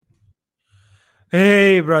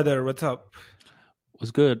Hey, brother, what's up?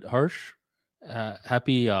 Was good, Harsh.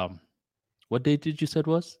 Happy. What date did you said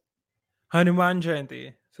was? Hanuman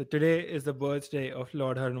Jayanti. So today is the birthday of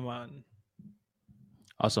Lord Hanuman.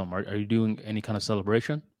 Awesome. Are you doing any kind of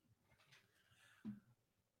celebration?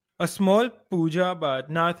 A small puja, but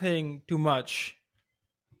nothing too much.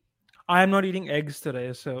 I am not eating eggs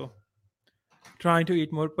today, so trying to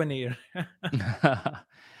eat more paneer.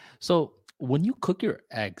 So when you cook your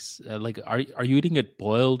eggs, like are you eating it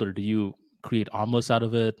boiled or do you create omelets out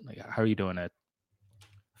of it? Like how are you doing it?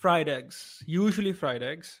 Fried eggs, usually fried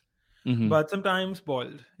eggs, Hmm. but sometimes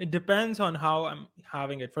boiled. It depends on how I'm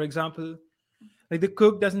having it. For example, like the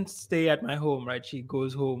cook doesn't stay at my home, right? She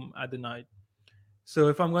goes home at the night. So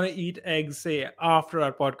if I'm gonna eat eggs, say after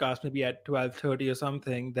our podcast, maybe at 12:30 or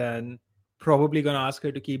something, then probably gonna ask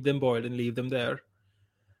her to keep them boiled and leave them there.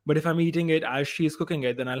 But if I'm eating it as she's cooking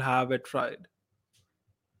it, then I'll have it fried.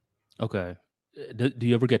 Okay. Do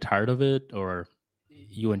you ever get tired of it or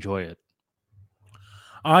you enjoy it?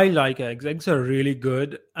 I like eggs. Eggs are really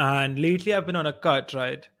good. And lately I've been on a cut,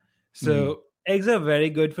 right? Hmm. So eggs are very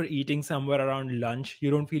good for eating somewhere around lunch. You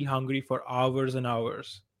don't feel hungry for hours and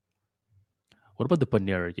hours. What about the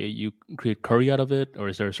paneer? You create curry out of it or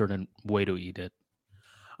is there a certain way to eat it?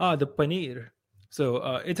 Ah, the paneer. So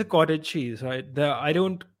it's a cottage cheese, right? I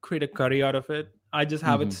don't create a curry out of it. I just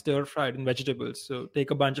have it Hmm. stir fried in vegetables. So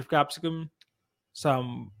take a bunch of capsicum,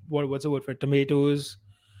 some what's the word for it? Tomatoes,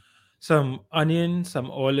 some onion,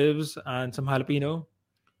 some olives, and some jalapeno.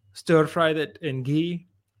 Stir fry that in ghee,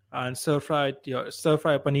 and stir fry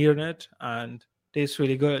paneer in it, and tastes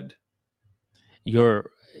really good.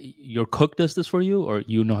 Your cook does this for you or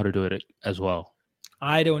you know how to do it as well?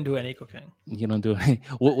 I don't do any cooking. You don't do any.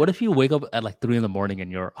 What if you wake up at like 3 in the morning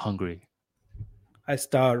and you're hungry? I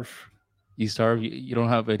starve. You starve. You don't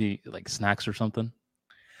have any like snacks or something.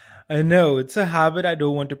 I know it's a habit I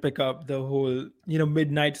don't want to pick up. The whole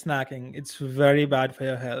midnight snacking. It's very bad for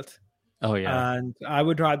your health, Oh yeah. and I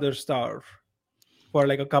would rather starve for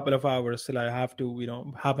like a couple of hours till I have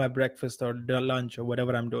to have my breakfast or lunch or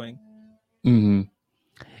whatever I'm doing. Hmm.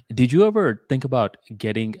 Did you ever think about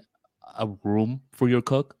getting a room for your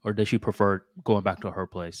cook, or does she prefer going back to her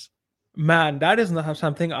place? Man, that is not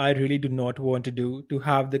something I really do not want to do. To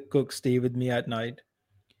have the cook stay with me at night,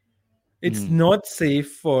 it's Mm. not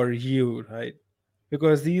safe for you, right?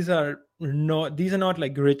 Because these are not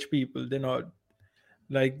like rich people. They're not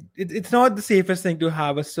like it's not the safest thing to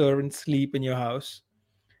have a servant sleep in your house,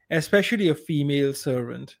 especially a female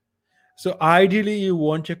servant. So ideally, you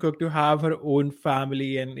want your cook to have her own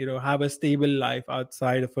family and have a stable life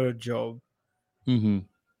outside of her job. Hmm.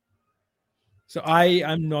 So I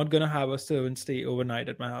am not gonna have a servant stay overnight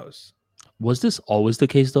at my house. Was this always the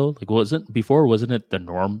case though? Like, wasn't before? Wasn't it the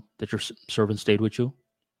norm that your servant stayed with you?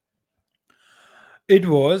 It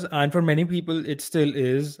was, and for many people, it still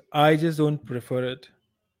is. I just don't prefer it.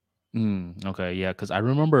 Okay, yeah, because I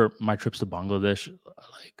remember my trips to Bangladesh.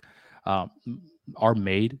 Like, um, our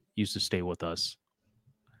maid used to stay with us.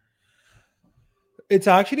 It's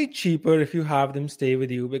actually cheaper if you have them stay with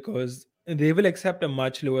you because they will accept a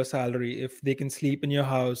much lower salary if they can sleep in your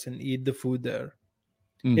house and eat the food there.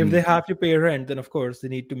 If Hmm. they have to pay rent, then of course they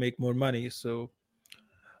need to make more money. So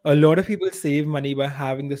a lot of people save money by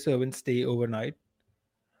having the servants stay overnight.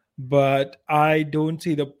 But I don't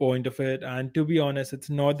see the point of it. And to be honest, it's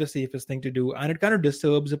not the safest thing to do. And it kind of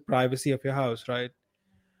disturbs the privacy of your house, right?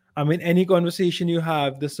 I mean, any conversation you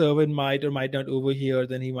have, the servant might or might not overhear,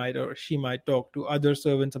 then he might or she might talk to other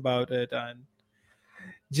servants about it. And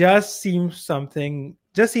just seems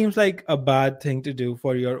like a bad thing to do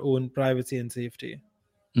for your own privacy and safety.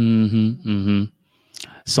 Hmm. Hmm.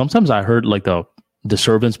 Sometimes I heard like the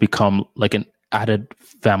servants become like an added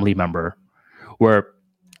family member. Where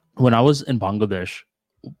when I was in Bangladesh,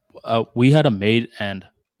 we had a maid, and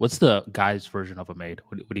what's the guy's version of a maid?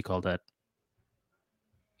 What do you call that?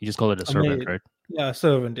 You just call it a A servant, maid. right? Yeah,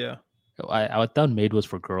 servant, yeah. I thought maid was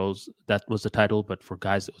for girls. That was the title, but for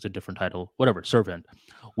guys, it was a different title. Whatever, servant.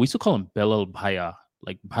 We used to call him Belal Bhaya.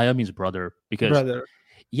 Like Bhaya means brother because Brother.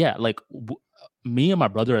 yeah, like me and my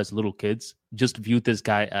brother as little kids just viewed this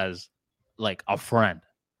guy as like a friend,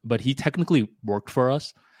 but he technically worked for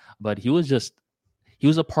us. But he was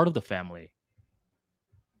a part of the family.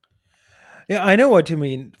 Yeah, I know what you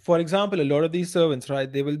mean. For example, a lot of these servants,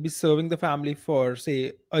 right, they will be serving the family for,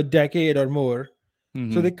 say, a decade or more.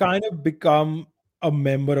 So Hmm. they kind of become a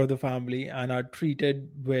member of the family and are treated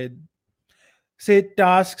with, say,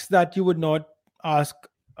 tasks that you would not ask,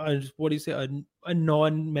 what do you say, a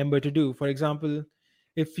non-member to do. For example,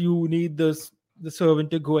 if you need the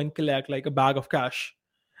servant to go and collect like a bag of cash,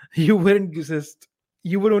 you wouldn't just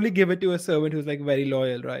you would only give it to a servant who's like very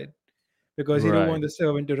loyal, right? Because you don't Right. want the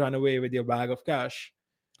servant to run away with your bag of cash.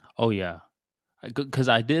 Oh yeah. Because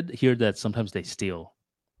I did hear that sometimes they steal.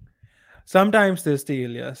 Sometimes they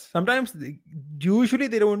steal, yes. Usually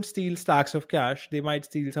they don't steal stacks of cash. They might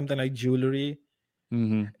steal something like jewelry.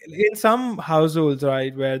 Hmm. In some households,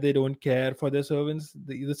 right, where they don't care for their servants,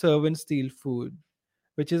 the servants steal food,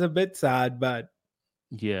 which is a bit sad, but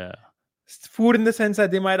Yeah. food in the sense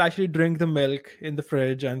that they might actually drink the milk in the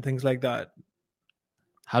fridge and things like that.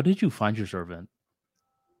 How did you find your servant?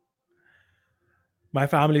 My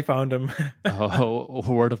family found them. Oh,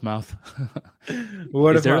 word of mouth.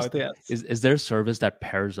 Word is of there mouth, yes. is there a service that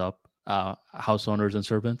pairs up house owners and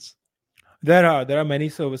servants? There are many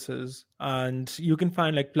services, and you can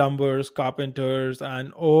find like plumbers, carpenters,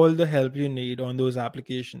 and all the help you need on those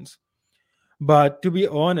applications. But to be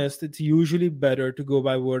honest, it's usually better to go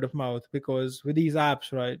by word of mouth, because with these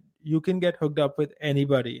apps, right, you can get hooked up with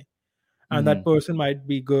anybody, and Hmm. that person might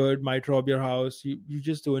be good, might rob your house. You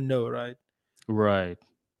just don't know, right? Right.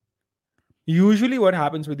 Usually, what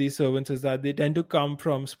happens with these servants is that they tend to come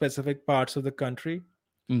from specific parts of the country.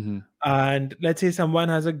 Hmm. And let's say someone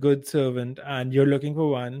has a good servant and you're looking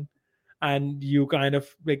for one, and you kind of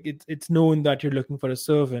like it's known that you're looking for a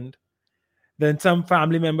servant, then some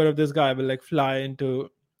family member of this guy will like fly into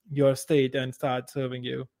your state and start serving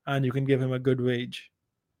you, and you can give him a good wage.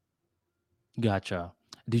 Gotcha.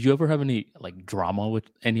 Did you ever have any like drama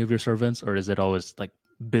with any of your servants, or is it always like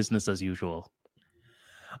business as usual?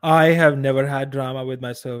 I have never had drama with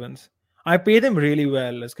my servants. I pay them really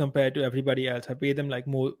well as compared to everybody else. I pay them like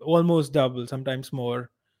more, almost double, sometimes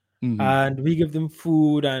more. Hmm. And we give them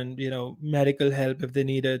food and medical help if they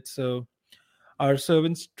need it. So our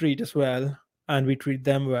servants treat us well, and we treat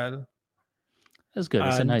them well. That's good.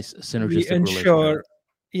 It's a And nice we synergistic relationship. ensure,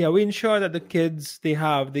 yeah, we ensure that the kids they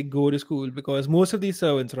go to school, because most of these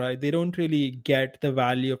servants, right, they don't really get the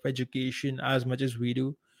value of education as much as we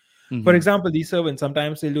do. For Hmm. example, these servants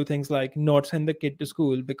sometimes they'll do things like not send the kid to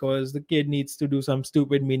school because the kid needs to do some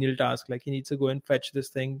stupid menial task, like he needs to go and fetch this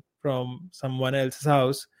thing from someone else's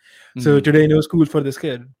house. So Hmm. today no school for this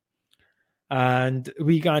kid. And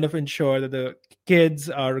we kind of ensure that the kids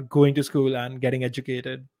are going to school and getting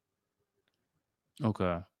educated.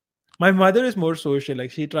 Okay. My mother is more social,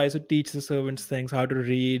 like she tries to teach the servants things, how to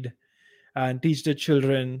read, and teach the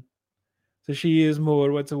children. So she is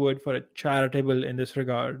more, what's the word for it, charitable in this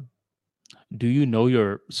regard. Do you know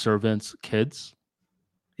your servants' kids?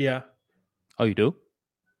 Yeah, Oh, you do?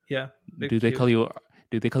 yeah, they're Do they call cute. you?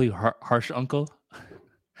 Do they call you harsh uncle?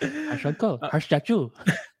 Harsh uncle, harsh chachu.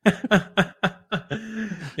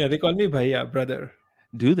 Yeah, they call me bhaiya, brother.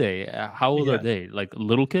 Do they? How old are Yeah, they? Like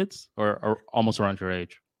little kids, or almost around your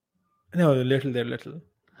age? no, they're little.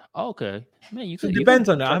 Oh, okay, man, So it you could depends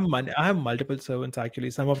on. try. I have multiple servants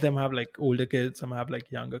actually. Some of them have like older kids, some have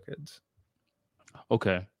like younger kids.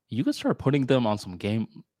 Okay, you could start putting them on some game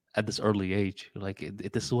at this early age. Like,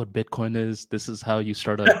 this is what Bitcoin is. This is how you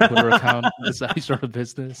start a Twitter account. This is how you start a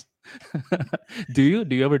business. Do you?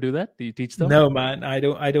 Do you ever do that? Do you teach them? No, man, I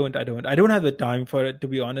don't have the time for it, to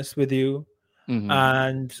be honest with you. Hmm.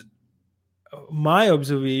 And my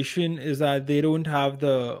observation is that they don't have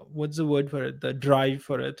the, what's the word for it, the drive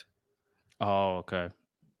for it. Oh, okay.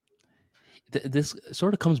 This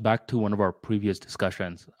sort of comes back to one of our previous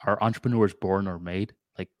discussions. Are entrepreneurs born or made?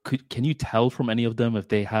 Like, can you tell from any of them if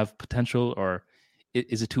they have potential, or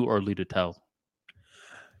is it too early to tell?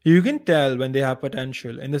 You can tell when they have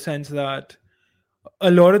potential, in the sense that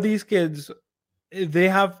a lot of these kids, they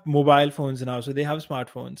have mobile phones now, so they have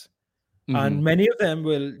smartphones, Hmm. and many of them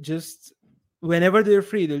will just, whenever they're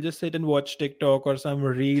free, they'll just sit and watch TikTok or some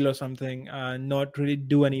reel or something and not really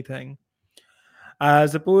do anything,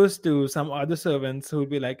 as opposed to some other servants who would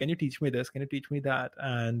be like, can you teach me this, can you teach me that?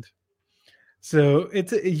 And so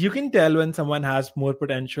it's, you can tell when someone has more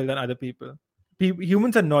potential than other people.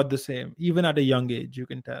 Humans are not the same, even at a young age you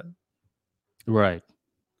can tell. Right.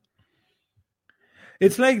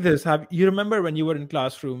 It's like this. Have you remember when you were in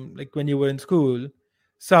classroom, like when you were in school,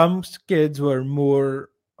 some kids were more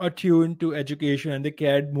attuned to education and they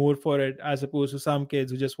cared more for it, as opposed to some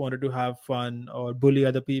kids who just wanted to have fun or bully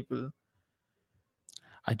other people.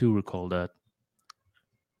 I do recall that.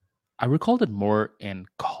 I recalled it more in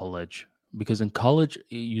college, because in college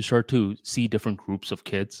you start to see different groups of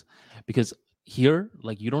kids, because here,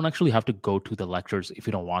 like, you don't actually have to go to the lectures if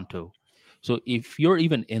you don't want to. So if you're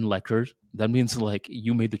even in lectures, that means like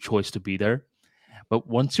you made the choice to be there. But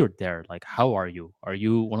once you're there, like, how are you? Are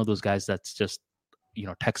you one of those guys that's just,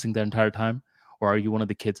 texting the entire time, or are you one of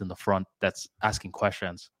the kids in the front that's asking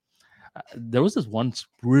questions? There was this one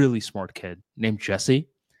really smart kid named Jesse,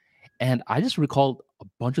 and I just recalled a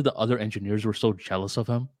bunch of the other engineers were so jealous of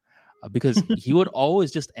him because he would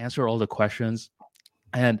always just answer all the questions,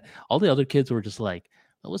 and all the other kids were just like,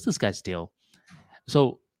 "What's this guy's deal?"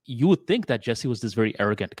 So you would think that Jesse was this very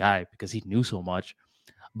arrogant guy because he knew so much,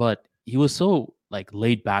 but he was so like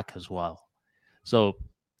laid back as well. So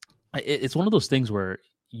it's one of those things where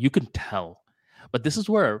you can tell, but this is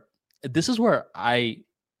where I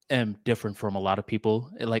am different from a lot of people.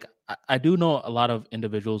 Like I do know a lot of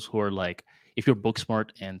individuals who are like, if you're book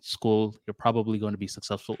smart and school, you're probably going to be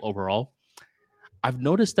successful overall. I've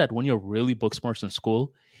noticed that when you're really book smart in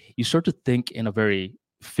school, you start to think in a very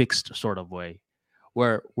fixed sort of way,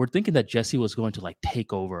 where we're thinking that Jesse was going to like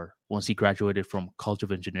take over once he graduated from College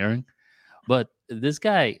of Engineering. But this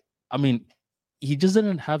guy, I mean, he just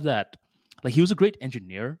didn't have that. Like, he was a great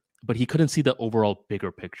engineer, but he couldn't see the overall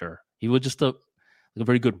bigger picture. He was just a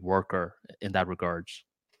very good worker in that regards.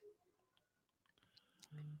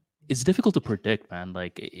 It's difficult to predict, man.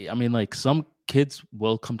 Like, I mean, like some kids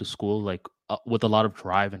will come to school like with a lot of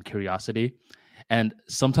drive and curiosity, and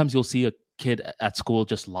sometimes you'll see a kid at school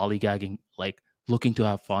just lollygagging, like looking to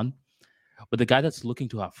have fun. But the guy that's looking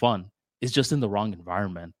to have fun is just in the wrong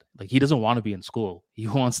environment. Like, he doesn't want to be in school. He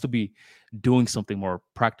wants to be doing something more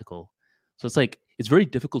practical. So it's like it's very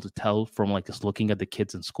difficult to tell from like just looking at the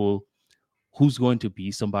kids in school who's going to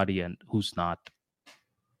be somebody and who's not.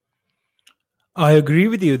 I agree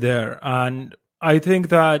with you there. And I think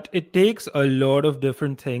that it takes a lot of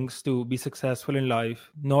different things to be successful in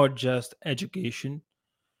life, not just education.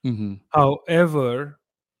 Hmm. However,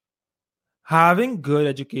 having good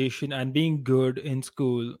education and being good in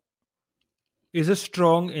school is a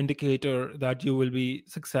strong indicator that you will be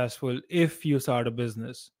successful if you start a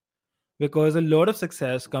business. Because a lot of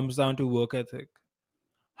success comes down to work ethic.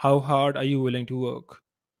 How hard are you willing to work?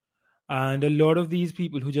 And a lot of these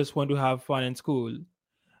people who just want to have fun in school,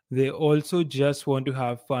 they also just want to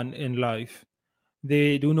have fun in life.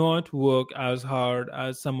 They do not work as hard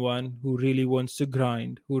as someone who really wants to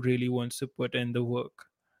grind, who really wants to put in the work.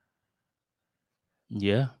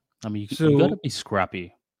 Yeah. I mean, you got to So be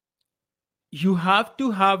scrappy. you have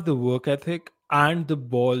to have the work ethic and the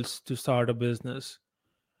balls to start a business,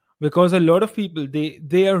 because a lot of people,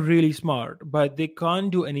 they are really smart but they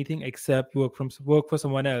can't do anything except work for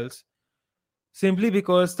someone else, simply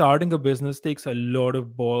because starting a business takes a lot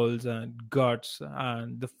of balls and guts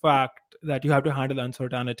and the fact that you have to handle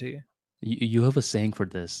uncertainty. You have a saying for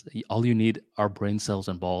this. All you need are brain cells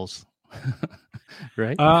and balls.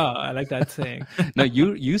 Right? Ah, I like that saying. No,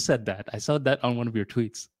 you said that. I saw that on one of your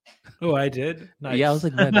tweets. Oh, I did. Yeah, I was Nice.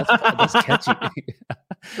 like, man, that's catchy.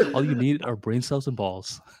 All you need are brain cells and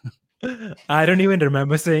balls. I don't even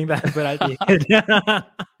remember saying that, but I'll take it.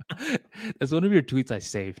 That's one of your tweets I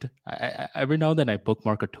saved. Every now and then I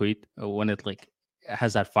bookmark a tweet when it like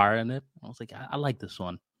has that fire in it. I was like, I like this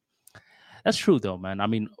one. That's true though, man. I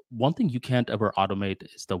mean, one thing you can't ever automate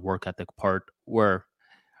is the work ethic part, where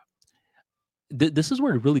this is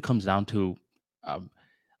where it really comes down to um,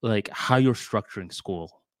 like how you're structuring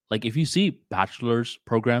school. Like, if you see bachelor's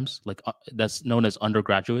programs, like that's known as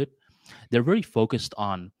undergraduate, they're very focused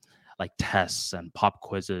on like tests and pop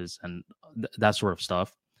quizzes and that sort of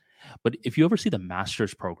stuff. But if you ever see the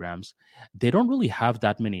master's programs, they don't really have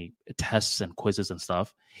that many tests and quizzes and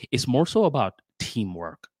stuff. It's more so about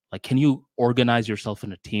teamwork. Like, can you organize yourself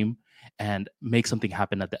in a team and make something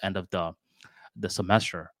happen at the end of the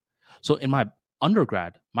semester? So in my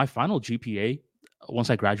undergrad, my final GPA once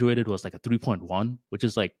I graduated was like a 3.1, which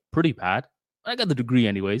is like pretty bad. I got the degree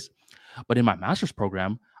anyways. But in my master's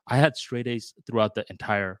program, I had straight A's throughout the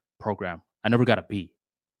entire program. I never got a B.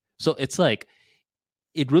 So it's like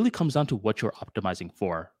it really comes down to what you're optimizing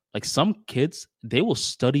for. Like, some kids, they will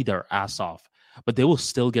study their ass off, but they will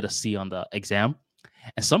still get a C on the exam.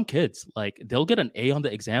 And some kids, like, they'll get an A on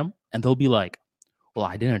the exam and they'll be like, well,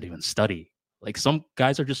 I didn't even study. Like, some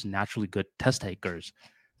guys are just naturally good test takers.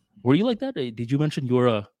 Were you like that? Did you mention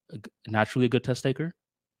you're naturally a good test taker?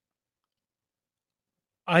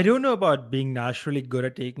 I don't know about being naturally good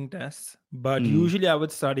at taking tests, but Mm, usually I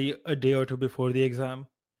would study a day or two before the exam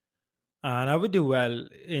and I would do well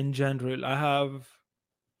in general.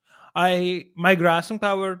 I my grasping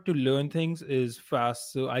power to learn things is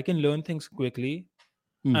fast, so I can learn things quickly,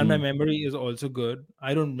 and my hmm. memory is also good.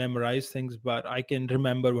 I don't memorize things, but I can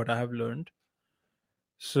remember what I have learned.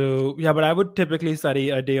 So yeah, but I would typically study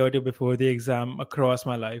a day or two before the exam across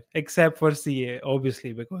my life, except for CA,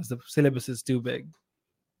 obviously, because the syllabus is too big.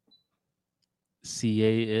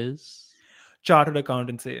 CA is Chartered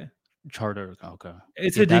accountancy. charter. Okay.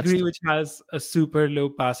 It's Yeah, a that's degree which has a super low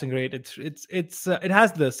passing rate. It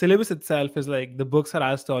has the syllabus itself is like the books are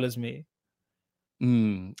as tall as me.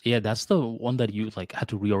 Yeah, that's the one that you like had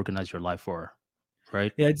to reorganize your life for,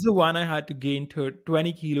 right? Yeah, it's the one I had to gain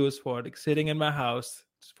 20 kilos for, like sitting in my house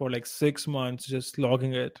for like 6 months, just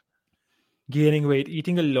logging it, gaining weight,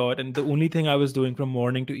 eating a lot. And the only thing I was doing from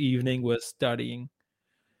morning to evening was studying.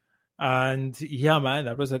 And yeah, man,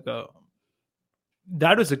 that was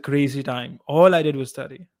a crazy time. All I did was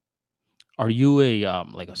study. Are you a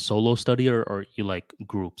like a solo studier or you like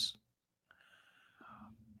groups?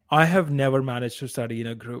 I have never managed to study in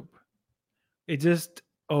a group. It's just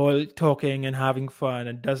all talking and having fun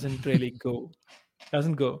and doesn't really go.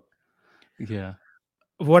 Doesn't go. Yeah.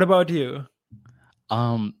 What about you?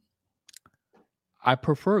 Um, I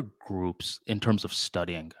prefer groups in terms of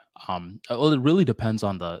studying. Well, it really depends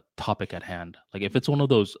on the topic at hand. Like if it's one of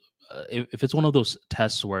those, if it's one of those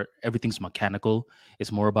tests where everything's mechanical,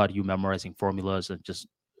 it's more about you memorizing formulas and just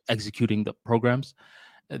executing the programs.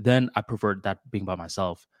 Then I prefer that being by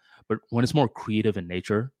myself. But when it's more creative in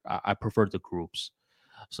nature, I prefer the groups.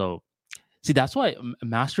 So see, that's why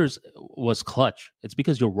masters was clutch. It's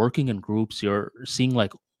because you're working in groups. You're seeing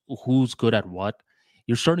like who's good at what.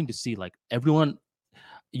 You're starting to see like everyone,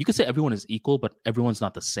 you could say everyone is equal, but everyone's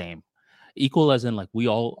not the same. Equal as in like we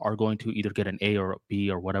all are going to either get an A or a B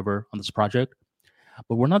or whatever on this project,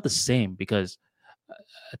 but we're not the same because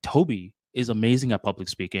Toby is amazing at public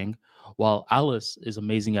speaking, while Alice is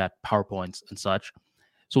amazing at PowerPoints and such.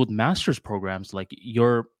 So with master's programs, like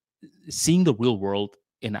you're seeing the real world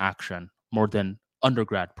in action more than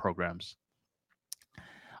undergrad programs.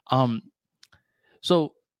 Um,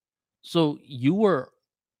 so so you're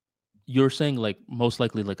saying like most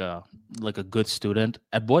likely like a good student.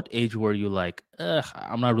 At what age were you like,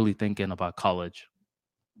 I'm not really thinking about college?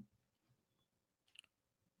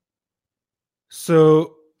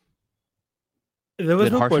 So there was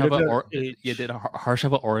Did no Harsh have a particular or yeah, age. did Harsh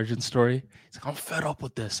have an origin story? He's like, I'm fed up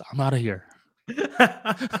with this. I'm out of here.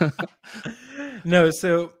 No,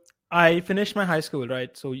 so I finished my high school,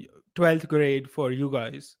 right? So 12th grade for you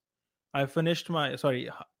guys. I finished my, sorry,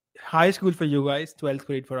 high school for you guys, 12th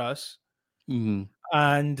grade for us. Mhm.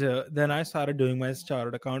 And then I started doing my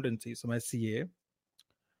chartered accountancy, so my CA.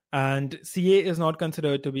 And CA is not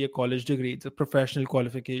considered to be a college degree, it's a professional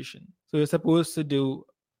qualification. So you're supposed to do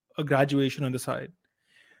a graduation on the side.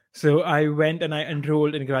 So I went and I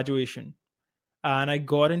enrolled in graduation and I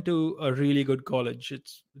got into a really good college.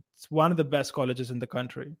 It's one of the best colleges in the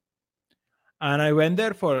country. And I went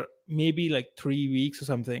there for maybe like 3 weeks or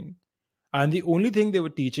something. And the only thing they were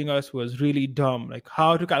teaching us was really dumb, like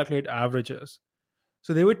how to calculate averages.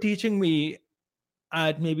 So they were teaching me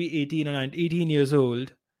at maybe 18 or 19, 18 years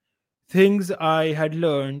old things I had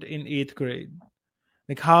learned in eighth grade,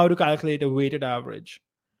 like how to calculate a weighted average.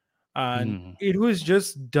 And Mhm. it was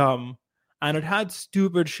just dumb. And it had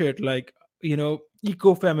stupid shit like,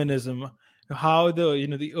 ecofeminism, how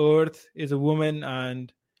the earth is a woman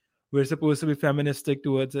and we're supposed to be feministic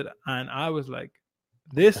towards it. And I was like,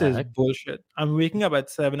 What this the is heck? bullshit. I'm waking up at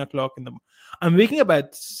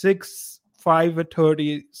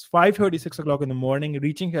 5:30, 6 o'clock in the morning,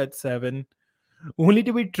 reaching here at 7, only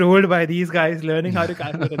to be trolled by these guys learning how to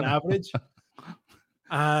calculate an average.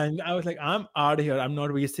 And I was like, I'm out of here. I'm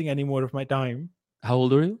not wasting any more of my time. How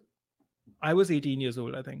old are you? I was 18 years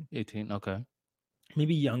old, I think. 18. Okay.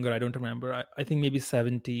 Maybe younger. I don't remember. I think maybe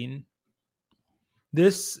 17.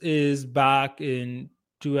 This is back in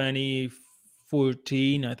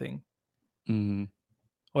 2014, I think, Mhm.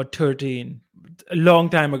 or 13, a long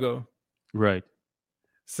time ago. Right.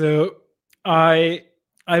 So I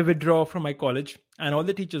I withdraw from my college, and all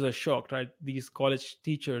the teachers are shocked, right? These college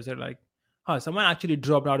teachers are like, "Huh, someone actually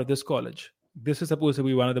dropped out of this college. This is supposed to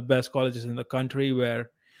be one of the best colleges in the country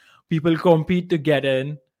where people compete to get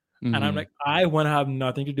in." And I'm Mhm. like, I want to have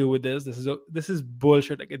nothing to do with this. This is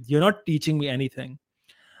bullshit. Like, you're not teaching me anything.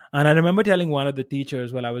 And I remember telling one of the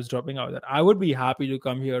teachers while I was dropping out that I would be happy to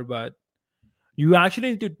come here, but you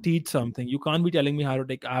actually need to teach something. You can't be telling me how to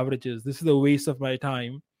take averages. This is a waste of my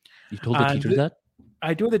time. You told the And teacher that?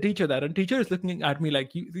 I told the teacher that, and teacher is looking at me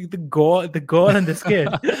like, you, the girl, and this kid.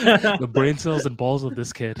 The brain cells and balls of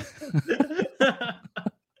this kid.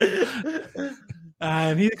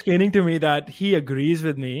 And he's explaining to me that he agrees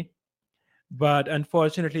with me, but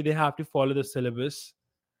unfortunately, they have to follow the syllabus.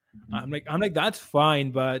 I'm like, that's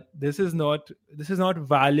fine, but this is not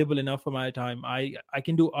valuable enough for my time. I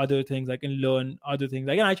can do other things. I can learn other things.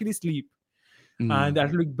 I can actually sleep, and Mm.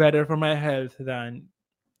 that will be better for my health than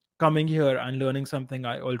coming here and learning something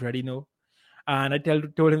I already know. And I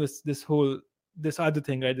told him this other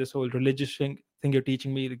thing, right? This whole religious thing you're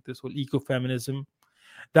teaching me, like this whole ecofeminism,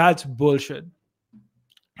 that's bullshit.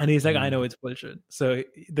 And he's like, I know Mm. it's bullshit. So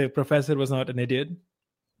the professor was not an idiot.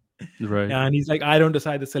 Right. And he's like, I don't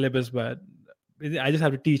decide the syllabus, but I just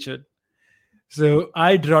have to teach it. So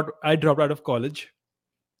I dropped out of college.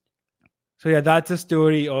 So yeah, that's a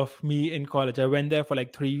story of me in college. I went there for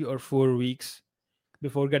like 3 or 4 weeks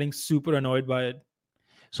before getting super annoyed by it.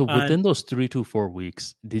 So And within those 3 to 4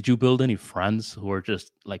 weeks, did you build any friends who are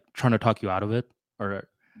just like trying to talk you out of it, or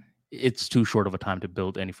it's too short of a time to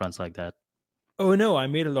build any friends like that? oh no, I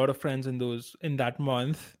made a lot of friends in that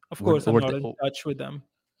month. Of Were course, I'm were not they, in touch with them.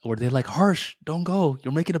 were they like, Harsh, don't go,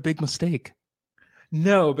 you're making a big mistake?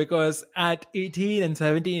 No, because at 18 and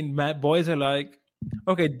 17, my boys are like,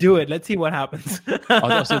 okay, do it. Let's see what happens.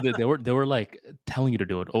 Also, they were like telling you to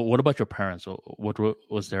do it. Oh, what about your parents?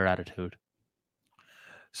 Was their attitude?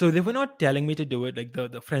 So they were not telling me to do it, like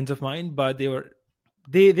the friends of mine, but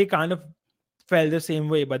they kind of felt the same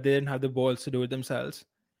way, but they didn't have the balls to do it themselves.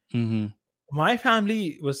 Mm-hmm. My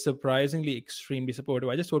family was surprisingly extremely supportive.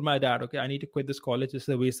 I just told my dad, okay, I need to quit this college. It's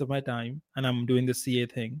a waste of my time, and I'm doing the CA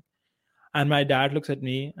thing. And my dad looks at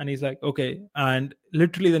me and he's like, okay. And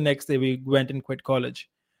literally the next day, we went and quit college.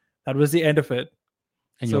 That was the end of it.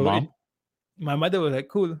 And your So mom? my mother was like,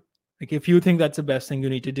 cool. Like, if you think that's the best thing you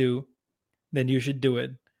need to do, then you should do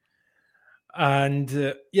it.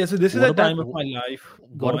 And yeah, so this is What a about time of my life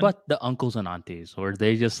what gone. about the uncles and aunties? Or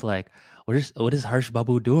they just like, what is Harsh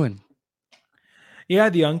Babu doing? Yeah,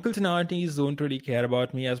 the uncles and aunties don't really care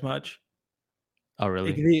about me as much. Oh,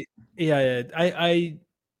 Like really? yeah,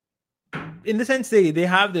 in the sense they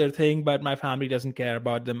have their thing, but my family doesn't care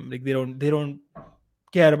about them. Like they don't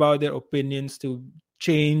care about their opinions to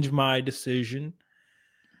change my decision.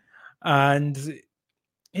 And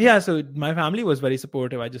yeah, so my family was very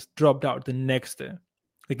supportive. I just dropped out the next day.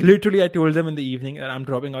 Like literally, I told them in the evening that I'm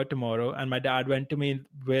dropping out tomorrow, and my dad went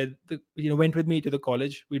with me to the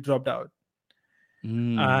college. We dropped out,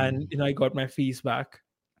 and Mm, I got my fees back.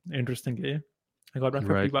 Interestingly, I got my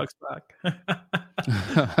 50 right. bucks back.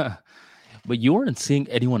 But you weren't seeing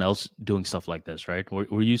anyone else doing stuff like this, right?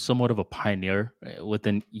 Were you somewhat of a pioneer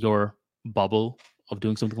within your bubble of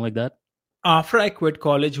doing something like that? After I quit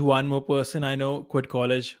college, one more person I know quit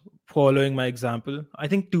college following my example. I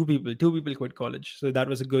think two people quit college, so that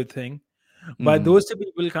was a good thing. But Mm, those two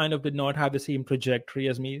people kind of did not have the same trajectory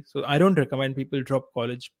as me. So I don't recommend people drop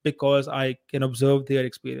college because I can observe their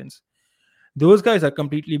experience. Those guys are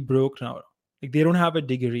completely broke now. Like they don't have a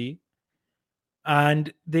degree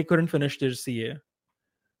and they couldn't finish their CA.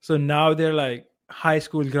 So now they're like high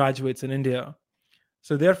school graduates in India.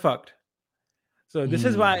 So they're fucked. So this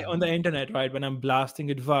is why on mm, the internet, right, when I'm blasting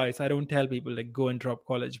advice, I don't tell people like go and drop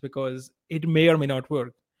college because it may or may not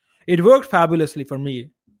work. It worked fabulously for me,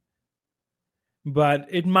 but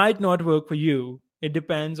it might not work for you. It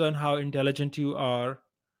depends on how intelligent you are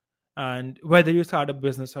and whether you start a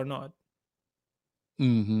business or not.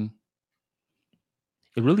 hmm.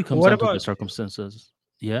 It really comes What down to the about circumstances.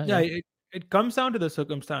 Yeah, yeah? yeah. It comes down to the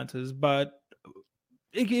circumstances, but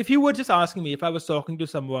if you were just asking me if I was talking to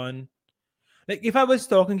someone, like if I was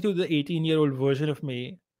talking to the 18-year-old version of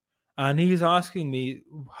me, and he's asking me,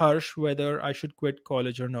 Harsh, whether I should quit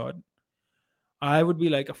college or not, I would be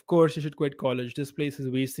like, of course you should quit college. This place is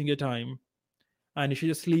wasting your time, and you should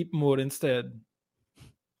just sleep more instead.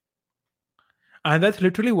 And that's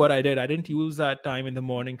literally what I did. I didn't use that time in the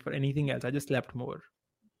morning for anything else. I just slept more.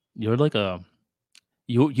 You're like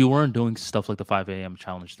you weren't doing stuff like the 5 a.m.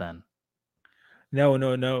 challenge then. No,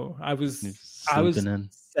 no, no. You're I sleeping was in.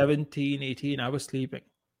 17, 18. I was sleeping.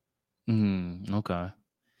 Okay.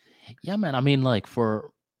 Yeah, man. I mean,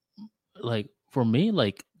 for me,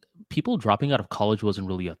 like people dropping out of college wasn't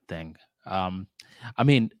really a thing. Um, I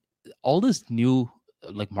mean, all this new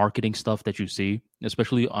like marketing stuff that you see,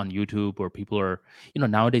 especially on YouTube, where people are,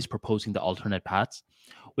 nowadays proposing the alternate paths.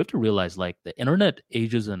 We have to realize like the internet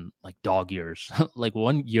ages in like dog years. Like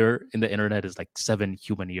 1 year in the internet is like 7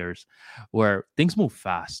 human years, where things move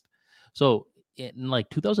fast. So in like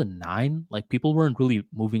 2009, like people weren't really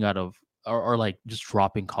moving out of or like just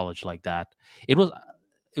dropping college like that. It was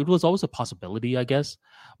it was always a possibility, I guess.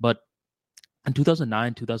 But in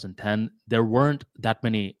 2009, 2010, there weren't that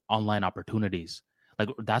many online opportunities. Like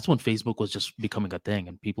that's when Facebook was just becoming a thing,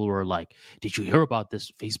 and people were like, "Did you hear about this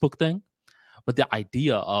Facebook thing?" But the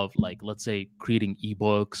idea of like, let's say, creating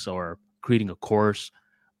ebooks or creating a course,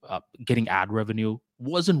 getting ad revenue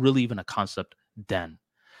wasn't really even a concept then.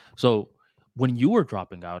 So when you were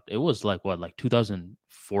dropping out, it was like what, like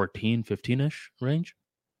 2014, 15-ish range?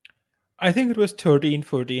 I think it was 13,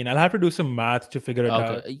 14. I'll have to do some math to figure it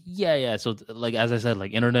Okay. out. Yeah, yeah. So like as I said,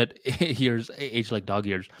 like internet years age like dog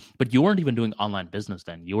years. But you weren't even doing online business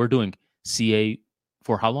then. You were doing CA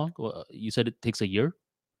for how long? You said it takes a year?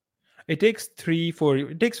 It takes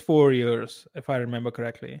 4 years, if I remember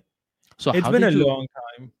correctly. So It's how been a did you long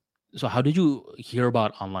time. so how did you hear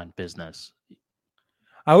about online business?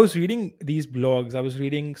 I was reading these blogs. I was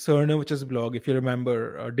reading Cernovich's blog, if you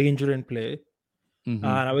remember, Danger in Play, Mm-hmm.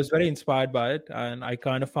 and I was very inspired by it. And I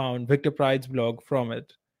kind of found Victor Pride's blog from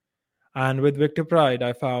it. And with Victor Pride,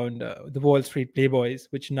 I found the Wall Street Playboys,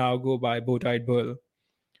 which now go by Bowtied Bull.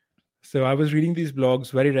 So I was reading these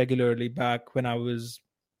blogs very regularly back when I was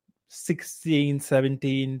 16,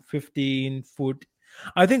 17, 15 foot.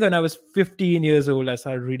 I think when I was 15 years old, I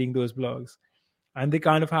started reading those blogs. And they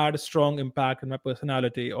kind of had a strong impact on my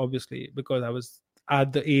personality, obviously, because I was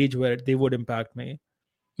at the age where they would impact me.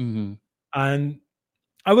 Mm-hmm. And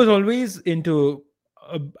I was always into,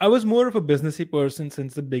 I was more of a businessy person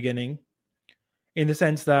since the beginning, in the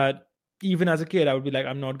sense that even as a kid, I would be like,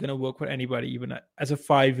 I'm not going to work for anybody, even as a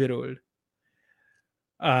 5-year-old.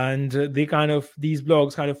 And these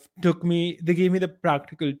blogs kind of they gave me the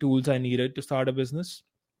practical tools I needed to start a business.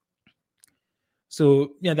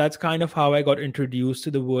 So yeah, that's kind of how I got introduced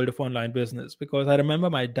to the world of online business, because I remember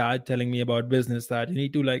my dad telling me about business, that you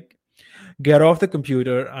need to like get off the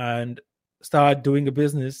computer and start doing a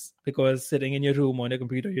business, because sitting in your room on a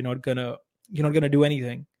computer, you're not gonna do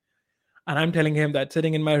anything. And I'm telling him that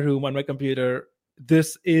sitting in my room on my computer,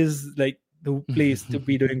 this is like the place to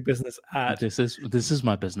be doing business at. This is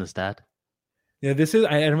my business, Dad. Yeah, this is,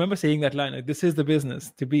 I remember saying that line, like, this is the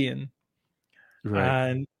business to be in. Right.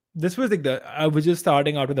 And this was like I was just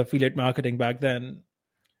starting out with affiliate marketing back then.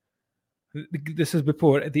 This is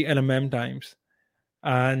before the LMM times.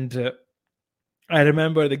 And I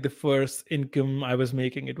remember like the first income I was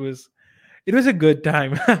making, it was a good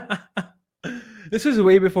time. This was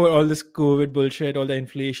way before all this COVID bullshit, all the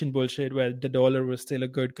inflation bullshit, where the dollar was still a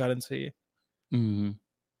good currency. Mm-hmm.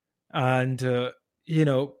 And you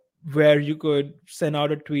know, where you could send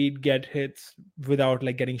out a tweet, get hits without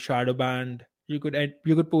like getting shadow banned. You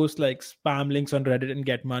could post like spam links on Reddit and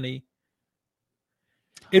get money.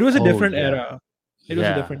 It was a Oh different yeah. era. It was a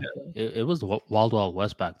Yeah. different era. It was the Wild Wild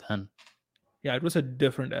West back then. Yeah, it was a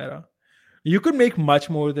different era. You could make much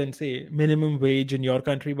more than say minimum wage in your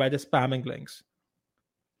country by just spamming links.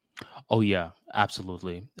 Oh yeah,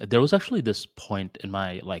 absolutely. There was actually this point in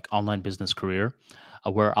my like online business career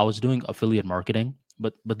where I was doing affiliate marketing,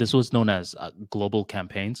 but this was known as global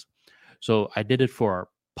campaigns. So I did it for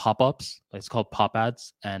pop-ups, it's called pop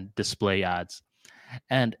ads and display ads.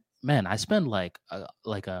 And man, I spent like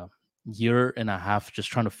a year and a half just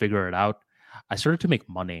trying to figure it out. I started to make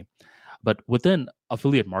money. But within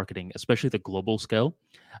affiliate marketing, especially the global scale,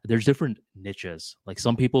 there's different niches. Like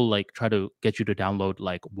some people like try to get you to download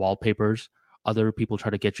like wallpapers. Other people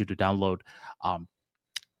try to get you to download um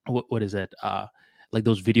what is it? Like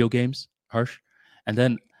those video games, Harsh. And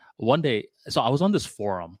then one day, so I was on this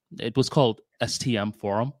forum. It was called STM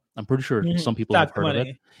forum. I'm pretty sure some people have Stack the heard of it.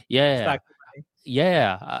 money. Yeah. Stack the money.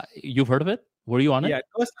 Yeah. You've heard of it? Were you on it? Yeah, it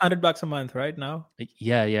costs $100 a month right now.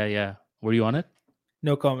 Yeah. Were you on it?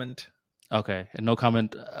 No comment. Okay, and no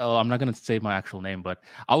comment. I'm not gonna say my actual name, but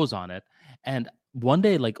I was on it, and one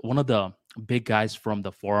day, like one of the big guys from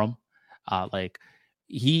the forum, like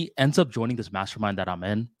he ends up joining this mastermind that I'm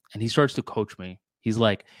in, and he starts to coach me. He's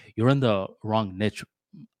like, "You're in the wrong niche,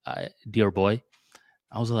 dear boy."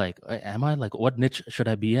 I was like, "Am I? Like, what niche should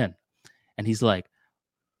I be in?" And he's like,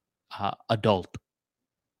 "Adult."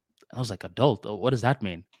 And I was like, "Adult? What does that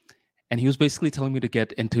mean?" And he was basically telling me to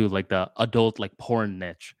get into like the adult like porn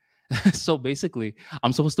niche. So basically,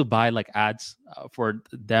 I'm supposed to buy like ads for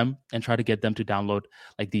them and try to get them to download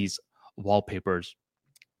like these wallpapers.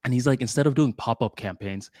 And he's like, instead of doing pop-up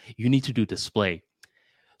campaigns, you need to do display.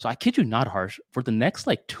 So I kid you not, Harsh, for the next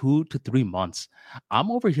like 2 to 3 months, I'm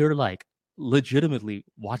over here like legitimately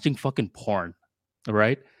watching fucking porn,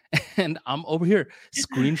 right? And I'm over here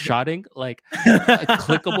screenshotting like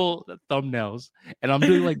clickable thumbnails, and I'm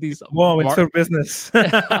doing like these Wow, it's for business.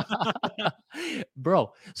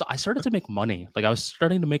 bro. So I started to make money. Like I was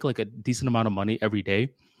starting to make like a decent amount of money every day.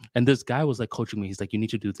 And this guy was like coaching me. He's like, you need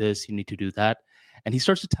to do this, you need to do that. And he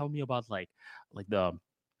starts to tell me about like the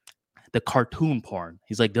cartoon porn.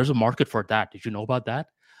 He's like, there's a market for that. Did you know about that?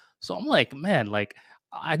 So I'm like, man, like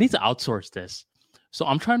I need to outsource this. So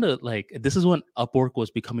I'm trying to like, this is when Upwork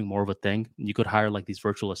was becoming more of a thing. You could hire like these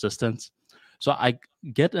virtual assistants. So I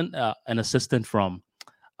get an assistant from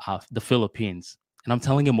the Philippines, and I'm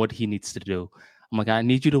telling him what he needs to do. I'm like, I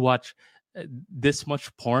need you to watch this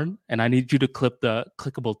much porn, and I need you to clip the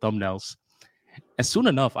clickable thumbnails. And soon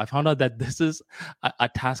enough, I found out that this is a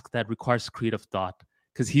task that requires creative thought,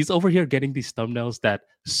 because he's over here getting these thumbnails that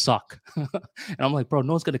suck. And I'm like, bro,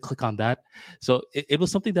 no one's going to click on that. So it was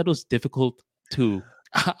something that was difficult to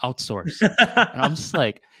outsource. And I'm just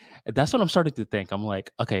like, that's what I'm starting to think. I'm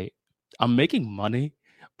like, okay, I'm making money,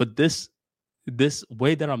 but this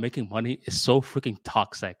way that I'm making money is so freaking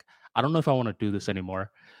toxic. I don't know if I want to do this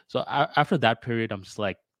anymore. So after that period, I'm just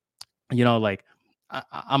like, like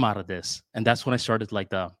I'm out of this, and that's when I started like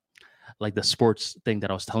the sports thing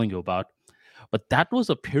that I was telling you about. But that was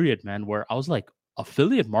a period, man, where I was like,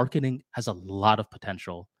 affiliate marketing has a lot of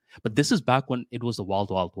potential. But this is back when it was the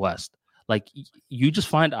wild, wild west. Like you just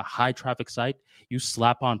find a high traffic site, you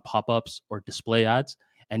slap on pop ups or display ads,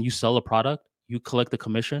 and you sell a product, you collect the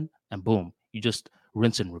commission, and boom, you just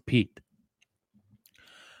rinse and repeat.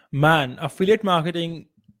 Man, affiliate marketing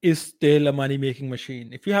is still a money making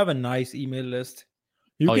machine. If you have a nice email list,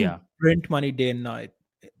 you Oh, yeah. can print money day and night.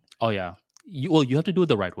 Oh, yeah. You have to do it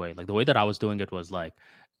the right way. Like the way that I was doing it was like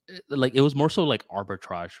it was more so like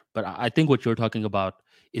arbitrage. But I think what you're talking about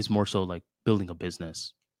is more so like building a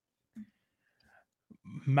business.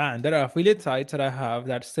 Man, there are affiliate sites that I have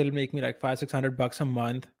that still make me like 500-600 bucks a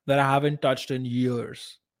month that I haven't touched in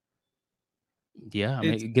years. Yeah, I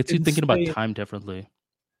mean, It's it gets you thinking about insane. time differently.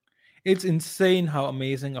 It's insane how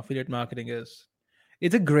amazing affiliate marketing is.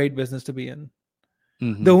 It's a great business to be in. The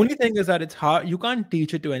Hmm. only thing is that it's hard. You can't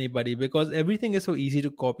teach it to anybody because everything is so easy to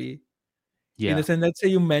copy. In the Yeah. sense, let's say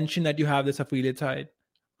you mention that you have this affiliate site,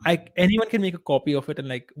 anyone can make a copy of it in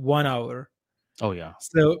like 1 hour. Oh, yeah.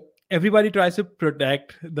 So everybody tries to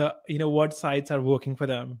protect the what sites are working for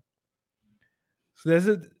them.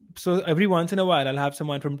 So so every once in a while I'll have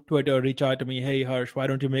someone from Twitter reach out to me, hey Harsh, why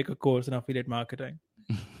don't you make a course in affiliate marketing?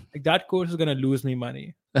 Like that course is gonna lose me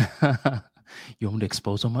money. You want me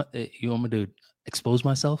to you want me to expose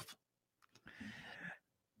myself?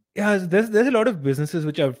 Yeah, there's a lot of businesses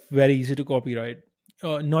which are very easy to copy, right?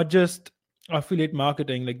 Not just affiliate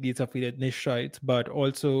marketing like these affiliate niche sites, but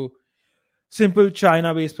also simple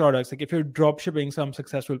China-based products. Like if you're drop shipping some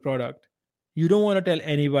successful product, you don't want to tell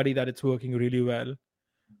anybody that it's working really well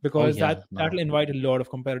Oh, because yeah. that'll No. invite a lot of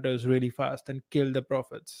competitors really fast and kill the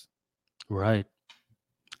profits. Right.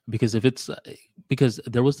 Because if it's because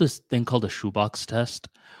there was this thing called a shoebox test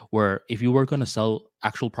where if you were going to sell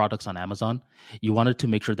actual products on Amazon, you wanted to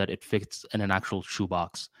make sure that it fits in an actual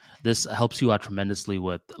shoebox. This helps you out tremendously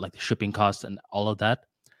with like the shipping costs and all of that.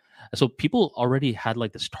 So people already had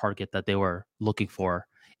like this target that they were looking for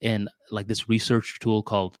in like this research tool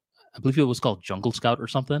called, I believe it was called Jungle Scout or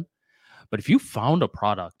something. But if you found a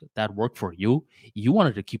product that worked for you, you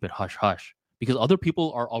wanted to keep it hush hush because other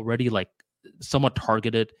people are already like somewhat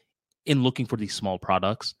targeted in looking for these small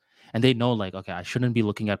products. And they know, like, okay, I shouldn't be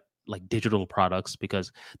looking at like digital products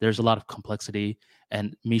because there's a lot of complexity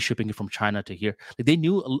and me shipping it from China to here. Like, they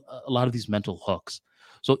knew a lot of these mental hooks.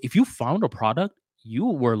 So if you found a product, you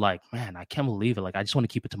were like, man, I can't believe it. Like, I just want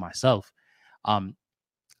to keep it to myself. Um,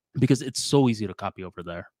 because it's so easy to copy over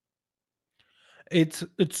there. It's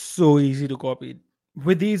so easy to copy.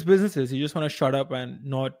 With these businesses, you just want to shut up and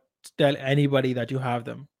not tell anybody that you have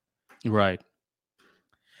them Right.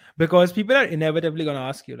 because people are inevitably going to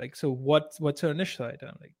ask you like, so what's your niche site? And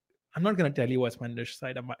I'm like, I'm not going to tell you what's my niche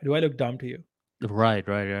site. Do I look dumb to you?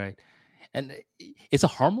 Right. And it's a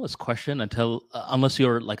harmless question until unless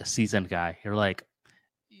you're like a seasoned guy. You're like,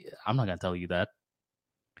 "Yeah, I'm not gonna tell you that."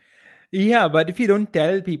 Yeah, but if you don't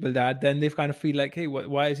tell people that, then they kind of feel like, hey,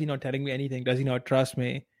 why is he not telling me anything? Does he not trust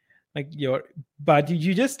me? Like but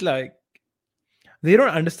you just like, they don't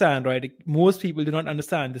understand, right? Like, most people do not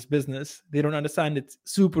understand this business. They don't understand it's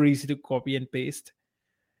super easy to copy and paste.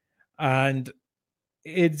 And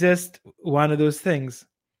it's just one of those things.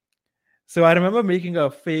 So I remember making a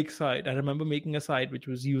fake site. I remember making a site which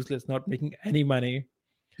was useless, not making any money,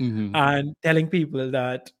 Hmm. and telling people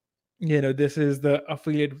that, this is the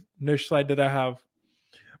affiliate niche site that I have.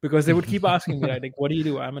 Because they would keep asking me, right, like, what do you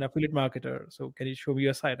do? I'm an affiliate marketer. So can you show me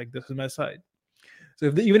your site? Like, this is my site. So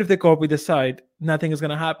even if they copy the site, nothing is going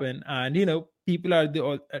to happen. And, people are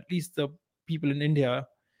or at least the people in India,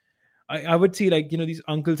 I would see like, these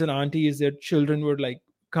uncles and aunties, their children would like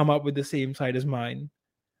come up with the same site as mine.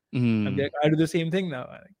 I'm Mm. like, I do the same thing now.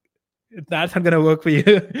 That's not going to work for you.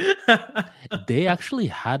 They actually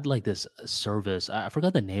had like this service. I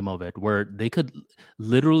forgot the name of it, where they could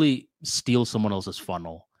literally steal someone else's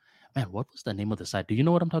funnel. Man, what was the name of the site? Do you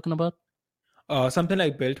know what I'm talking about? Something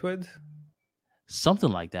like built with.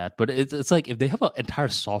 Something like that. But it's like if they have an entire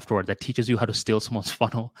software that teaches you how to steal someone's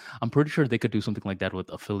funnel, I'm pretty sure they could do something like that with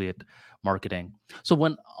affiliate marketing. So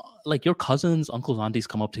when like your cousins, uncles, aunties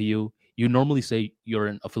come up to you, you normally say you're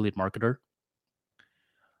an affiliate marketer,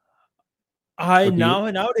 or do you?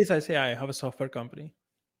 Nowadays I say I have a software company.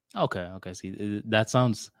 Okay. See, that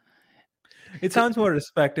sounds. It sounds more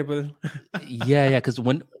respectable. Yeah. Because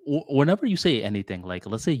whenever you say anything, like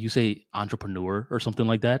let's say you say entrepreneur or something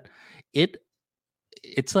like that, it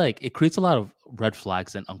it's like it creates a lot of red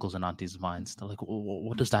flags in uncles and aunties' minds. They're like,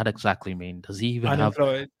 What does that exactly mean? Does he even have?"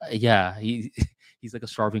 Unemployed. Yeah, he he's like a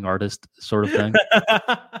starving artist sort of thing.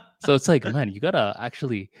 So it's like, man, you gotta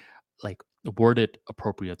actually like word it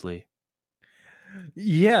appropriately.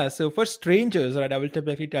 Yeah, so for strangers, right, I will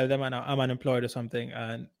typically tell them I'm unemployed or something,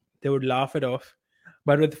 and they would laugh it off.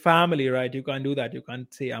 But with family, right, you can't do that. You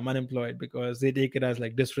can't say I'm unemployed because they take it as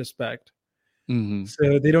like disrespect. Hmm.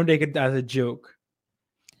 So they don't take it as a joke.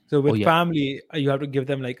 So Oh with yeah, family, you have to give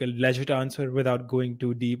them like a legit answer without going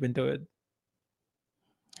too deep into it.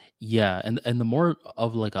 yeah, and the more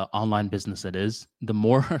of like an online business it is, the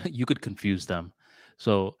more you could confuse them.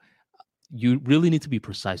 So you really need to be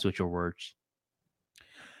precise with your words.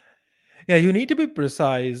 Yeah, you need to be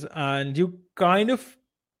precise, and you kind of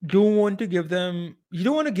don't want to give them, you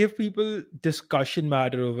don't want to give people discussion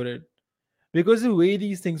matter over it. Because the way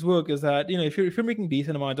these things work is that, if you're making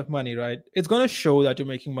decent amount of money, right, it's going to show that you're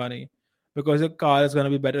making money because your car is going to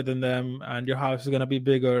be better than them and your house is going to be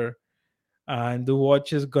bigger and the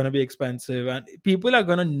watch is going to be expensive and people are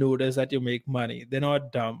going to notice that you make money. They're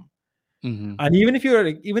not dumb. Hmm. And even if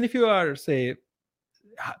you are say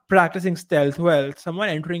practicing stealth well, someone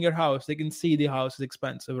entering your house, they can see the house is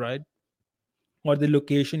expensive, right? Or the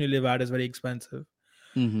location you live at is very expensive.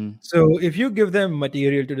 Hmm. So if you give them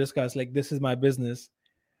material to discuss, like this is my business,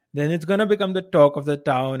 then it's gonna become the talk of the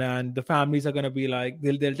town, and the families are gonna be like,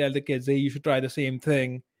 they'll tell the kids, hey, you should try the same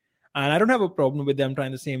thing. And I don't have a problem with them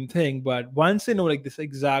trying the same thing, but once they know like this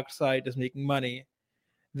exact site is making money,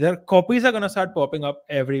 their copies are gonna start popping up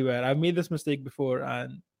everywhere. I've made this mistake before,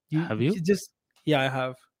 and Have you you? just yeah, I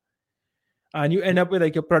have. And you end up with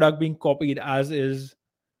like your product being copied as is,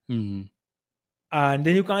 Hmm. and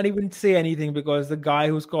then you can't even say anything because the guy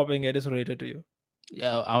who's copying it is related to you.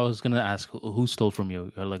 Yeah, I was gonna ask who stole from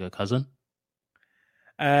you? You're like a cousin?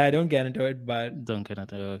 I don't get into it, but Don't get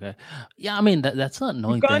into okay. Yeah, I mean that's an you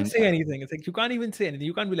annoying can't thing. say anything. It's like you can't even say anything.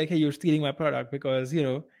 You can't be like, "Hey, you're stealing my product," because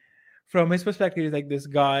from his perspective, he's like this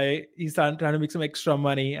guy. He's trying to make some extra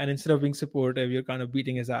money, and instead of being supportive, you're kind of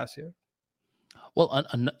beating his ass here. Well,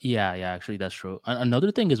 yeah, yeah, actually, that's true.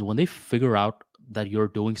 Another thing is when they figure out that you're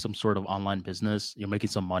doing some sort of online business, you're making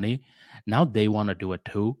some money, now they want to do it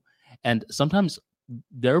too. And sometimes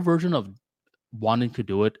their version of wanting to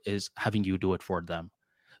do it is having you do it for them.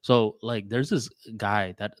 So, like, there's this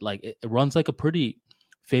guy that, like, it runs like a pretty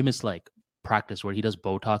famous, like, practice where he does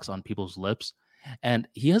Botox on people's lips. And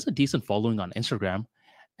he has a decent following on Instagram.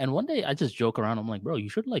 And one day I just joke around. I'm like, bro, you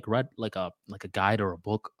should like read like a guide or a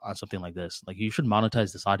book on something like this. Like you should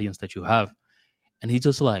monetize this audience that you have. And he's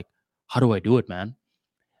just like, how do I do it, man?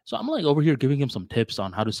 So I'm like over here giving him some tips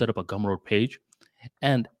on how to set up a Gumroad page.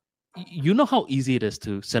 And you know how easy it is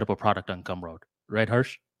to set up a product on Gumroad, right,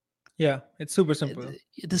 Harsh? Yeah, it's super simple.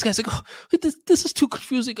 This guy's like, oh, this is too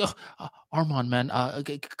confusing. Armand, man,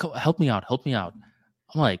 okay, help me out, help me out.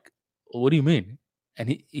 I'm like, what do you mean?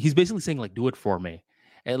 And he's basically saying like, do it for me.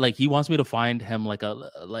 And like he wants me to find him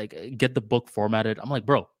get the book formatted. I'm like,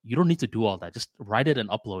 bro, you don't need to do all that. Just write it and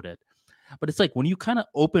upload it. But it's like when you kind of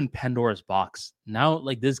open Pandora's box, now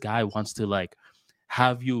like this guy wants to like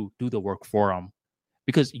have you do the work for him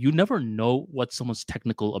because you never know what someone's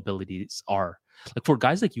technical abilities are. Like for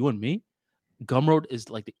guys like you and me, Gumroad is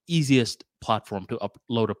like the easiest platform to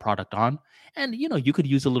upload a product on. And you could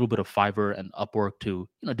use a little bit of Fiverr and Upwork to,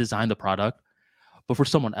 design the product. But for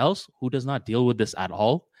someone else who does not deal with this at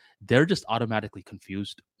all, they're just automatically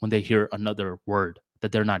confused when they hear another word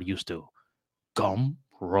that they're not used to.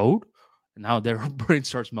 Gumroad? Now their brain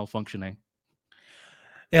starts malfunctioning.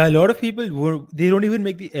 Yeah, a lot of people they don't even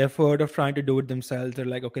make the effort of trying to do it themselves. They're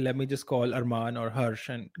like, okay, let me just call Arman or Harsh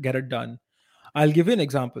and get it done. I'll give you an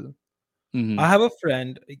example. Hmm. I have a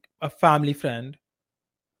friend, like, a family friend,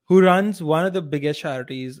 who runs one of the biggest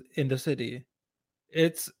charities in the city.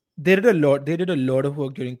 It's They did a lot of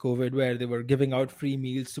work during COVID where they were giving out free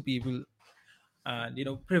meals to people and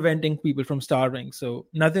preventing people from starving. So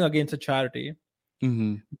nothing against a charity,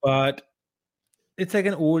 Hmm. but it's like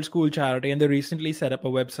an old school charity, and they recently set up a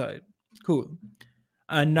website. Cool.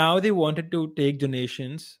 And now they wanted to take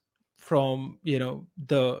donations from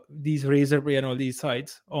these Razorpay and all these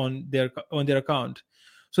sites on their account.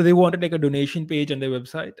 So they wanted like a donation page on their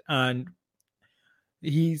website, and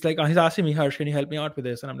he's asking me, Harsh, can you help me out with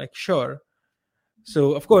this? And I'm like, sure.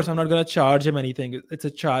 So of course I'm not gonna charge him anything. It's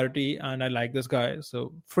a charity, and I like this guy,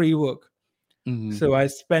 so free work. Hmm. So I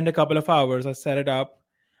spent a couple of hours. I set it up,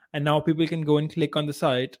 and now people can go and click on the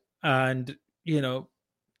site and you know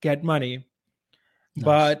get money. Nice.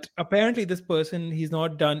 But apparently, this person, he's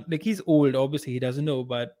not done. Like, he's old. Obviously, he doesn't know,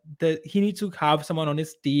 but he needs to have someone on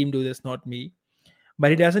his team do this, not me. but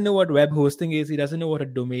he doesn't know what web hosting is. He doesn't know what a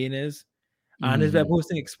domain is. And his web Hmm.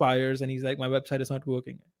 hosting expires, and he's like, my website is not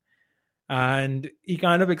working. And he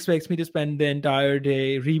kind of expects me to spend the entire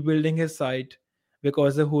day rebuilding his site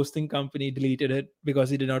because the hosting company deleted it because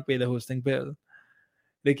he did not pay the hosting bill.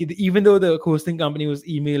 Like, even though the hosting company was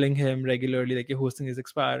emailing him regularly, like, your hosting is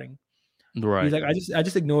expiring. He's Right. like, I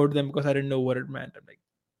just ignored them because I didn't know what it meant. I'm like,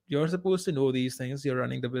 you're supposed to know these things. You're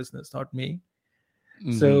running the business, not me.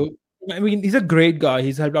 Hmm. So, I mean, he's a great guy.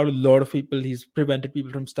 He's helped out a lot of people. He's prevented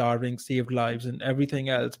people from starving, saved lives, and everything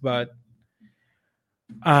else. But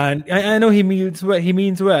and I know he means well. He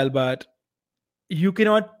means well, but you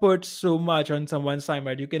cannot put so much on someone's time.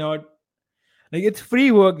 Right? You cannot, like, it's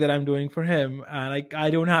free work that I'm doing for him, and like, I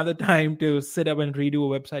don't have the time to sit up and redo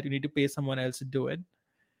a website. You need to pay someone else to do it.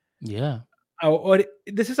 Yeah. Or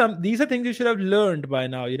this is some. These are things you should have learned by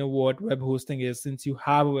now. You know what web hosting is since you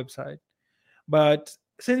have a website. But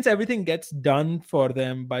since everything gets done for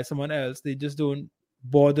them by someone else, they just don't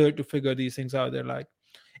bother to figure these things out. They're like,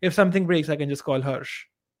 if something breaks, I can just call Harsh.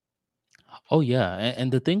 Oh yeah,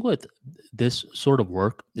 and the thing with this sort of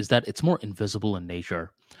work is that it's more invisible in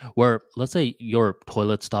nature. Where let's say your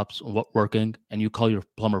toilet stops working and you call your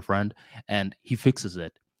plumber friend and he fixes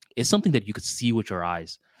it. It's something that you could see with your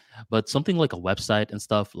eyes. But something like a website and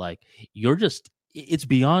stuff, like you're just it's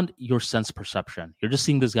beyond your sense perception. You're just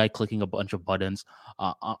seeing this guy clicking a bunch of buttons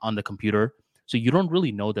on the computer. So you don't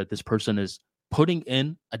really know that this person is putting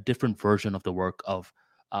in a different version of the work of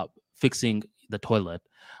fixing the toilet.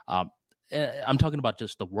 Um, I'm talking about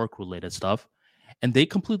just the work related stuff. And they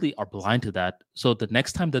completely are blind to that. So the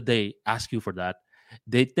next time that they ask you for that,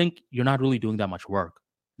 they think you're not really doing that much work.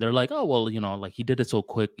 They're like, oh, well, like he did it so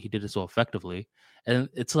quick, he did it so effectively. And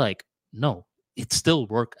it's like, no, it's still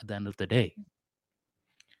work at the end of the day.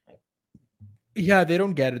 Yeah, they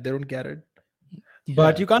don't get it. They don't get it.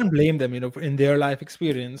 But Yeah. you can't blame them. In their life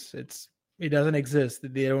experience, it doesn't exist.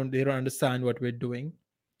 They don't understand what we're doing.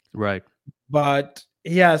 Right. But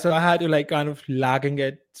yeah, so I had to, like, kind of lagging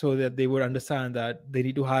it so that they would understand that they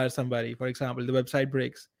need to hire somebody. For example, the website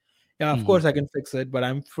breaks. Yeah, of Hmm. course I can fix it, but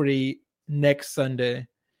I'm free next Sunday.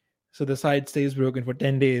 So the site stays broken for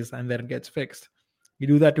 10 days and then it gets fixed. You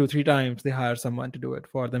do that 2, 3 times, they hire someone to do it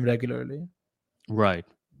for them regularly. Right.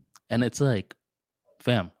 And it's like,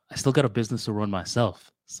 fam, I still got a business to run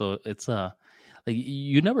myself. So it's like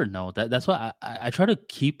you never know. That's why I try to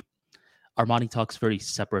keep Armani Talks very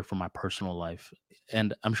separate from my personal life.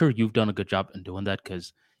 And I'm sure you've done a good job in doing that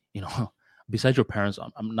because, you know, besides your parents,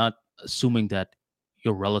 I'm not assuming that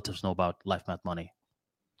your relatives know about Life Math Money.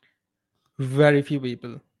 Very few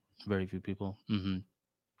people. Very few people. Hmm.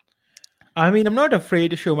 I mean, I'm not afraid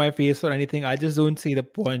to show my face or anything. I just don't see the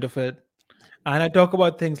point of it. And I talk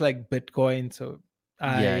about things like Bitcoin, so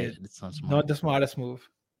Yeah, I it's not smart. not the smartest move.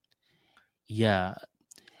 Yeah,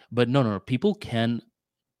 but no. People can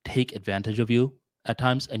take advantage of you at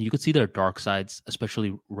times, and you could see their dark sides,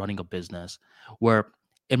 especially running a business. Where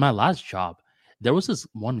in my last job, there was this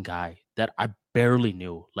one guy that I barely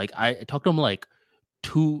knew. Like I talked to him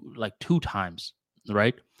two times,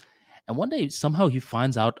 right? And one day somehow he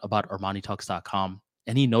finds out about ArmaniTalks.com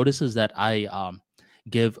and he notices that I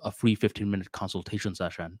give a free 15-minute consultation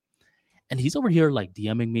session. And he's over here like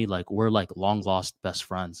DMing me like we're like long lost best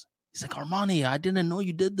friends. He's like, Armani, I didn't know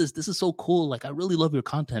you did this. This is so cool. Like, I really love your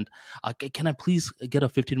content. Can I please get a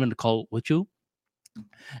 15-minute call with you?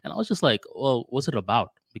 And I was just like, well, what's it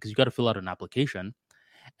about? Because you got to fill out an application.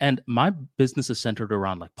 And my business is centered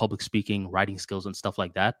around like public speaking, writing skills, and stuff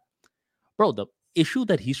like that. Bro, the issue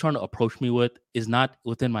that he's trying to approach me with is not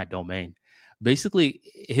within my domain. Basically,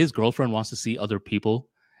 his girlfriend wants to see other people,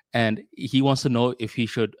 and he wants to know if he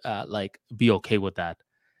should like be okay with that.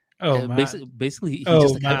 Oh man. Basically, he just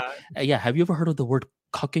Oh like, man. yeah. Have you ever heard of the word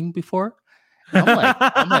cucking before? And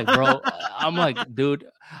I'm like, bro, I'm like, dude,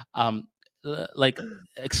 um, like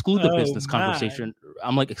exclude the Oh business man. conversation.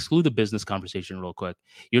 I'm like, exclude the business conversation real quick.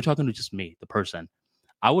 You're talking to just me, the person.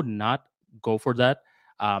 I would not go for that.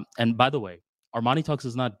 And by the way, Armani Talks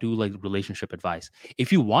does not do like relationship advice.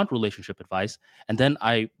 If you want relationship advice, and then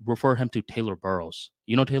I refer him to Taylor Burrows.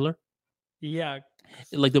 You know Taylor? Yeah.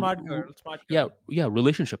 Like Smart girl. Smart yeah, girl. yeah,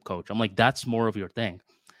 relationship coach. I'm like, that's more of your thing.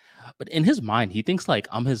 But in his mind, he thinks like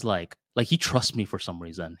I'm his like he trusts me for some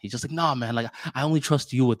reason. He's just like, nah, man, like I only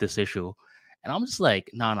trust you with this issue. And I'm just like,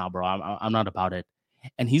 nah, bro, I'm not about it.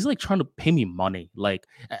 And he's like trying to pay me money. Like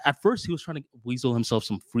at first, he was trying to weasel himself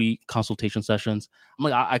some free consultation sessions. I'm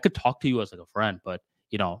like, I could talk to you as like a friend, but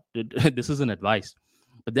this isn't advice.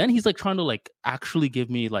 But then he's like trying to like actually give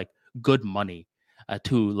me like good money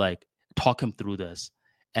to like talk him through this.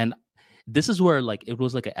 And this is where like it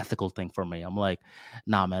was like an ethical thing for me. I'm like,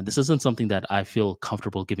 nah, man, this isn't something that I feel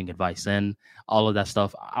comfortable giving advice in. All of that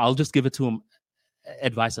stuff, I'll just give it to him,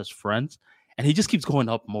 advice as friends, and he just keeps going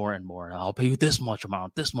up more and more. I'll pay you this much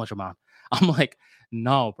amount, this much amount. I'm like,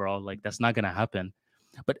 no, bro, like that's not gonna happen.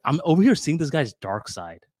 But I'm over here seeing this guy's dark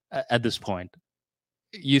side at this point.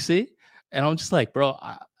 You see, and I'm just like, bro,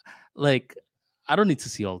 like I don't need to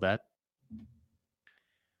see all that.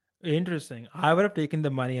 Interesting. I would have taken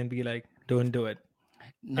the money and be like, don't do it.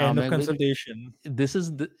 No, End of man. consultation. This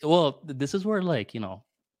is this is where like you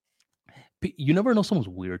never know someone's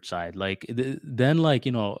weird side. Like then like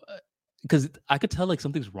because I could tell like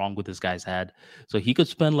something's wrong with this guy's head. So he could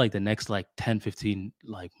spend like the next like 10, 15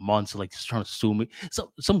 like months like just trying to sue me.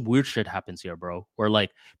 So some weird shit happens here, bro. Where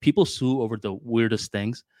like people sue over the weirdest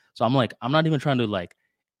things. So I'm like, I'm not even trying to like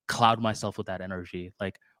cloud myself with that energy.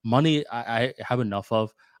 Like money I have enough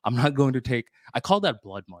of. I'm not going to take, I call that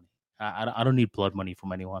blood money. I don't need blood money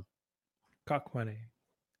from anyone. Cock money.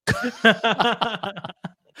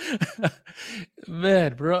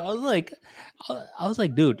 Man, bro, I was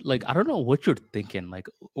like, dude, like, I don't know what you're thinking. Like,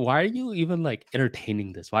 why are you even like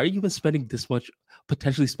entertaining this? Why are you even spending this much,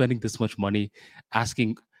 potentially spending this much money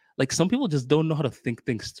asking? Like, some people just don't know how to think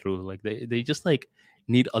things through. Like, they just like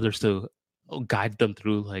need others to guide them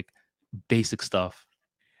through like basic stuff.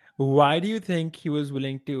 Why do you think he was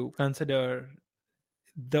willing to consider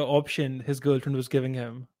the option his girlfriend was giving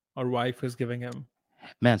him or wife was giving him?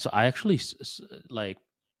 Man, so I actually like,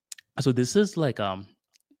 so this is like a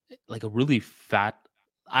really fat.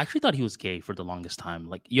 I actually thought he was gay for the longest time.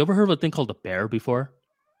 Like, you ever heard of a thing called a bear before?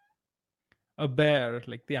 A bear,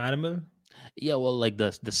 like the animal? Yeah, well, like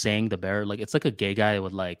the saying the bear, like it's like a gay guy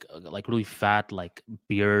with like really fat like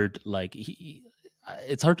beard. Like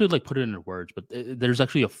it's hard to like put it into words, but there's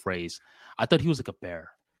actually a phrase. I thought he was like a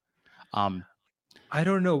bear. I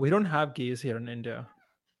don't know. We don't have gays here in India.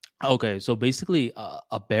 Okay, so basically,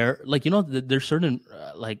 a bear, like there's certain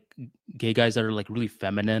like gay guys that are like really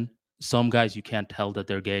feminine. Some guys you can't tell that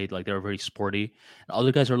they're gay, like they're very sporty. And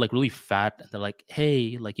other guys are like really fat, and they're like,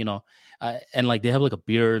 hey, like and like they have like a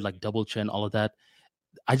beard, like double chin, all of that.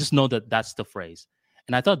 I just know that that's the phrase,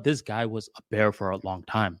 and I thought this guy was a bear for a long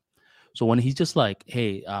time. So when he's just like,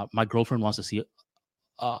 hey, my girlfriend wants to see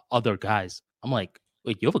other guys, I'm like,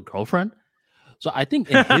 wait, you have a girlfriend? So I think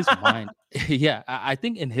in his mind, yeah, I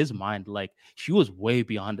think in his mind, like she was way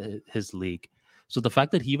beyond his league. So the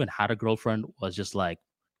fact that he even had a girlfriend was just like,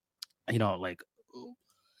 like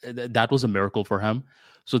that was a miracle for him.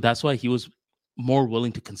 So that's why he was more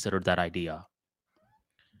willing to consider that idea.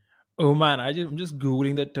 Oh man, I'm just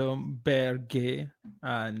googling the term bear gay,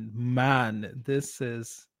 and man, this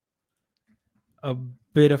is a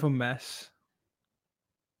bit of a mess.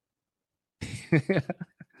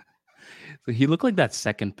 So he looked like that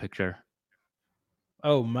second picture.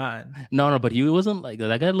 Oh man. No, but he wasn't like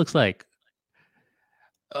that. Guy looks like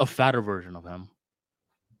a fatter version of him.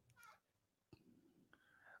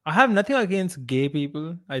 I have nothing against gay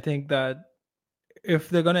people. I think that if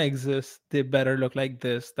they're gonna exist, they better look like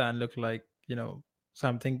this than look like,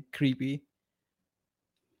 something creepy.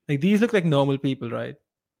 Like these look like normal people, right?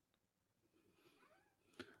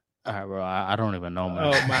 All right, bro. I don't even know, man.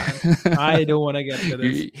 Oh man, I don't want to get into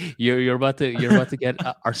this. You're about to get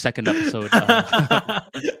our second episode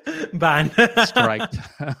banned, striked.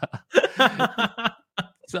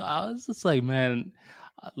 So I was just like, man,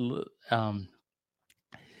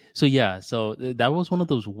 so yeah, so that was one of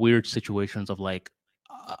those weird situations of like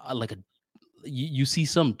you see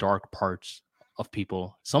some dark parts of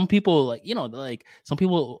people. Some people like some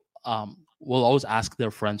people will always ask their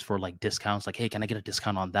friends for like discounts, like, hey, can I get a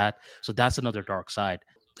discount on that? So that's another dark side.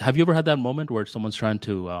 Have you ever had that moment where someone's trying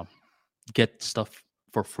to get stuff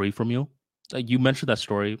for free from you? Like you mentioned that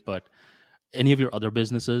story, but any of your other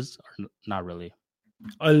businesses are not really?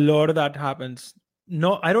 A lot of that happens.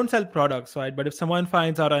 No, I don't sell products, right? But if someone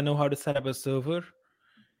finds out I know how to set up a server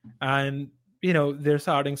and they're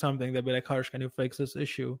starting something, they'll be like, Harsh, can you fix this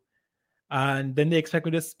issue? And then they expect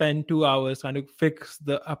me to spend 2 hours trying to fix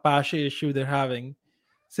the Apache issue they're having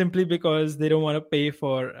simply because they don't want to pay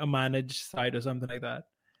for a managed site or something like that.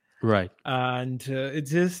 Right. And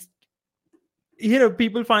it's just,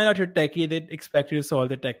 people find out you're techie, they expect you to solve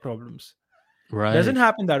the tech problems. Right. It doesn't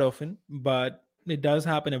happen that often, but it does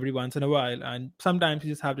happen every once in a while. And sometimes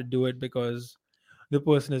you just have to do it because the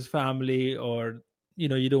person is family or,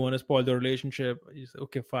 you don't want to spoil the relationship. You say,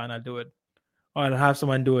 okay, fine, I'll do it. Or I'll have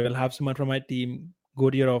someone do it. I'll have someone from my team go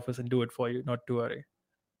to your office and do it for you, not to worry.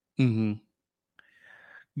 Mm-hmm.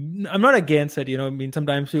 I'm not against it. I mean,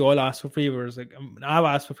 sometimes we all ask for favors. Like I've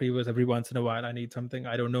asked for favors every once in a while. I need something.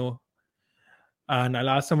 I don't know. and I'll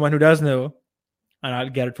ask someone who does know, and I'll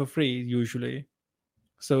get it for free usually.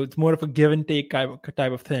 So it's more of a give and take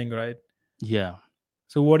type of thing, right? Yeah.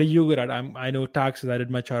 So what are you good at? I know taxes. I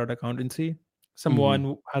did my chartered accountancy. Hmm. Someone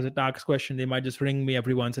who has a tax question, they might just ring me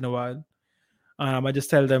every once in a while. I might just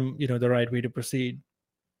tell them, the right way to proceed.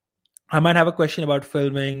 I might have a question about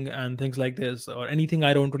filming and things like this, or anything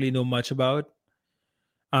I don't really know much about,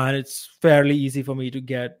 and it's fairly easy for me to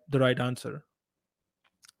get the right answer.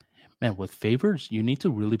 Man, with favors, you need to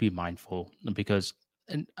really be mindful because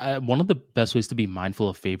one of the best ways to be mindful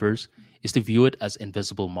of favors is to view it as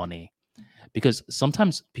invisible money. Because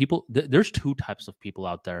sometimes people, there's two types of people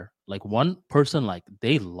out there. Like one person, like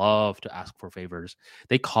they love to ask for favors.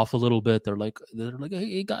 They cough a little bit. They're like,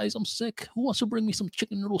 hey guys, I'm sick. Who wants to bring me some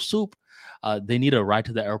chicken noodle soup? They need a ride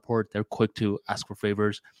to the airport. They're quick to ask for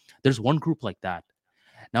favors. There's one group like that.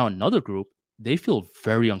 Now, another group, they feel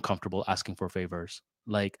very uncomfortable asking for favors.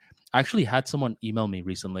 Like, I actually had someone email me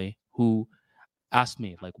recently who asked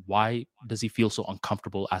me, like, why does he feel so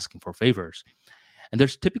uncomfortable asking for favors? And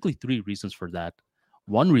there's typically three reasons for that.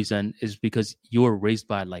 One reason is because you were raised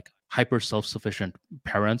by like hyper self sufficient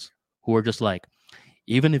parents who are just like,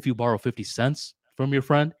 even if you borrow 50 cents from your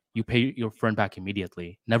friend, you pay your friend back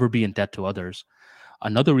immediately, never be in debt to others.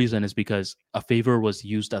 Another reason is because a favor was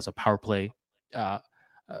used as a uh,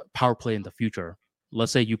 power play in the future.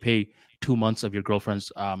 Let's say you pay 2 months of your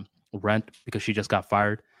girlfriend's rent because she just got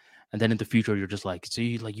fired, and then in the future you're just like,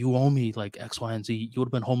 see, like you owe me like X, Y, and Z. You would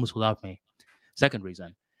have been homeless without me. Second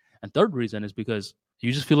reason, and third reason is because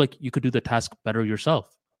you just feel like you could do the task better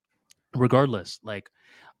yourself. Regardless, like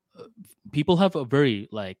uh, people have a very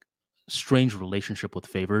like strange relationship with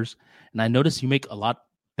favors, and I notice you make a lot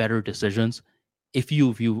better decisions if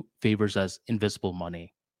you view favors as invisible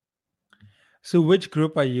money. So which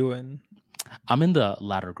group are you in? I'm in the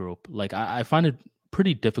latter group. Like I find it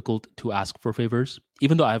pretty difficult to ask for favors,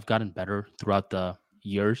 even though I've gotten better throughout the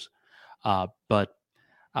years. But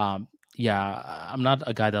yeah, I'm not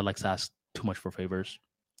a guy that likes to ask too much for favors.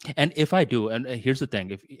 And if I do, and here's the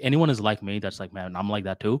thing: if anyone is like me, that's like, man, I'm like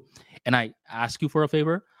that too, and I ask you for a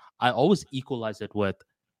favor, I always equalize it with,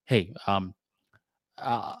 hey,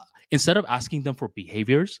 uh, instead of asking them for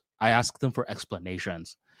behaviors, I ask them for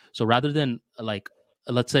explanations. So rather than like,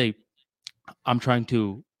 let's say I'm trying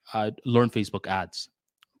to learn Facebook ads,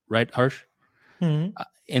 right, Harsh? Hmm.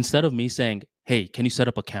 Instead of me saying, hey, can you set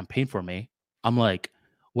up a campaign for me? I'm like,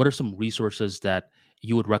 what are some resources that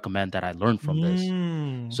you would recommend that I learn from this?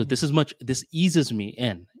 So Hmm. this eases me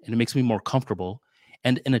in and it makes me more comfortable.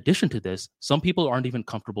 And in addition to this, some people aren't even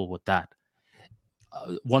comfortable with that.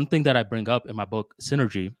 One thing that I bring up in my book,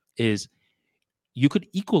 Synergy, is you could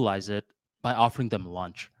equalize it by offering them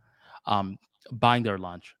lunch, um, buying their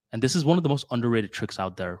lunch. And this is one of the most underrated tricks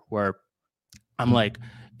out there where I'm like,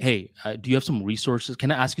 hey, do you have some resources?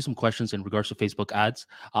 Can I ask you some questions in regards to Facebook ads?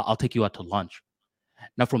 I'll take you out to lunch.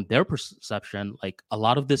 Now, from their perception, like a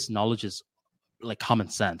lot of this knowledge is like common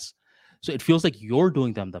sense. So it feels like you're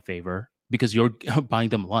doing them the favor because you're buying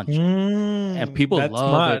them lunch. And Hmm. people That's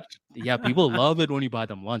love it. smart. Yeah, people love it when you buy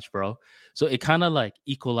them lunch, bro. So it kind of like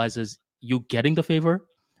equalizes you getting the favor,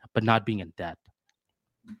 but not being in debt.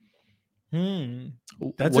 Hmm.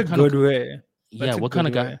 That's a What kind of good way. yeah, That's a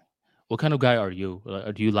good way. what kind of guy are you?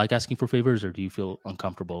 Do you like asking for favors or do you feel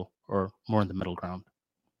uncomfortable or more in the middle ground?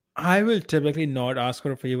 I will typically not ask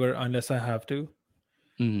for a favor unless I have to,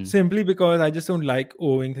 Mm, simply because I just don't like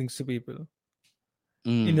owing things to people.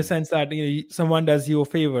 In the mm, sense that someone does you a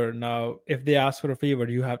favor. Now, if they ask for a favor,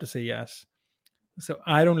 you have to say yes. So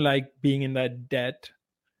I don't like being in that debt.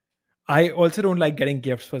 I also don't like getting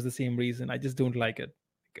gifts for the same reason. I just don't like it.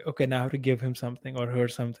 Okay, now I have to give him something or her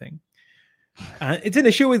something. And it's an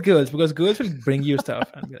issue with girls because girls will bring you stuff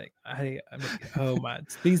and be like, I'm like, oh man,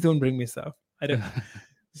 please don't bring me stuff. I don't.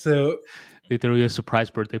 So they throw you a surprise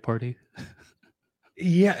birthday party.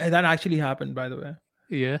 yeah, that actually happened, by the way.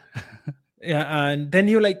 Yeah. Yeah, and then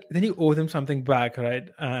you owe them something back, right?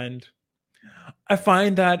 And I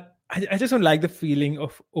find that I just don't like the feeling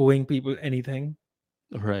of owing people anything.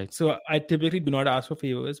 Right. So I typically do not ask for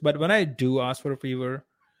favors. But when I do ask for a favor,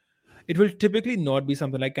 it will typically not be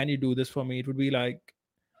something like, "Can you do this for me?" It would be like,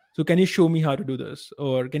 "So can you show me how to do this,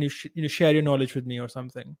 or can you share your knowledge with me, or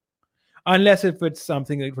something?" Unless if it's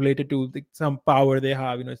something like related to some power they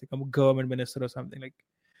have, it's like I'm a government minister or something like,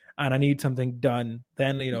 and I need something done.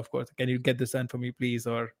 Then of course, can you get this done for me, please,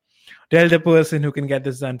 or tell the person who can get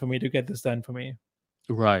this done for me to get this done for me.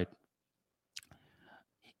 Right.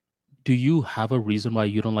 Do you have a reason why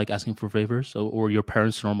you don't like asking for favors, or your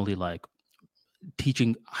parents normally like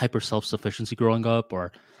teaching hyper self sufficiency growing up,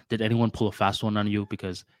 or did anyone pull a fast one on you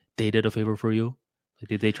because they did a favor for you? Like,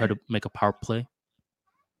 did they try to make a power play?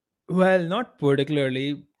 Well, not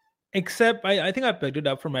particularly, except I think I picked it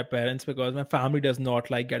up from my parents because my family does not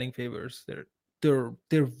like getting favors. They're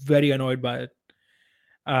very annoyed by it.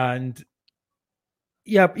 And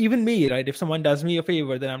yeah, even me, right? If someone does me a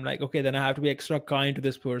favor, then I'm like, okay, then I have to be extra kind to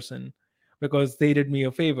this person because they did me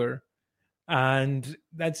a favor. And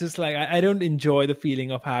that's just like I don't enjoy the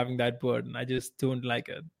feeling of having that burden. I just don't like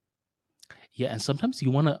it. Yeah, and sometimes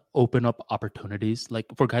you want to open up opportunities. Like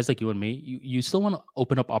for guys like you and me, you still want to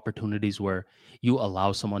open up opportunities where you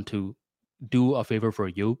allow someone to do a favor for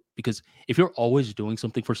you. Because if you're always doing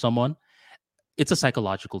something for someone, it's a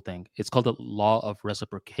psychological thing. It's called the law of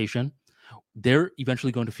reciprocation. They're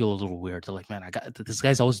eventually going to feel a little weird. They're like, man, I got this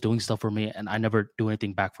guy's always doing stuff for me and I never do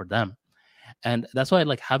anything back for them. And that's why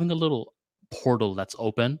like having a little portal that's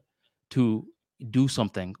open to do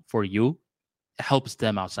something for you helps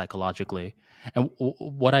them out psychologically. And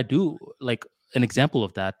what I do, like an example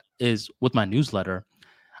of that is with my newsletter.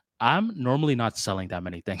 I'm normally not selling that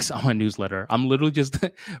many things on my newsletter. I'm literally just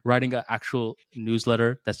writing an actual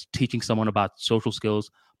newsletter that's teaching someone about social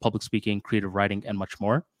skills, public speaking, creative writing, and much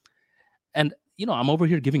more. And I'm over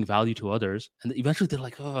here giving value to others, and eventually they're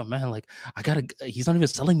like, "Oh man, like I gotta." He's not even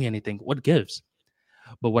selling me anything. What gives?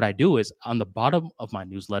 But what I do is on the bottom of my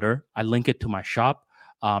newsletter, I link it to my shop,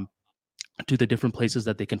 um, to the different places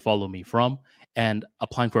that they can follow me from, and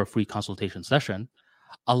applying for a free consultation session.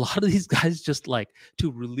 A lot of these guys just like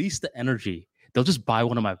to release the energy. They'll just buy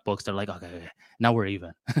one of my books. They're like, okay, now we're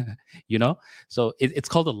even, you know? So it's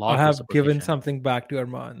called the law I of have given reciprocation. something back to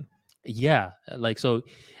Arman. Yeah. Like,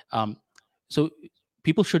 um, so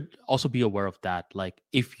people should also be aware of that. Like,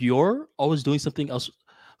 if you're always doing something else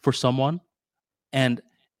for someone and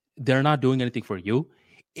they're not doing anything for you,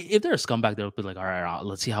 if they're a scumbag, they'll be like, all right,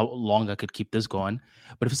 let's see how long I could keep this going.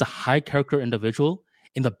 But if it's a high character individual,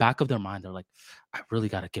 in the back of their mind, they're like, I really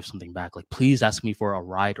got to give something back. Like, please ask me for a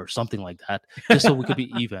ride or something like that, just so we could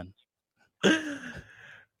be even.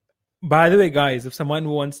 By the way, guys, if someone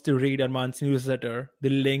wants to read Arman's newsletter, the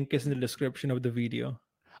link is in the description of the video.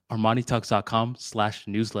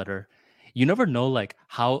 ArmaniTalks.com/newsletter. You never know like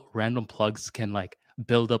how random plugs can like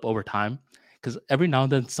build up over time. Because every now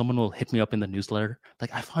and then someone will hit me up in the newsletter,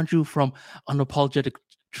 like I found you from Unapologetic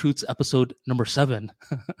Truths episode number 7.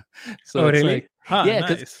 So Oh, it's really? like, Huh, yeah,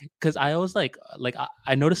 nice. because I always I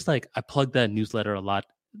noticed like I plug that newsletter a lot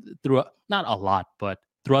through, not a lot, but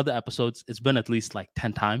throughout the episodes, it's been at least like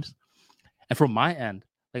 10 times. And from my end,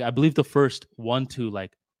 like I believe the first 1 to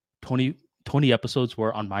like 20 episodes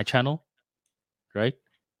were on my channel, right?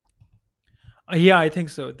 Yeah, I think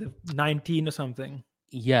so. The 19 or something.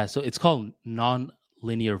 Yeah, so it's called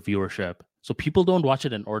non-linear viewership. So people don't watch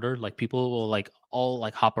it in order. Like people will like all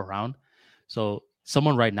like hop around. So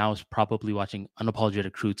someone right now is probably watching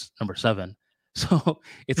Unapologetic Truths number 7. So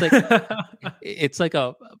it's like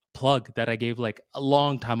a plug that I gave like a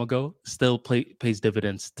long time ago, still pays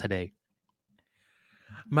dividends today.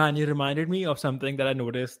 Man, you reminded me of something that I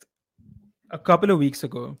noticed a couple of weeks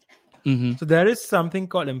ago. Mm-hmm. So there is something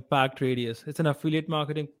called Impact Radius. It's an affiliate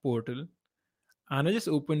marketing portal. And I just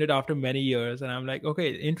opened it after many years and I'm like,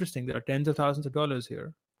 okay, interesting. There are tens of thousands of dollars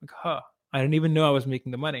here. Like, huh. I didn't even know I was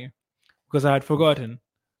making the money because I had forgotten.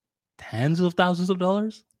 Tens of thousands of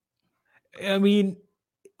dollars? I mean,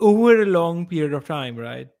 over a long period of time,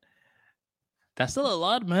 right? That's still a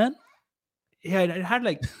lot, man. Yeah, it had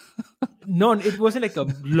like, no, it wasn't like a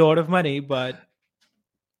lot of money, but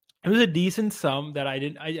it was a decent sum that I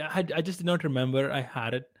just did not remember I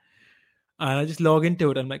had it. And I just log into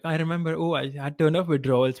it. I'm like, I remember, oh, I had turned off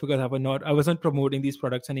withdrawals because I wasn't promoting these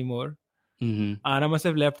products anymore. Mm-hmm. And I must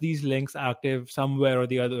have left these links active somewhere or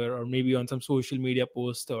the other, or maybe on some social media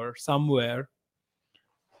post or somewhere.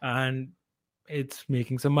 And it's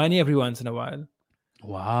making some money every once in a while.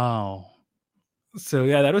 Wow. So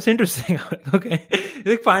yeah, that was interesting. Okay. It's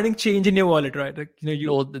like finding change in your wallet, right? Like,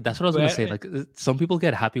 No, that's what I was gonna say. Like some people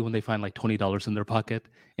get happy when they find like $20 in their pocket,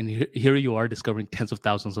 and here you are discovering tens of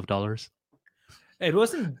thousands of dollars. it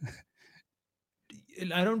wasn't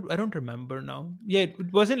I don't remember now. Yeah,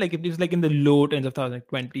 it wasn't like it was like in the low tens of thousands, like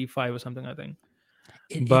 25 or something, I think.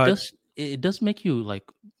 It But does make you like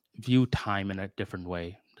view time in a different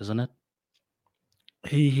way, doesn't it?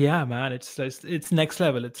 yeah, man, it's next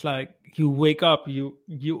level. It's like you wake up, you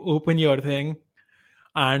open your thing,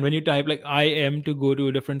 and when you type like I am to go to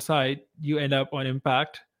a different site, you end up on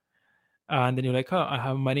Impact, and then you're like, oh, I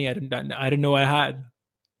have money I didn't know I had.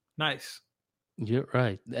 Nice. You're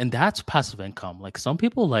right, and that's passive income. Like some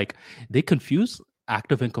people, like they confuse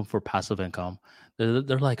active income for passive income.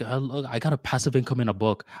 They're like, oh, look, I got a passive income in a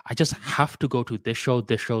book. I just have to go to this show,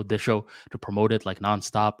 this show, this show to promote it like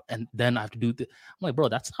nonstop, and then I have to do. I'm like, bro,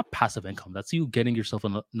 that's not passive income. That's you getting yourself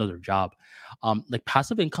another job. Like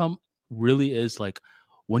passive income really is like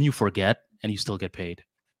when you forget and you still get paid.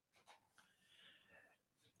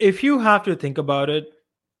 If you have to think about it,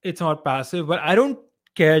 it's not passive, but I don't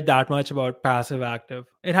care that much about passive active.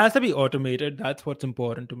 It has to be automated. That's what's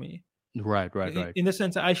important to me. Right, right, In right. in the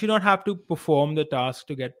sense, I should not have to perform the task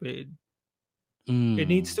to get paid. It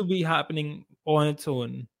needs Mm. to be happening on its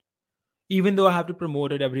own. Even though I have to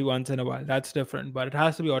promote it every once in a while, that's different, but it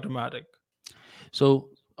has to be automatic. So,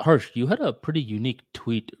 Harsh, you had a pretty unique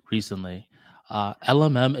tweet recently.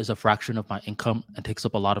 LMM is a fraction of my income and takes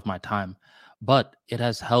up a lot of my time, but it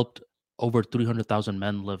has helped over 300,000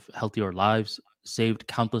 men live healthier lives, saved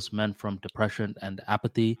countless men from depression and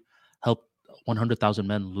apathy, helped 100,000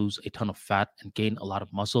 men lose a ton of fat and gain a lot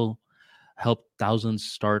of muscle, helped thousands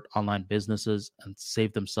start online businesses and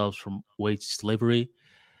save themselves from wage slavery,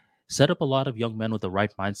 set up a lot of young men with the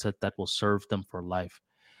right mindset that will serve them for life.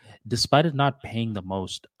 Despite it not paying the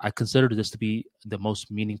most, I consider this to be the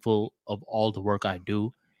most meaningful of all the work I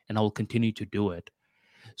do, and I will continue to do it.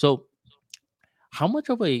 So, how much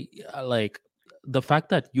of a like the fact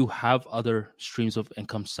that you have other streams of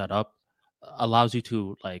income set up allows you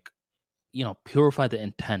to like purify the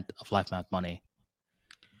intent of life math money?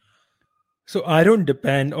 So I don't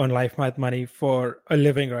depend on life math money for a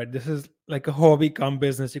living, right? This is like a hobby come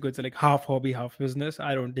business. You could say like half hobby, half business.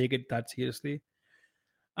 I don't take it that seriously.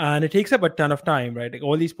 And it takes up a ton of time, right? Like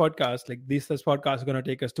all these podcasts, like this podcast is going to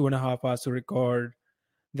take us 2.5 hours to record.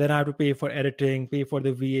 Then I have to pay for editing, pay for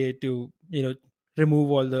the VA to,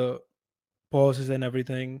 remove all the pauses and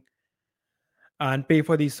everything, and pay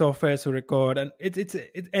for these softwares to record. And it's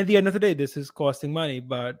at the end of the day, this is costing money,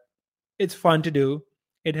 but it's fun to do.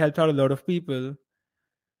 It helps out a lot of people,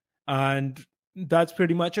 and that's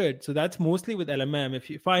pretty much it. So that's mostly with LMM.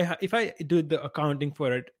 If I do the accounting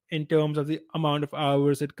for it in terms of the amount of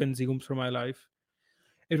hours it consumes for my life,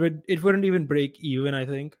 it wouldn't even break even, I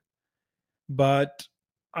think. But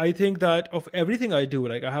I think that of everything I do,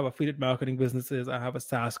 like I have affiliate marketing businesses, I have a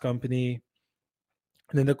SaaS company,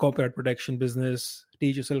 and then the copyright protection business,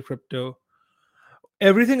 teach yourself crypto.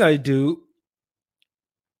 Everything I do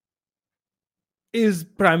is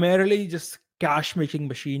primarily just cash making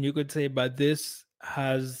machine, you could say, but this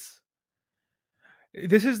is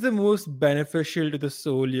the most beneficial to the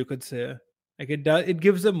soul, you could say. Like it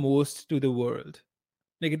gives the most to the world.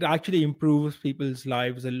 Like it actually improves people's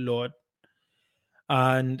lives a lot,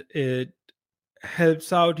 and it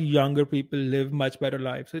helps out younger people live much better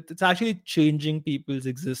lives. It's actually changing people's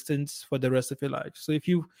existence for the rest of your life. So if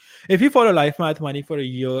you follow life math money for a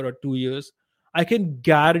year or 2 years, I can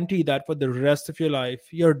guarantee that for the rest of your life,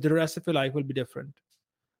 the rest of your life will be different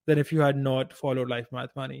than if you had not followed life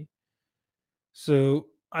math money. So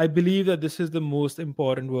I believe that this is the most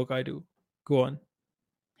important work I do. Go on.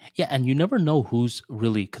 Yeah, and you never know who's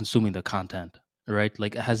really consuming the content, right?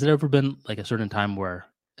 Like, has there ever been like a certain time where,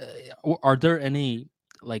 are there any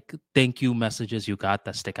like thank you messages you got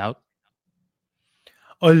that stick out?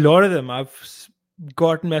 A lot of them,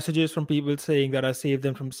 gotten messages from people saying that I saved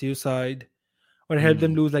them from suicide or helped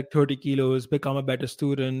them Mm, lose like 30 kilos, become a better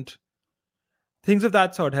student, things of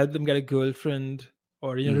that sort, help them get a girlfriend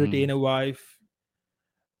or mm, retain a wife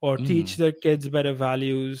or teach mm. their kids better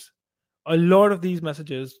values. A lot of these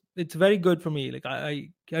messages, it's very good for me. Like I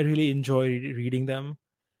really enjoy reading them,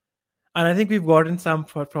 and I think we've gotten some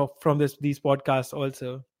from these podcasts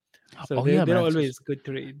also. So Oh they're yeah, they're man. always good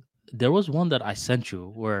to read. There was one that I sent you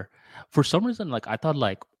where, for some reason, like I thought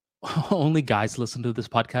like only guys listen to this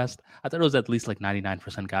podcast. I thought it was at least like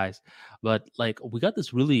 99% guys, but like we got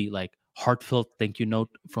this really like heartfelt thank you note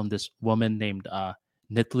from this woman named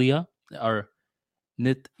Nitlia or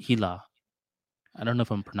Nithila. I don't know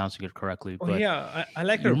if I'm pronouncing it correctly, Oh but yeah, I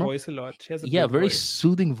like you her remember? voice a lot. She has a Yeah, good very voice.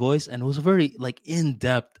 soothing voice, and it was a very like in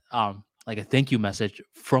depth, like a thank you message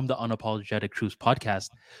from the Unapologetic Truth podcast.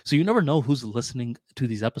 So you never know who's listening to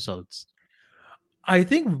these episodes. I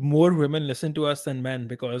think more women listen to us than men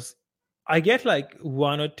because I get like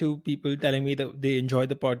one or two people telling me that they enjoy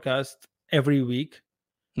the podcast every week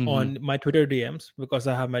Hmm. on my Twitter DMs because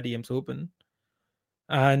I have my DMs open,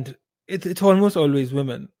 and it's almost always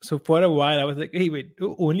women. So for a while, I was like, "Hey, wait,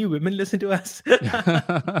 do only women listen to us?"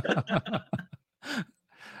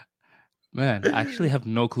 Man, I actually have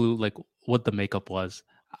no clue like what the makeup was.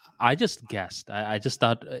 I just guessed. I just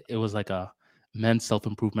thought it was like a men's self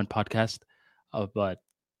improvement podcast, but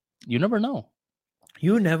you never know.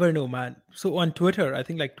 You never know, man. So on Twitter, I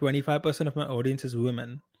think like 25% of my audience is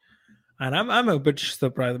women, And I'm a bit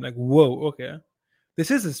surprised. I'm like, whoa, okay. This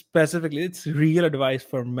is specifically, it's real advice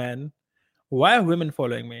for men. Why are women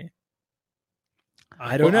following me?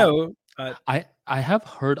 I don't Well, know. I have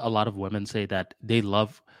heard a lot of women say that they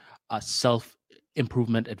love self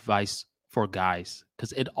improvement advice for guys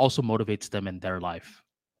because it also motivates them in their life.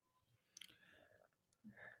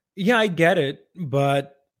 Yeah, I get it,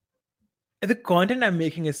 but the content I'm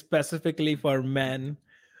making is specifically for men.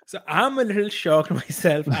 So I'm a little shocked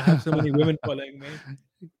myself. I have so many women following me.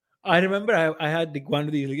 I remember I had like one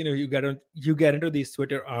of these, you get into these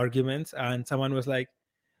Twitter arguments, and someone was like,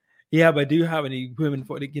 "Yeah, but do you have any women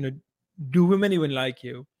for do women even like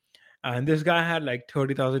you?" And this guy had like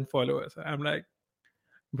 30,000 followers. I'm like,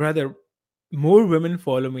 brother, more women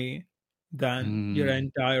follow me than your Mm.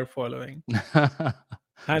 entire following.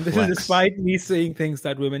 And this is Flex. despite me saying things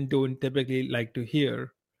that women don't typically like to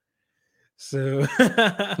hear. So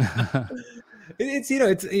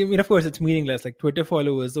it's I mean, of course, it's meaningless. Like Twitter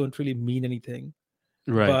followers don't really mean anything.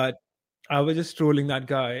 Right. But I was just trolling that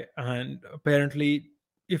guy, and apparently,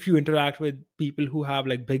 if you interact with people who have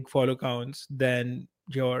like big follow counts, then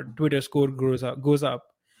your Twitter score goes up.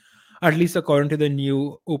 At least according to the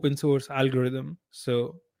new open source algorithm.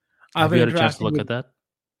 So I've Have you been had a chance to interacting look with at that?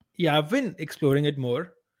 yeah, I've been exploring it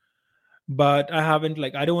more, but I haven't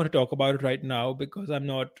like I don't want to talk about it right now because I'm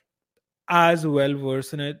not as well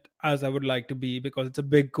versed in it as I would like to be because it's a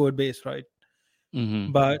big code base, right?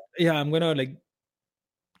 Hmm. But yeah, I'm gonna like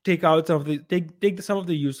take out some of the some of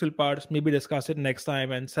the useful parts, maybe discuss it next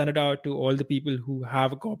time and send it out to all the people who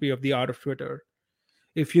have a copy of the Art of Twitter.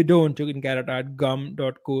 If you don't, you can get it at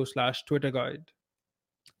gum.co/Twitter guide.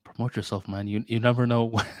 Promote yourself, man. You never know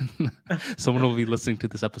when someone will be listening to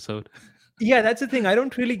this episode. Yeah, that's the thing. I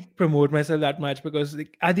don't really promote myself that much because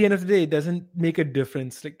like, at the end of the day, it doesn't make a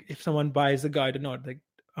difference. Like if someone buys the guide or not, like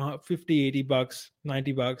 50, $80,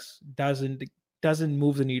 $90 doesn't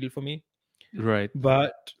move the needle for me. Right.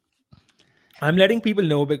 But I'm letting people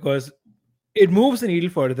know because it moves the needle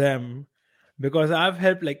for them because I've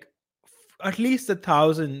helped like at least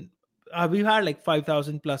 1,000. We've had like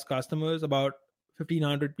 5,000 plus customers. About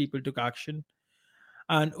 1,500 people took action,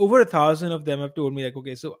 and over 1,000 of them have told me like,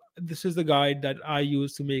 okay, so this is the guide that I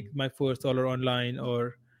use to make my first dollar online,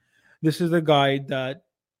 or this is the guide that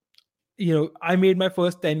I made my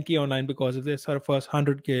first 10K online because of this, or first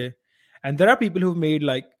 100K. And there are people who've made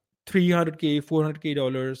like 300K,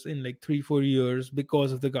 $400K in like 3-4 years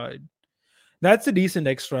because of the guide. That's a decent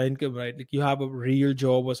extra income, right? Like you have a real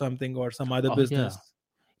job or something or some other Oh yeah. business,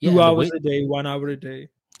 Yeah, 2 hours a day, 1 hour a day.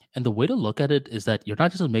 and the way to look at it is that you're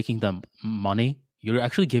not just making them money, you're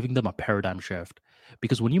actually giving them a paradigm shift.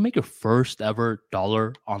 Because when you make your first ever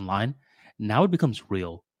dollar online, now it becomes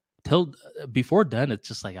real. Till before then, it's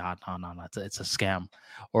just like no, it's a scam,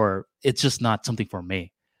 or it's just not something for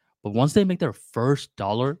me. But once they make their first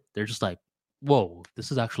dollar, they're just like, whoa,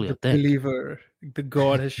 this is actually a The thing. believer, the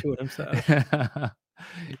God has shown himself.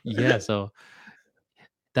 Yeah, so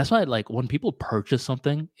that's why, like, when people purchase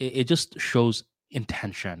something, it just shows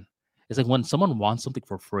intention. It's like when someone wants something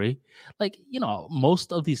for free, like,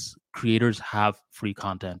 most of these creators have free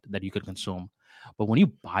content that you could consume. But when you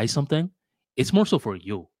buy something, it's more so for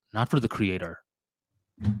you, not for the creator.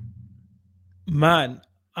 Man,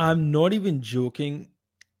 I'm not even joking.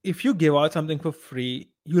 If you give out something for free,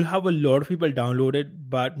 you'll have a lot of people download it,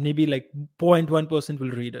 but maybe like 0.1%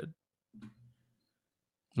 will read it.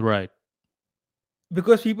 Right.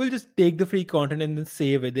 Because people just take the free content and then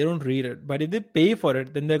save it. They don't read it. But if they pay for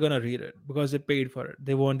it, then they're going to read it because they paid for it.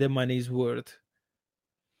 They want their money's worth.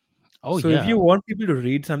 Oh, So if you yeah. want people to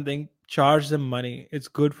read something, charge them money. It's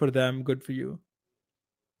good for them, good for you.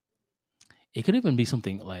 It could even be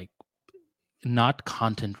something like not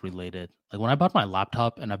content related. Like when I bought my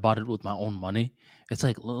laptop and I bought it with my own money, it's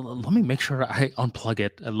like let me make sure I unplug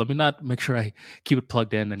it and let me not make sure I keep it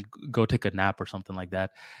plugged in and go take a nap or something like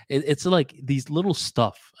that. It's like these little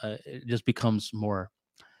stuff. It just becomes more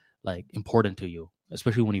like important to you,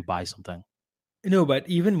 especially when you buy something. No, but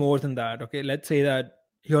even more than that, okay, let's say that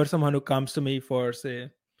you're someone who comes to me for, say,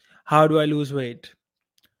 how do I lose weight?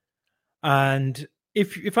 And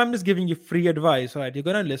if I'm just giving you free advice, right, you're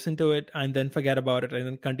gonna listen to it and then forget about it and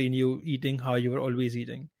then continue eating how you were always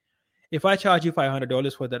eating. If I charge you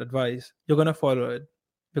 $500 for that advice, you're gonna follow it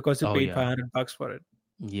because you Oh paid yeah, $500 for it.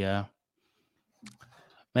 yeah,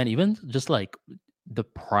 man. Even just like the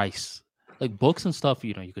price, like books and stuff,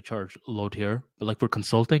 you could charge low tier, but like for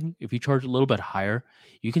consulting, if you charge a little bit higher,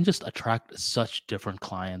 you can just attract such different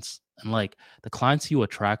clients. And like the clients you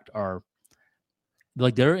attract are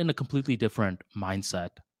like they're in a completely different mindset.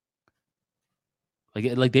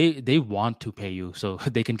 Like they want to pay you so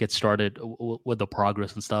they can get started with the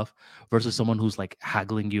progress and stuff, versus someone who's like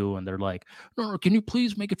haggling you and they're like, no, can you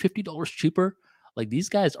please make it $50 cheaper? Like these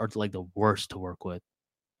guys are like the worst to work with.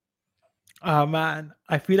 Oh man,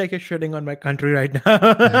 I feel like you're shitting on my country right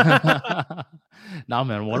now. Now,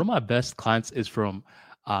 man, one of my best clients is from,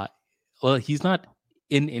 uh, well, he's not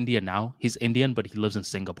in India now. He's Indian, but he lives in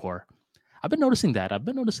Singapore. I've been noticing that. I've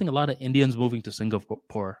been noticing a lot of Indians moving to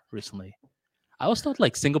Singapore recently. I always thought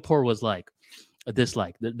like Singapore was like this,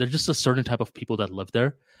 like there's just a certain type of people that live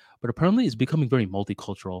there, but apparently it's becoming very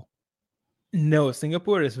multicultural. No,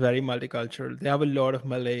 Singapore is very multicultural. They have a lot of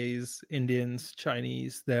Malays, Indians,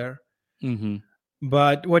 Chinese there. Hmm.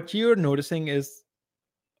 But what you're noticing is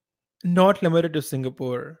not limited to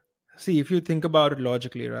Singapore. See, if you think about it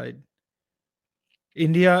logically, right?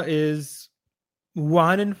 India is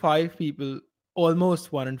 1 in 5 people,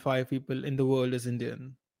 almost 1 in 5 people in the world is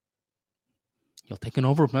Indian. You're taking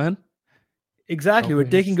over, man. Exactly, Over we're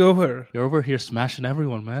here, taking over. you're over here smashing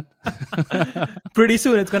everyone, man. Pretty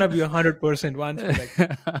soon it's gonna be 100% once we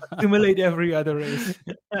like assimilate every other race.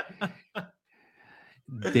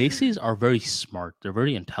 Daisies are very smart. They're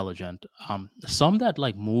very intelligent. Some that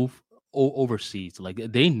like move overseas, like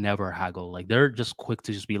they never haggle. Like they're just quick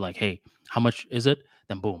to just be like, "Hey, how much is it?"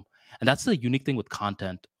 Then boom. And that's the unique thing with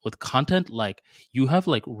content. With content, like you have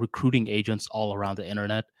like recruiting agents all around the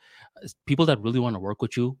internet. People that really want to work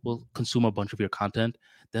with you will consume a bunch of your content.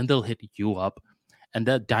 Then they'll hit you up, and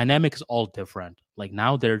the dynamic is all different. Like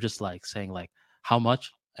now they're just like saying like, "How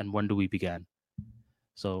much?" and "When do we begin?"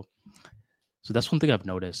 So that's one thing I've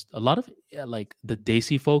noticed. A lot of like the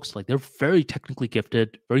Desi folks, like they're very technically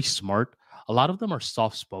gifted, very smart. A lot of them are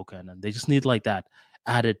soft spoken and they just need like that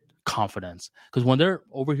added confidence. Because when they're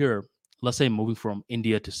over here, let's say moving from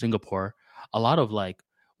India to Singapore, a lot of like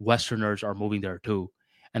Westerners are moving there too.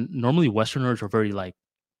 And normally Westerners are very like,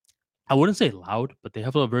 I wouldn't say loud, but they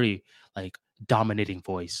have a very like dominating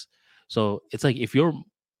voice. So it's like if you're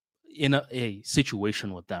in a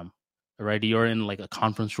situation with them, right? You're in like a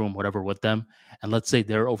conference room, whatever, with them, and let's say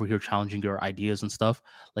they're over here challenging your ideas and stuff.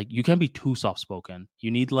 Like you can't be too soft spoken.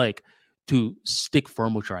 You need like to stick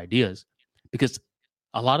firm with your ideas, because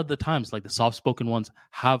a lot of the times, like the soft spoken ones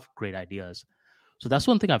have great ideas. So that's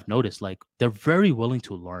one thing I've noticed. Like they're very willing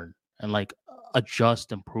to learn and like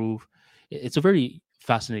adjust, improve. It's a very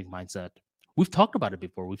fascinating mindset. We've talked about it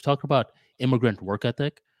before. We've talked about immigrant work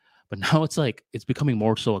ethic, but now it's like it's becoming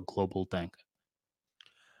more so a global thing.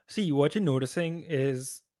 See, what you're noticing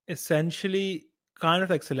is essentially kind of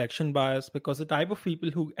like selection bias because the type of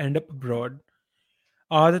people who end up abroad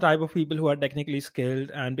are the type of people who are technically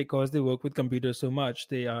skilled, and because they work with computers so much,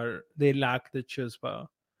 they lack the choice power.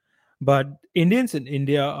 But Indians in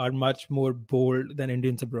India are much more bold than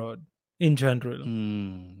Indians abroad in general.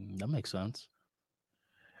 That makes sense.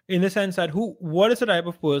 In the sense that what is the type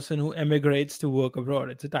of person who emigrates to work abroad?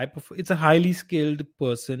 It's a highly skilled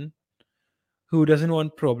person who doesn't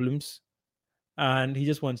want problems and he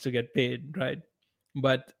just wants to get paid, right?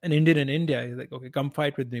 But an Indian in India, he's like, okay, come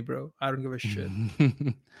fight with me, bro. I don't give a shit.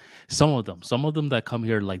 Some of them that come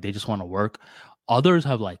here, like they just want to work. Others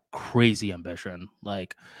have like crazy ambition.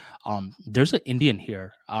 Like, there's an Indian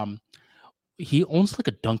here. He owns like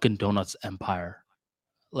a Dunkin' Donuts empire.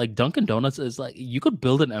 Like Dunkin' Donuts is like you could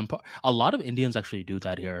build an empire. A lot of Indians actually do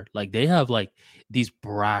that here. Like they have like these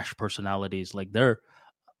brash personalities. Like they're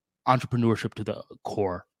entrepreneurship to the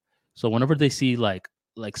core. So whenever they see like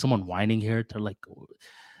someone whining here, they're like,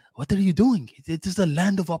 "What are you doing? It is the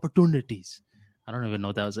land of opportunities." I don't even know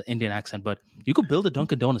if that was an Indian accent, but you could build a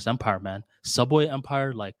Dunkin' Donuts empire, man. Subway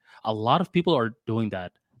empire. Like a lot of people are doing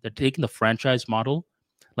that. They're taking the franchise model.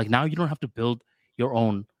 Like now you don't have to build your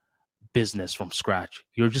own business from scratch.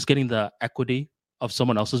 You're just getting the equity of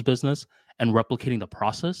someone else's business and replicating the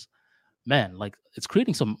process. Man, like it's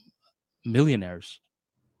creating some millionaires.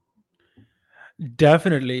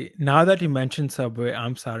 Definitely. Now that you mentioned Subway,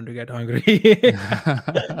 I'm starting to get hungry.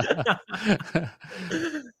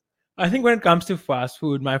 I think when it comes to fast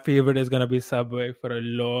food, my favorite is going to be Subway for a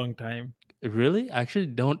long time. Really? I actually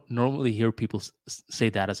don't normally hear people say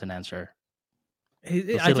that as an answer.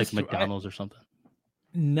 They'll I say like just, McDonald's or something.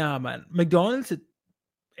 nah, man. McDonald's,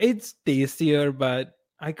 it's tastier, but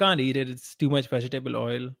I can't eat it. It's too much vegetable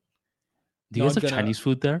oil. Do you guys Not have gonna. Chinese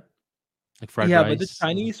food there? Like fried Yeah, but the rice?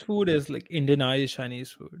 Chinese food is like Indianized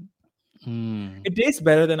Chinese food. Mm, It tastes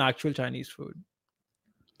better than actual Chinese food.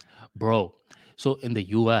 bro. So in the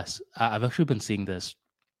US, I've actually been seeing this.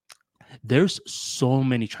 There's so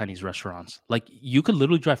many Chinese restaurants. Like you could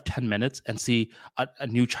literally drive 10 minutes and see a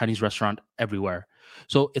new Chinese restaurant everywhere.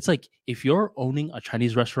 So it's like if you're owning a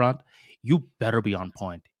Chinese restaurant, you better be on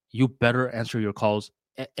point. you better answer your calls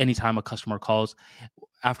anytime a customer calls.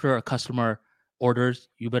 After a customer orders,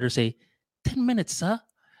 you better say 10 minutes, sir.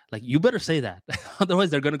 Like, you better say that. Otherwise,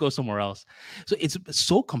 they're going to go somewhere else. So it's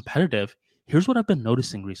so competitive. Here's what I've been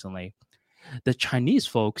noticing recently. The Chinese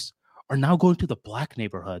folks are now going to the black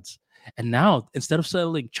neighborhoods. And now, instead of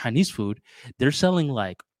selling Chinese food, they're selling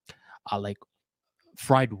like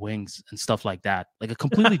fried wings and stuff like that, like a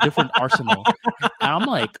completely different arsenal. And I'm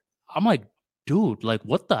like, dude, like,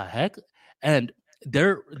 what the heck? And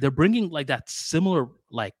they're bringing like that similar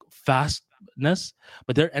like fastness,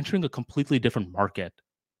 but they're entering a completely different market,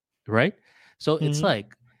 right? So it's Mhm.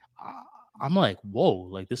 like, I'm like, whoa,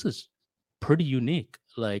 like this is pretty unique.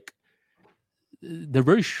 Like, they're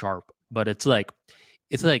very sharp, but it's like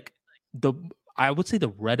the I would say the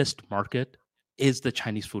reddest market is the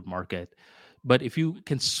Chinese food market. But if you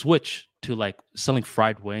can switch to like selling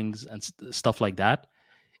fried wings and stuff like that,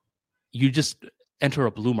 you just enter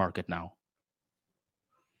a blue market now.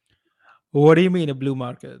 What do you mean a blue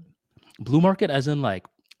market? Blue market, as in like,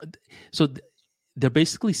 so they're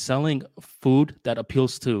basically selling food that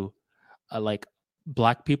appeals to like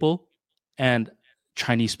black people and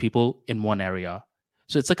Chinese people in one area.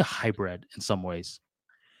 So it's like a hybrid in some ways.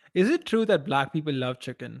 Is it true that black people love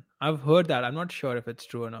chicken? I've heard that. I'm not sure if it's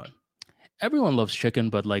true or not. Everyone loves chicken,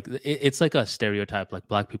 but like it's like a stereotype. Like,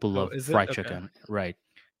 black people Oh, love is it? fried Okay. chicken, right?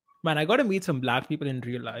 Man, I got to meet some black people in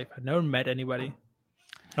real life. I've never met anybody.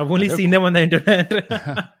 I've only They're seen them on the internet.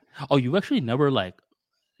 oh, you actually never like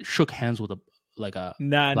shook hands with a like a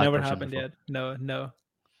Nah, black never person happened before? yet. No, no.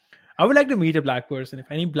 I would like to meet a black person. If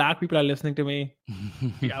any black people are listening to me,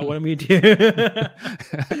 yeah, I want to meet you.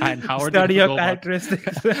 And how are they Study gonna your go about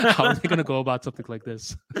characteristics. how are they gonna go about something like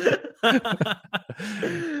this?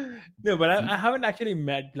 No, but I haven't actually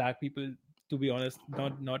met black people, to be honest.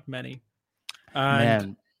 Not many. And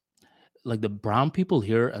Man, like the brown people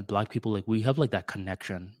here and black people, like we have like that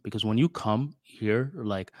connection, because when you come here,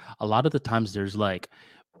 like a lot of the times there's like,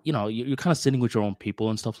 you're kind of sitting with your own people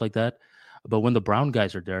and stuff like that. But when the brown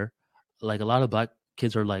guys are there, like a lot of black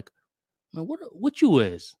kids are like, man, what you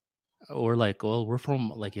is? Or like, well, we're from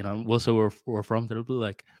like, we'll say we're from. They'll be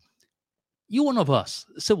like, you one of us,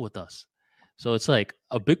 sit with us. So it's like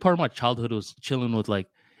a big part of my childhood was chilling with like,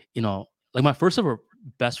 like my first ever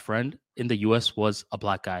best friend in the U.S. was a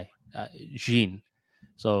black guy, Jean.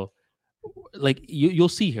 So like you'll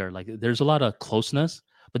see here, like there's a lot of closeness,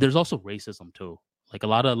 but there's also racism too. Like a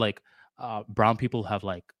lot of like brown people have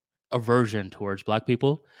like aversion towards black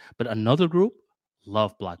people, but another group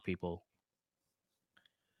love black people.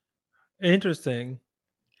 interesting.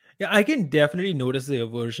 Yeah, I can definitely notice the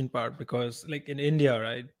aversion part because, like in India,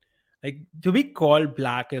 right? Like to be called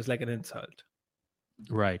black is like an insult.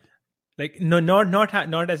 Right. Like no,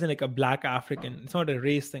 not as in like a black African. It's not a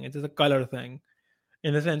race thing. It's just a color thing.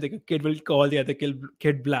 In the sense, like a kid will call the other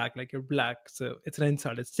kid black, like you're black. So it's an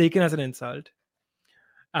insult. It's taken as an insult.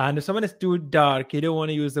 And if someone is too dark, you don't want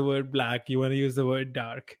to use the word black. You want to use the word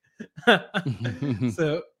dark.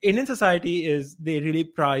 So Indian society is they really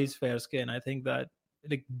prize fair skin. I think that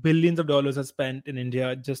like billions of dollars are spent in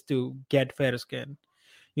India just to get fair skin.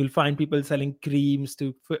 You'll find people selling creams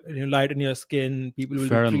to lighten your skin. People will do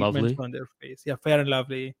Fair and treatments lovely. on their face. Yeah, Fair and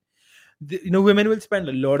Lovely. Women will spend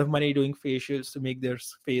a lot of money doing facials to make their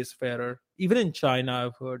face fairer. Even in China,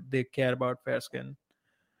 I've heard they care about fair skin.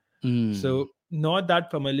 Mm. So not that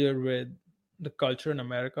familiar with the culture in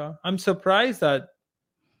America. I'm surprised that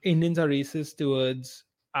Indians are racist towards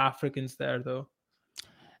Africans there, though,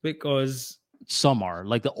 because Some are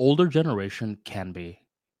like the older generation can be.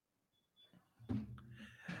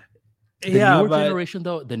 The yeah, newer but generation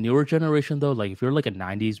though, like if you're like a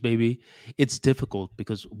 90s baby, it's difficult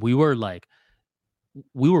because we were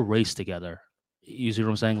raised together. You see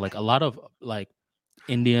what I'm saying? Like a lot of like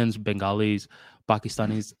Indians, Bengalis,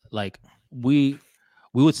 Pakistanis, like we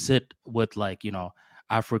we would sit with like,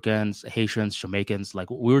 Africans, Haitians, Jamaicans, like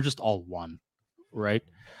we were just all one, right?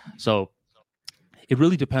 So it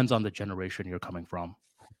really depends on the generation you're coming from.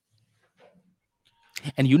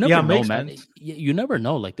 And you yeah, never know, makes man. sense. You never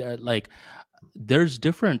know. Like there's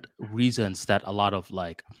different reasons that a lot of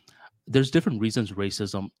like there's different reasons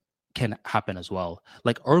racism can happen as well.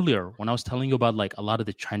 Like earlier when I was telling you about like a lot of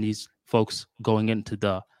the Chinese folks going into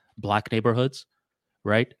the black neighborhoods,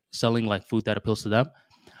 right? Selling like food that appeals to them.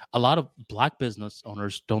 A lot of black business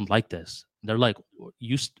owners don't like this. They're like,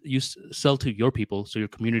 sell to your people so your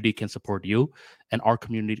community can support you and our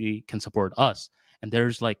community can support us. And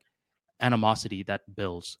there's like animosity that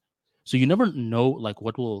builds. So you never know like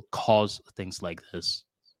what will cause things like this.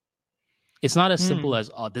 It's not as simple Hmm.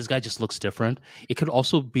 as, oh, this guy just looks different. It could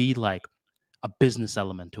also be like a business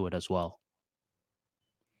element to it as well.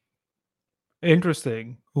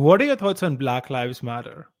 Interesting. What are your thoughts on Black Lives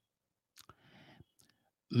Matter?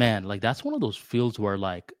 Man, like that's one of those fields where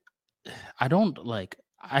like I don't like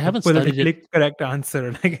I The haven't studied it. politically correct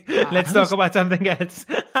answer. Like, I let's haven't talk about something else.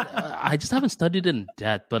 I just haven't studied it in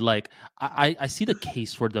depth, but like I see the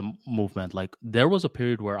case for the movement. Like there was a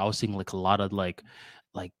period where I was seeing like a lot of like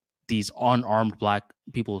these unarmed black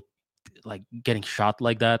people like getting shot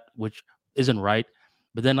like that, which isn't right.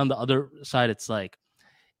 But then on the other side, it's like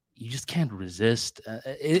you just can't resist.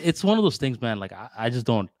 It's one of those things, man. Like I just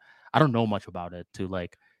I don't know much about it to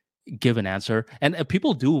like give an answer. And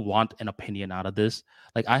people do want an opinion out of this.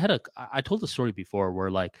 Like I told the story before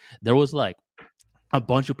where like there was like a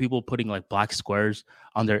bunch of people putting like black squares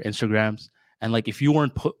on their Instagrams. And like, if you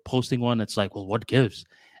weren't posting one, it's like, well, what gives?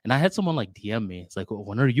 And I had someone like DM me. It's like, well,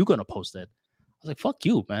 when are you going to post it? I was like, fuck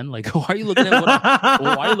you, man. Like, why are you looking at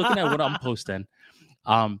why are you looking at what I'm posting?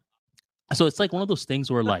 Um, so it's like one of those things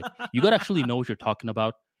where like, you got to actually know what you're talking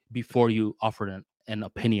about before you offer an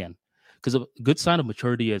opinion. Because a good sign of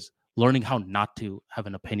maturity is learning how not to have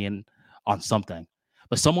an opinion on something.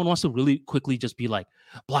 But someone wants to really quickly just be like,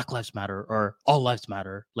 Black Lives Matter or All Lives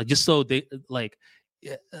Matter, like just so they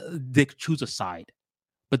choose a side,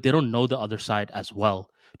 but they don't know the other side as well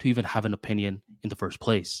to even have an opinion in the first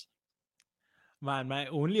place. Man, my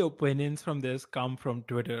only opinions from this come from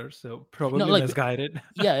Twitter, so No, probably like misguided.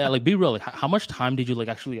 yeah, like be real. Like, how much time did you like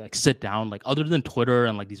actually like sit down, like other than Twitter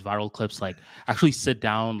and like these viral clips, like actually sit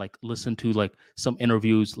down, like listen to like some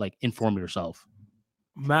interviews, like inform yourself?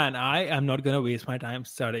 Man, I am not gonna waste my time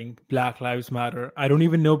studying Black Lives Matter. I don't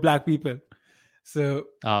even know black people. So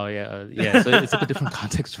Oh yeah, yeah. So it's like a different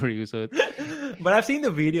context for you. So but I've seen the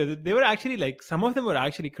video. They were actually like some of them were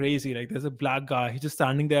actually crazy. Like there's a black guy, he's just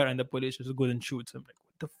standing there and the police just goes and shoots him. Like,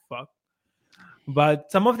 what the fuck?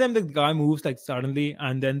 But some of them the guy moves like suddenly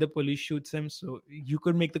and then the police shoots him. So you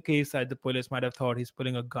could make the case that the police might have thought he's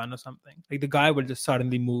pulling a gun or something. Like the guy will just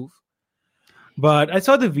suddenly move. But I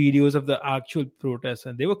saw the videos of the actual protests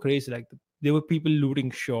and they were crazy. Like there were people looting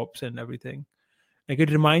shops and everything. Like it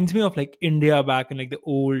reminds me of like India back in like the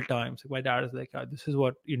old times. Like my dad is like, this is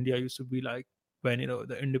what India used to be like when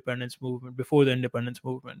the independence movement, before the independence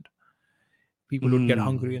movement, people would get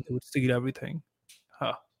hungry and they would steal everything.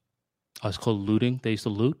 Huh. oh, it's called looting. They used to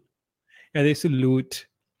loot. Yeah, they used to loot.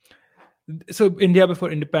 So India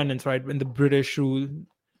before independence, right? When the British rule,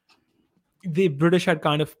 the British had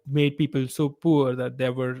kind of made people so poor that they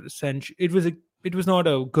were sent. It was not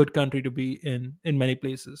a good country to be in many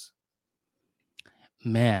places.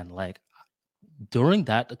 Man, like during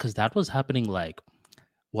that, because that was happening like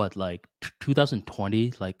what, like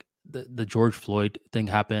 2020, like the George Floyd thing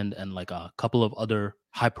happened and like a couple of other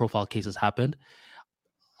high profile cases happened.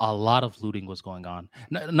 A lot of looting was going on.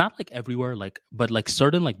 Not like everywhere, like, but like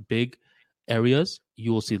certain like big areas,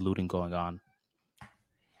 you will see looting going on.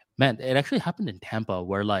 Man, it actually happened in Tampa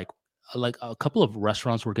where like a couple of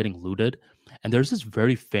restaurants were getting looted, and there's this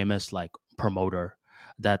very famous like promoter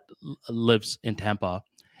that lives in Tampa,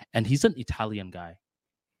 and he's an Italian guy,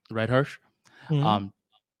 right, Harsh? Mhm. Um,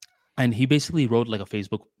 and he basically wrote like a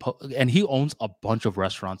and he owns a bunch of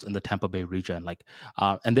restaurants in the Tampa Bay region, like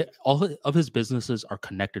and all of his businesses are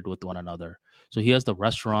connected with one another. So he has the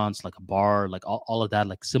restaurants, like a bar, like all of that,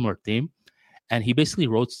 like similar theme. And he basically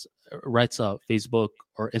writes a Facebook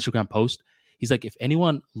or Instagram post. He's like, if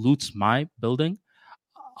anyone loots my building,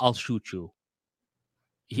 I'll shoot you.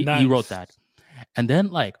 He wrote Nice. that. And then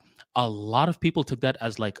like a lot of people took that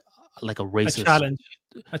as like a A racist, challenge.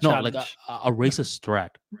 A no, like a, challenge. a racist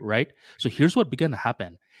threat, right? So here's what began to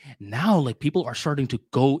happen. Now like people are starting to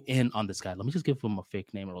go in on this guy. Let me just give him a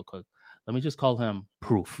fake name real quick. Let me just call him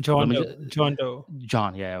Proof. Let John me Doe. John Doe.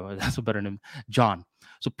 John, yeah, well, that's a better name. John.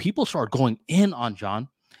 So people start going in on John.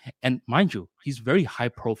 And mind you, he's very high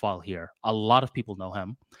profile here. A lot of people know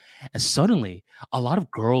him. And suddenly, a lot of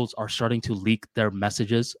girls are starting to leak their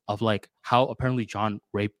messages of like how apparently John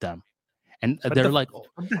raped them. And What they're the like, what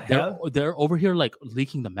the they're hell? they're over here like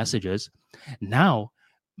leaking the messages. Now,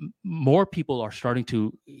 more people are starting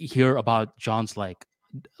to hear about John's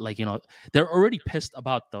they're already pissed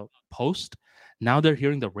about the post. Now they're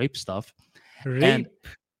hearing the rape stuff, and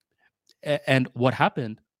Rape. and what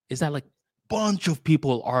happened is that like bunch of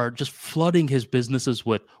people are just flooding his businesses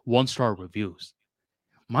with 1-star reviews.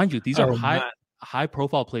 Mind you, these are Oh man. high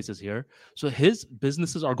profile places here. So his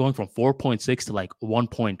businesses are going from 4.6 to like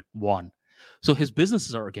 1.1. So his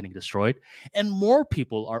businesses are getting destroyed. And more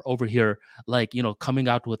people are over here, like, coming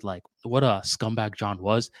out with like what a scumbag John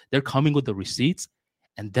was. They're coming with the receipts.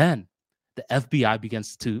 And then the FBI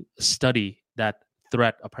begins to study that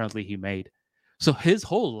threat apparently he made. So his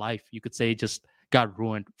whole life, you could say, just got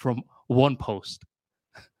ruined from one post.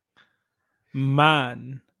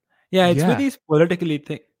 Man. Yeah, it's with Yeah. these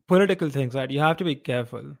political things, right? You have to be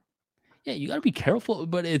careful. Yeah, you got to be careful,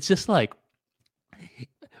 but it's just like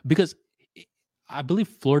because I believe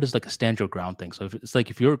Florida is like a stand your ground thing. So if it's like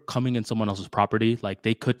if you're coming in someone else's property, like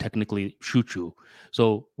they could technically shoot you.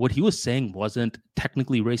 So what he was saying wasn't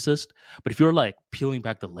technically racist, but if you're like peeling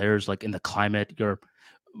back the layers, like in the climate, you're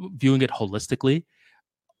viewing it holistically,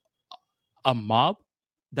 a mob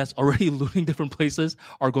that's already looting different places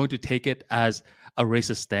are going to take it as a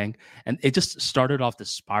racist thing. And it just started off the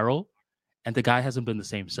spiral, and the guy hasn't been the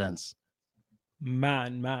same since.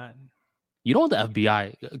 Man. You don't want the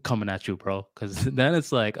FBI coming at you, bro, because then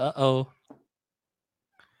it's like, uh-oh.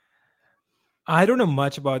 I don't know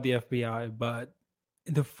much about the FBI, but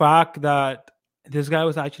the fact that this guy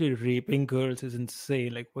was actually raping girls is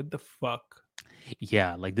insane. Like, what the fuck?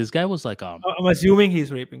 Yeah, like this guy was like, I'm assuming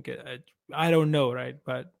he's raping kids. I don't know, right?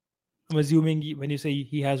 But I'm assuming when you say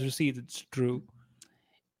he has receipts, it's true.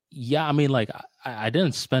 yeah, I mean, like I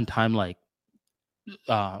didn't spend time like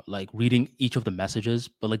reading each of the messages,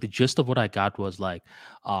 but like the gist of what I got was like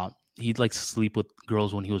he'd like sleep with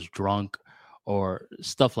girls when he was drunk or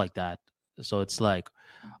stuff like that. So it's like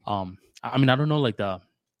I mean, I don't know like the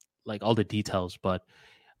like all the details, but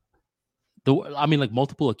I mean like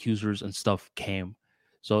multiple accusers and stuff came.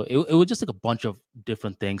 So it was just like a bunch of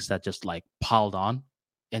different things that just like piled on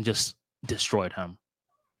and just destroyed him.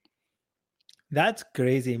 That's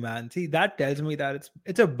crazy, man. See, that tells me that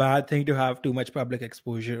it's a bad thing to have too much public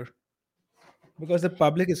exposure because the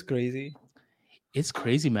public is crazy. It's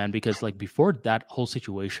crazy, man, because like before that whole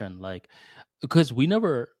situation, like because we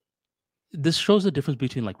never this shows the difference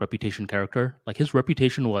between like reputation character. Like his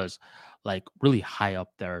reputation was like really high up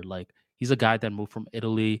there. Like he's a guy that moved from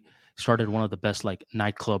Italy, started one of the best like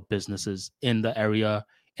nightclub businesses in the area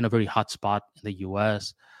in a very hot spot in the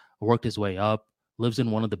US, worked his way up, lives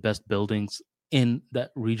in one of the best buildings in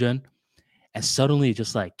that region, and suddenly it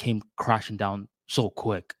just like came crashing down so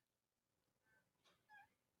quick.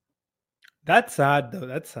 That's sad, though.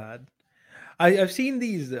 That's sad. I've seen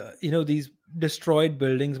these, these destroyed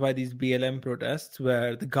buildings by these BLM protests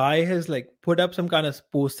where the guy has like put up some kind of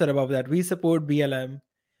poster above that we support BLM,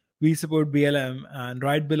 and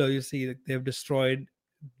right below you see that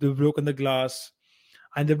they've broken the glass,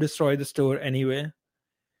 and they've destroyed the store anyway.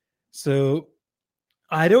 So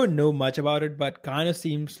I don't know much about it, but kind of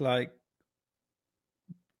seems like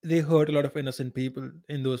they hurt a lot of innocent people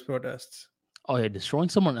in those protests. Oh yeah, destroying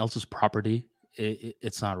someone else's property,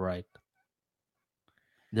 it's not right.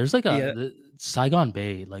 There's like Yeah, the Saigon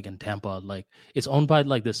Bay, like in Tampa, like it's owned by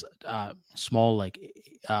like this small like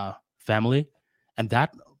family, and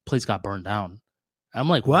that place got burned down. I'm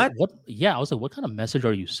like, what? what? Yeah, I was like, what kind of message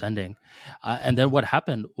are you sending? And then what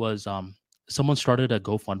happened was someone started a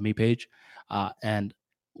GoFundMe page, and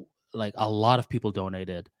like a lot of people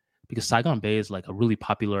donated because Saigon Bay is like a really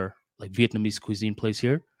popular like Vietnamese cuisine place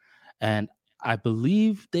here, and I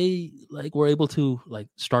believe they like were able to like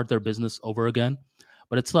start their business over again.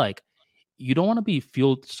 But it's like you don't want to be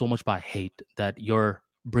fueled so much by hate that you're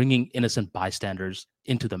bringing innocent bystanders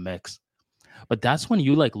into the mix. But that's when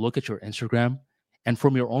you like look at your Instagram and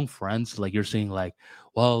from your own friends, like you're seeing like,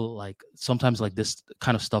 well, like sometimes like this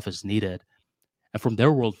kind of stuff is needed. And from their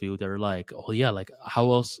worldview, they're like, oh yeah, like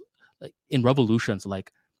how else like in revolutions,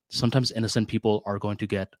 like sometimes innocent people are going to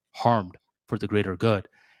get harmed for the greater good.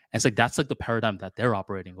 And it's like that's like the paradigm that they're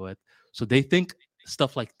operating with. So they think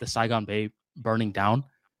stuff like the Saigon Bay burning down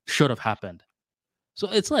should have happened. So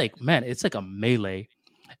it's like, man, it's like a melee.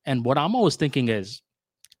 And what I'm always thinking is,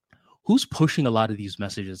 who's pushing a lot of these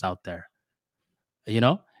messages out there? You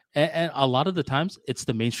know? And a lot of the times it's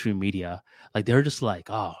the mainstream media. Like they're just like,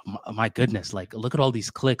 oh my goodness, like look at all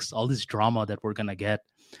these clicks, all this drama that we're gonna get.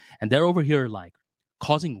 And they're over here like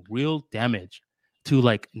causing real damage to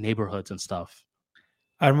like neighborhoods and stuff.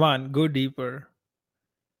 Arman, go deeper.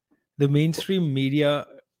 The mainstream media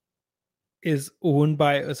is owned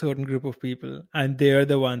by a certain group of people, and they're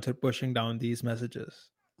the ones who are pushing down these messages.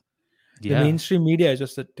 The Yeah. mainstream media is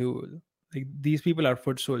just a tool. Like these people are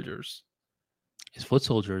foot soldiers. It's foot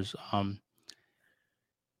soldiers.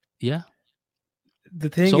 Yeah. The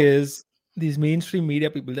thing So is, these mainstream media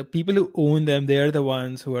people, the people who own them, they're the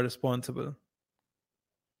ones who are responsible.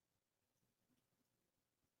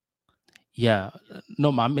 yeah.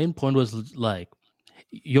 No, my main point was like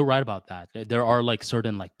you're right about that. There are like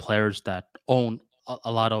certain like players that own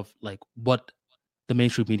a lot of like what the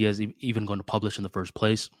mainstream media is even going to publish in the first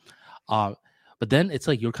place. Uh, but then it's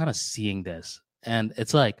like you're kind of seeing this, and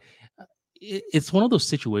it's like it's one of those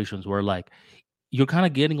situations where like you're kind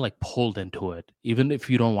of getting like pulled into it, even if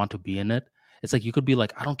you don't want to be in it. It's like you could be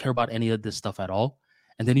like, I don't care about any of this stuff at all,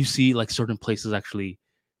 and then you see like certain places actually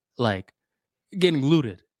like getting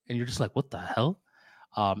looted, and you're just like, what the hell?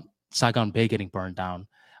 Saigon Bay getting burned down.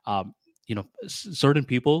 Certain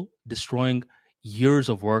people destroying years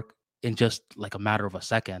of work in just like a matter of a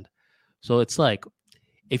second. So it's like,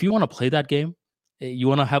 if you want to play that game, you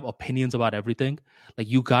want to have opinions about everything, like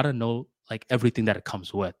you gotta know like everything that it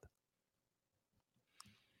comes with.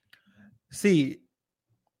 See,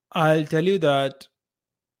 I'll tell you that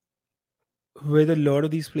with a lot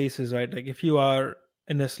of these places, right? Like if you are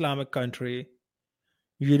an Islamic country,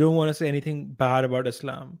 you don't want to say anything bad about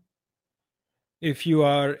Islam. If you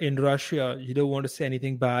are in Russia, you don't want to say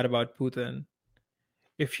anything bad about Putin.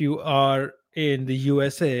 If you are in the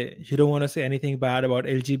USA, you don't want to say anything bad about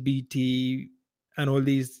LGBT and all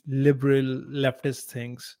these liberal leftist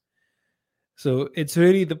things. So it's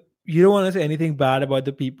really you don't want to say anything bad about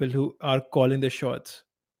the people who are calling the shots.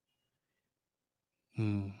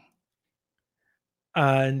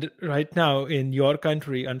 And right now in your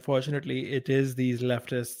country, unfortunately, it is these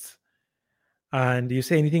leftists. And you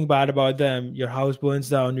say anything bad about them, your house burns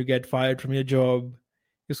down, you get fired from your job,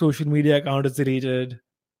 your social media account is deleted,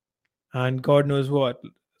 and God knows what.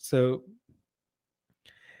 So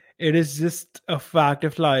it is just a fact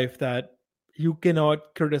of life that you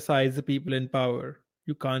cannot criticize the people in power.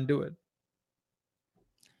 You can't do it.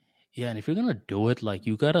 Yeah, and if you're gonna do it, like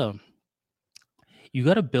you gotta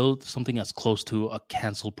build something as close to a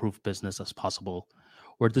cancel proof business as possible.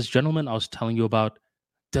 Where this gentleman I was telling you about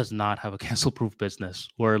does not have a cancel proof business,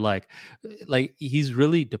 where like he's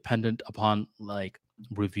really dependent upon like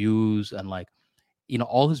reviews, and like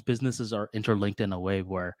all his businesses are interlinked in a way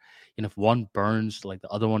where if one burns, like the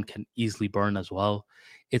other one can easily burn as well.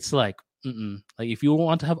 It's like, like if you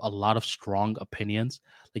want to have a lot of strong opinions,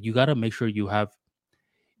 like you got to make sure you have,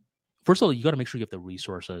 first of all, you got to make sure you have the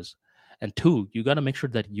resources, and two, you got to make sure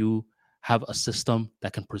that you have a system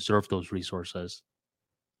that can preserve those resources.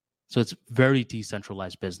 So it's very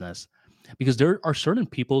decentralized business, because there are certain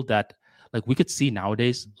people that like we could see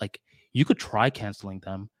nowadays, like you could try canceling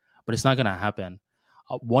them, but it's not going to happen.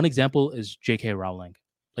 One example is J.K. Rowling.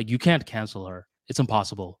 Like you can't cancel her. It's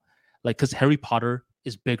impossible. Like, because Harry Potter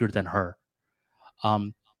is bigger than her.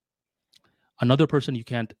 Another person you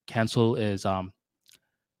can't cancel is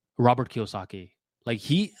Robert Kiyosaki. Like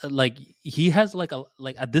he has like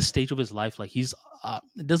at this stage of his life, like he's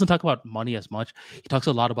doesn't talk about money as much. He talks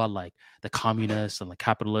a lot about like the communists and the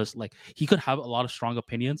capitalists. Like he could have a lot of strong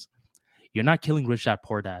opinions. You're not killing Rich Dad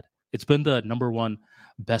Poor Dad. It's been the #1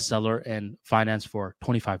 bestseller in finance for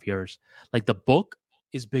 25 years. Like the book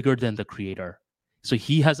is bigger than the creator. So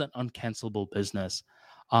he has an uncancelable business.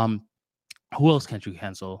 Who else can't you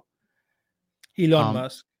cancel? Elon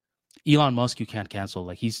Musk. Elon Musk, you can't cancel.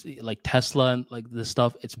 Like he's like Tesla and like this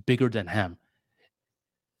stuff, it's bigger than him.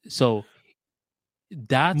 So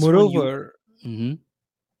that's moreover, mm-hmm.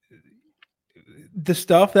 the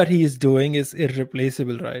stuff that he is doing is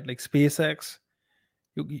irreplaceable, right? Like SpaceX.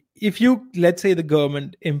 If you, let's say the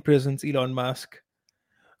government imprisons Elon Musk,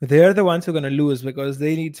 they're the ones who are going to lose because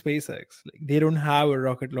they need SpaceX. Like they don't have a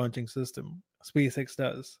rocket launching system. SpaceX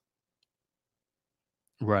does.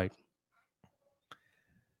 Right.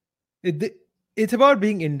 It's about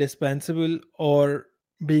being indispensable or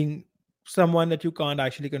being someone that you can't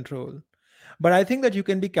actually control. But I think that you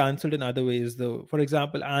can be cancelled in other ways, though. For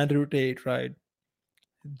example, Andrew Tate, right?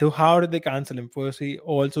 Though, how did they cancel him? Firstly,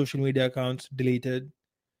 all social media accounts deleted.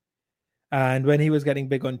 And when he was getting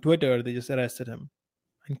big on Twitter, they just arrested him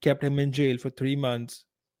and kept him in jail for 3 months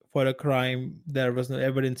for a crime there was no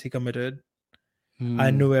evidence he committed.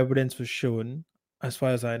 And no evidence was shown, as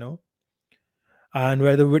far as I know. And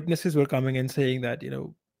where the witnesses were coming in saying that,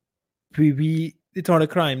 we it's not a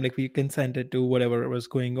crime, like we consented to whatever was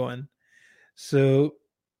going on. So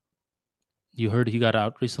you heard he got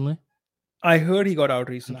out recently? I heard he got out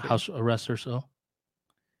recently. House arrest or so?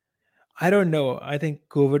 I don't know. I think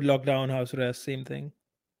COVID lockdown, house arrest, same thing.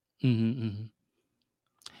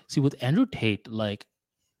 See, with Andrew Tate, like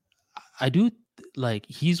I do, like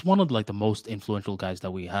he's one of like the most influential guys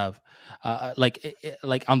that we have,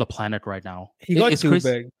 like on the planet right now. He got too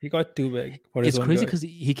big. He got too big. It's crazy because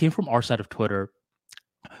he came from our side of Twitter.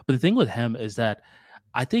 But the thing with him is that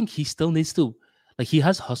I think he still needs to, like, he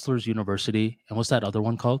has Hustlers University, and what's that other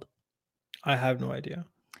one called? I have no idea.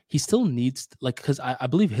 He still needs, like, because I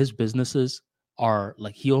believe his businesses are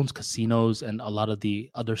like he owns casinos and a lot of the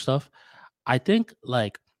other stuff. I think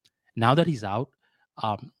like now that he's out,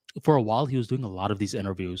 for a while he was doing a lot of these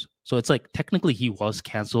interviews. So it's like technically he was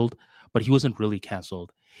canceled, but he wasn't really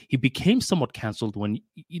canceled. He became somewhat canceled when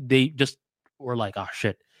they just were like, oh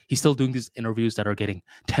shit, he's still doing these interviews that are getting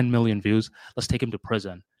 10 million views. Let's take him to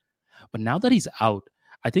prison. But now that he's out,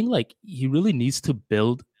 I think like he really needs to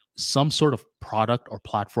build some sort of product or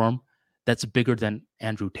platform that's bigger than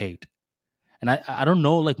Andrew Tate. And I don't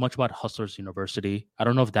know like much about Hustlers University. I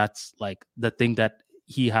don't know if that's like the thing that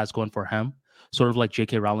he has going for him. Sort of like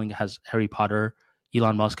J.K. Rowling has Harry Potter,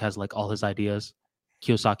 Elon Musk has like all his ideas,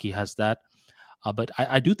 Kiyosaki has that. But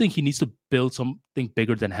I do think he needs to build something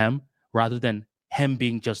bigger than him rather than him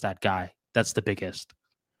being just that guy. That's the biggest.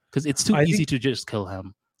 Because it's too I easy think to just kill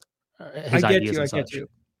him, I his get ideas you. I and get such. you.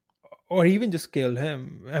 Or even just kill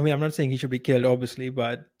him. I mean, I'm not saying he should be killed, obviously,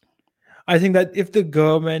 but I think that if the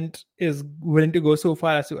government is willing to go so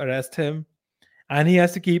far as to arrest him, and he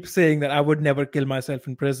has to keep saying that I would never kill myself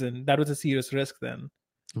in prison, that was a serious risk then.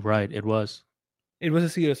 Right, it was. It was a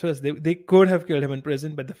serious risk. They could have killed him in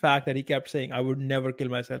prison, but the fact that he kept saying, I would never kill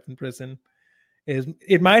myself in prison, is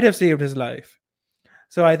it might have saved his life.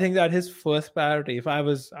 So I think that his first priority, if I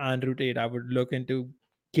was Andrew Tate, I would look into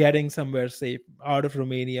getting somewhere safe out of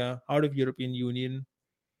Romania, out of European Union,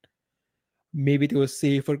 maybe to a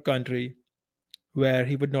safer country where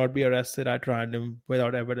he would not be arrested at random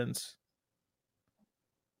without evidence.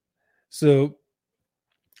 So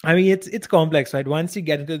I mean, it's complex, right? Once you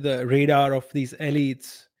get into the radar of these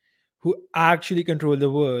elites who actually control the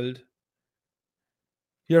world,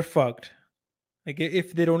 you're fucked. Like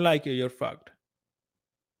if they don't like you, you're fucked.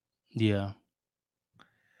 Yeah. I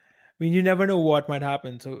mean, you never know what might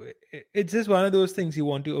happen. So it's just one of those things you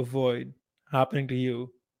want to avoid happening to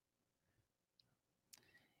you.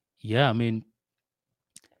 Yeah, I mean,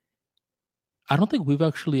 I don't think we've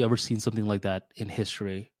actually ever seen something like that in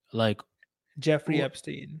history. Like, Jeffrey w-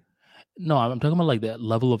 Epstein. no, I'm talking about like the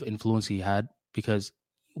level of influence he had because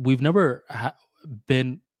we've never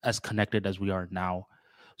been as connected as we are now.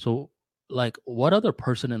 So, like, what other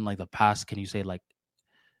person in like the past can you say like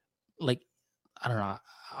I don't know.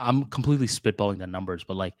 I'm completely spitballing the numbers,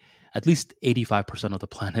 but like at least 85% of the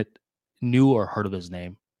planet knew or heard of his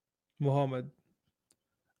name. Muhammad.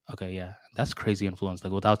 Okay, yeah, that's crazy influence.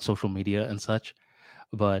 Like without social media and such,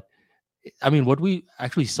 but I mean, what we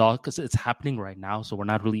actually saw, because it's happening right now, so we're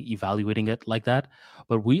not really evaluating it like that,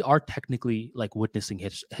 but we are technically like witnessing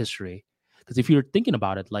history. Because if you're thinking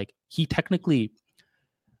about it, like he technically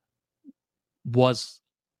was,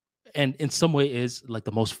 and in some way is like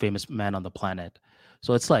the most famous man on the planet.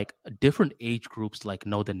 So it's like different age groups like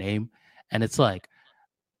know the name, and it's like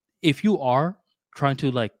if you are trying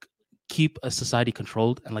to like keep a society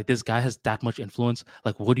controlled and like this guy has that much influence,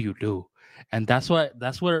 like what do you do? And that's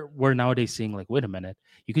where we're nowadays seeing like, wait a minute,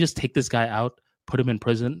 you can just take this guy out, put him in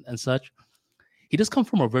prison and such. He does come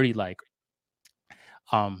from a very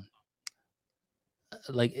um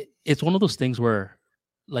it's one of those things where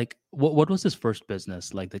like what was his first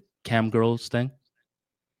business, like the cam girls thing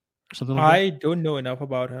or something like that. I don't know enough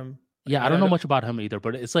about him. Yeah, I Like don't I know don't, much about him either,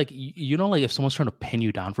 but it's like you know, like if someone's trying to pin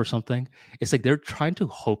you down for something, it's like they're trying to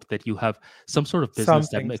hope that you have some sort of business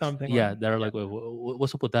that makes, something yeah, on. they're Yeah. like,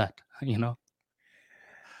 what's up with that? You know?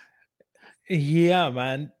 Yeah,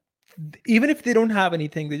 man. Even if they don't have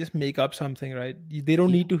anything, they just make up something, right? They don't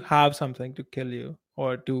Yeah, need to have something to kill you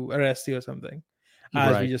or to arrest you or something, as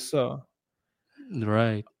we right, just saw.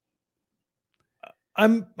 right.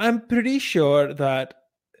 I'm pretty sure that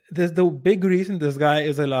there's the big reason this guy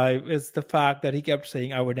is alive is the fact that he kept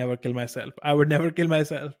saying, I would never kill myself. I would never kill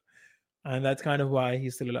myself. And that's kind of why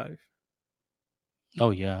he's still alive.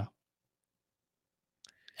 Oh yeah.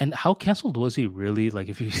 And how canceled was he really? Like,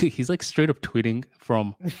 if he's like straight up tweeting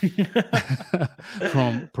from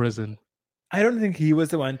from prison. I don't think he was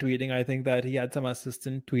the one tweeting. I think that he had some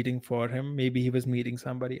assistant tweeting for him. Maybe he was meeting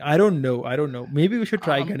somebody. I don't know. I don't know. Maybe we should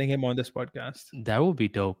try Um, getting him on this podcast. that would be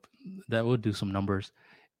dope. That would do some numbers.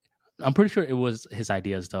 I'm pretty sure it was his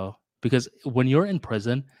ideas though, because when you're in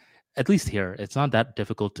prison, at least here, it's not that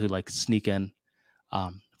difficult to like sneak in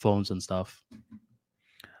phones and stuff.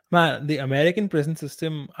 Man, the American prison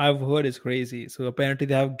system I've heard is crazy. So apparently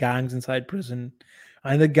they have gangs inside prison,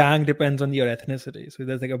 and the gang depends on your ethnicity. So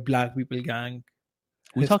there's like a black people gang,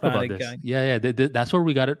 We talked about Hispanic this. gang. Yeah, yeah. That's where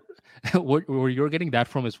we got it. Where you're getting that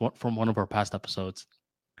from is from one of our past episodes.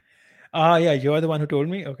 Ah, yeah, you're the one who told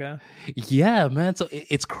me. Okay. Yeah, man. So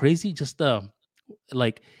it's crazy. Just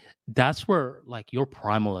like that's where like you're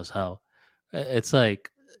primal as hell. It's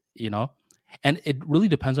like you know, and it really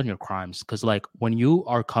depends on your crimes because like when you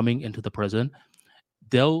are coming into the prison,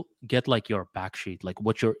 they'll get like your back sheet, like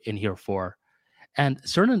what you're in here for, and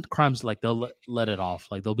certain crimes like they'll let it off.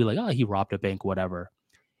 Like they'll be like, oh, he robbed a bank, whatever.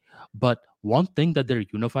 But one thing that they're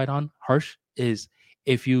unified on, Harsh, is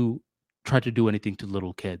if you try to do anything to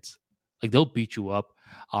little kids, like they'll beat you up.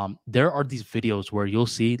 There are these videos where you'll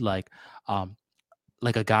see um,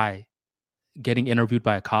 like a guy getting interviewed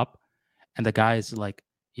by a cop, and the guy is like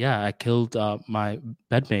Yeah, I killed my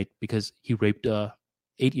bedmate because he raped a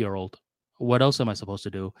 8-year-old. What else am I supposed to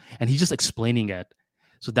do? And he's just explaining it.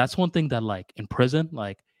 So that's one thing that, like, in prison,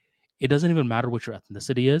 like, it doesn't even matter what your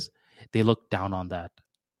ethnicity is. They look down on that,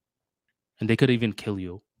 and they could even kill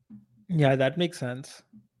you. Yeah, that makes sense.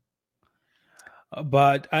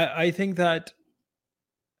 But I think that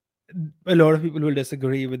a lot of people will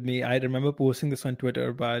disagree with me. I remember posting this on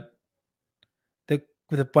Twitter, but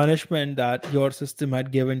the punishment that your system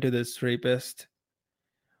had given to this rapist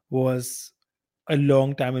was a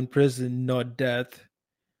long time in prison, not death.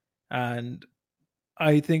 And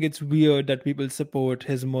I think it's weird that people support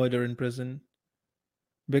his murder in prison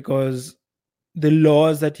because the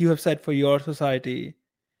laws that you have set for your society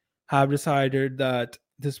have decided that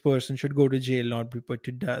this person should go to jail, not be put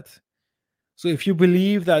to death. So if you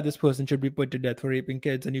believe that this person should be put to death for raping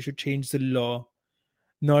kids, then you should change the law,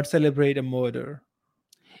 not celebrate a murder.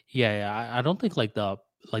 Yeah, yeah. I don't think like the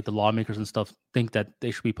lawmakers and stuff think that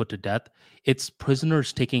they should be put to death. It's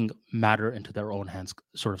prisoners taking matter into their own hands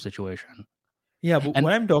sort of situation. Yeah, but And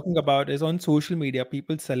what I'm talking about is on social media,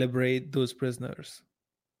 people celebrate those prisoners.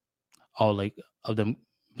 all like of them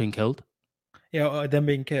being killed. Yeah, them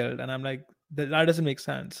being killed, and I'm like, that doesn't make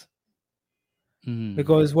sense. Mm.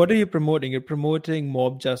 Because what are you promoting? You're promoting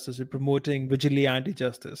mob justice. You're promoting vigilante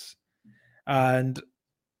justice, and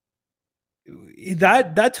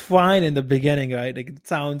that's fine in the beginning, right? Like it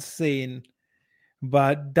sounds sane,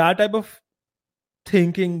 but that type of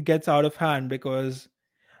thinking gets out of hand because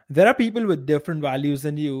there are people with different values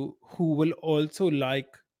than you who will also like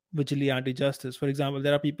vigilante justice. For example,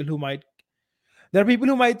 there are people who might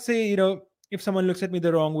say, if someone looks at me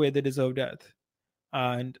the wrong way, they deserve death,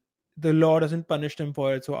 and the law doesn't punish them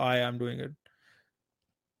for it, so I am doing it.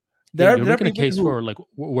 Yeah, you're There are making a people case who, for like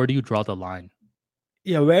where do you draw the line?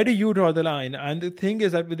 yeah, where do you draw the line? And the thing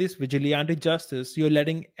is that with this vigilante justice, you're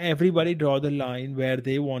letting everybody draw the line where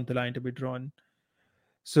they want the line to be drawn.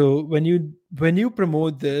 So when you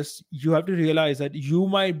promote this, you have to realize that you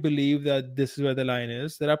might believe that this is where the line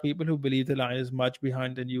is. There are people who believe the line is much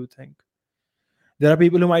behind than you think. There are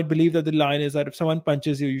people who might believe that the line is that if someone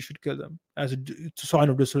punches you, you should kill them as it's a sign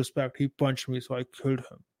of disrespect. He punched me, so I killed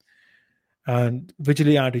him. And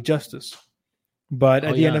vigilante justice. But Oh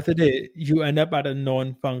at the end yeah, of the day, you end up at a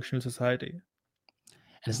non-functional society.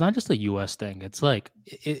 and it's not just a US thing. It's like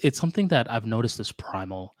it's something that I've noticed is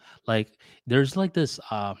primal. Like there's like this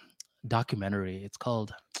documentary. It's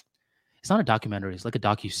called, it's not a documentary, it's like a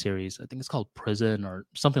docu-series. I think it's called Prison or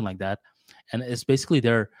something like that. And it's basically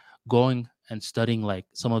they're going and studying like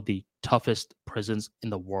some of the toughest prisons in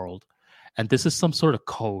the world. And this is some sort of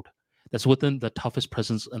code that's within the toughest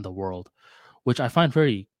prisons in the world, which I find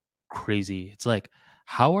very crazy. It's like,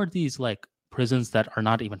 how are these like prisons that are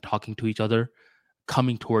not even talking to each other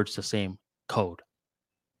coming towards the same code?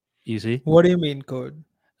 You see? What do you mean, code?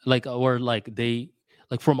 Like, or like they,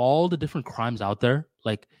 like from all the different crimes out there,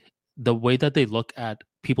 like the way that they look at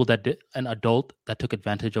people that did an adult that took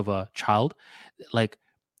advantage of a child, like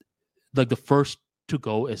the first to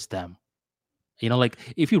go is them. You know, like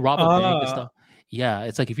if you rob a bank and Ah, stuff, yeah,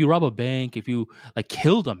 it's like if you rob a bank, if you like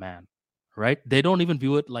killed a man, right? They don't even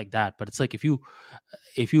view it like that. But it's like if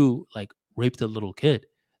you like raped a little kid,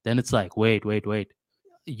 then it's like wait.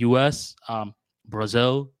 US,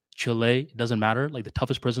 Brazil, Chile, it doesn't matter. Like the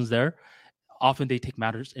toughest prisons there, often they take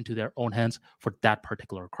matters into their own hands for that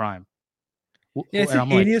particular crime. yeah, it's And a I'm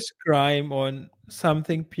like, heinous crime on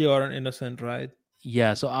something pure and innocent, right?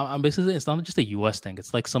 yeah. So I'm basically, it's not just a US thing.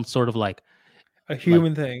 It's like some sort of A like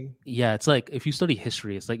human thing. yeah, it's like if you study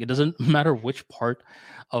history, it's like it doesn't matter which part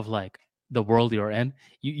of like the world you're in,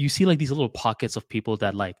 you see like these little pockets of people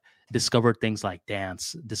that like discovered things like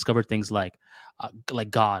dance, discovered things like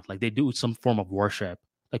God, like they do some form of worship,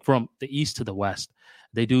 like from the east to the west,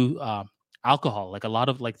 they do alcohol, like a lot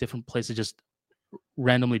of like different places just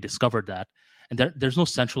randomly discovered that, and there's no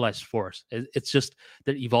centralized force. It's just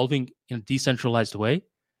they're evolving in a decentralized way,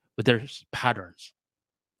 but there's patterns.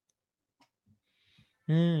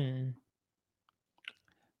 Hmm.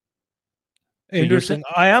 So you're saying, Interesting.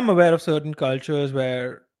 I am aware of certain cultures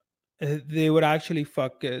where they would actually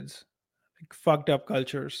fuck kids, like fucked up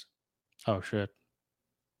cultures. oh shit,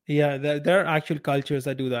 Yeah, there are actual cultures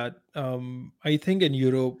that do that. I think in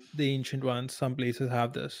Europe, the ancient ones, some places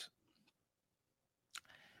have this.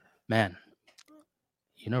 man,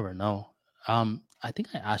 you never know. I think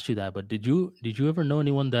I asked you that, but did you ever know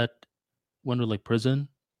anyone that went to like prison?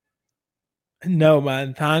 No,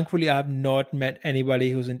 man. Thankfully, I've not met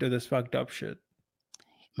anybody who's into this fucked up shit.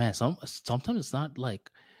 Man, sometimes it's not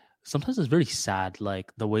like, sometimes it's very sad,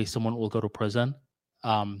 like the way someone will go to prison,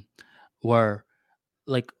 um, where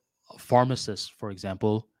like pharmacists, for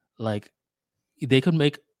example, like they could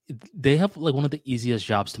make they have like one of the easiest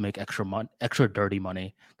jobs to make extra dirty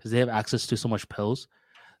money because they have access to so much pills.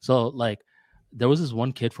 So like there was this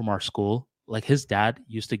one kid from our school, like his dad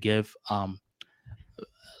used to give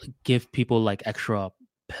people like extra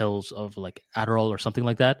pills of like Adderall or something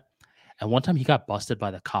like that. And one time he got busted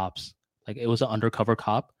by the cops. Like it was an undercover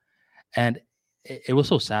cop, and it was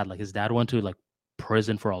so sad. Like his dad went to like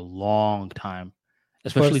prison for a long time, For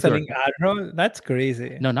especially if you're selling Adderall? That's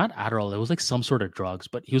crazy. no, not Adderall. It was like some sort of drugs,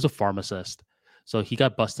 but he was a pharmacist. So he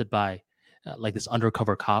got busted by like this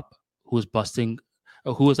undercover cop who was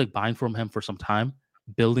who was like buying from him for some time,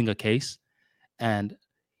 building a case. And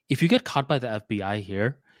if you get caught by the FBI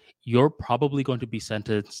here, you're probably going to be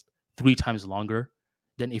sentenced 3 times longer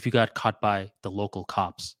than if you got caught by the local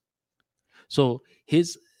cops. So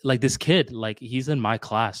his like this kid, like he's in my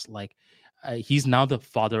class, like he's now the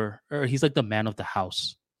father, or he's like the man of the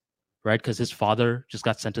house, right? Because his father just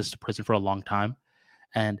got sentenced to prison for a long time,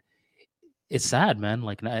 and it's sad, man.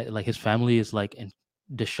 Like his family is like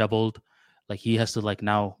disheveled. Like he has to like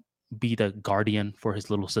now be the guardian for his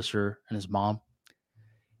little sister and his mom.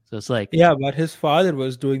 So it's like, Yeah, but his father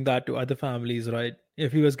was doing that to other families, right?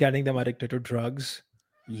 If he was getting them addicted to drugs,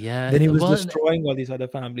 yeah, then he was well, destroying all these other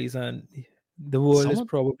families, and the world is some of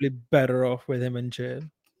probably better off with him in jail.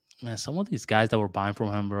 man, some of these guys that were buying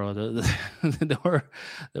from him, bro, they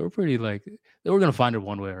were pretty like they were gonna find it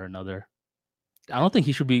one way or another. I don't think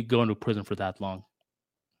he should be going to prison for that long.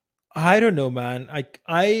 I don't know, man.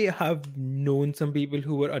 I have known some people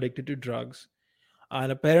who were addicted to drugs,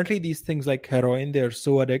 and apparently these things like heroin, they're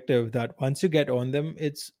so addictive that once you get on them,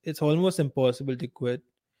 it's almost impossible to quit,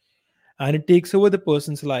 and it takes over the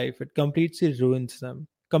person's life. It completely ruins them.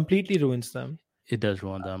 It does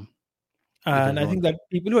ruin them. It And does I ruin think them. that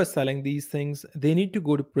people who are selling these things, they need to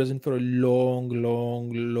go to prison for a long,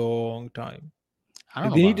 long, long time. I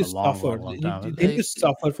don't Like know they need about to a long, suffer. long, long time. They need to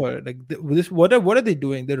suffer for it. Like this, what are they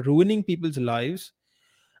doing? They're ruining people's lives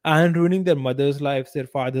and ruining their mother's lives, their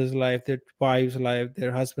father's life, their wife's life,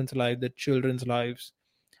 their husband's life, their children's lives,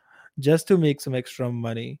 just to make some extra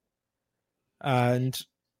money. And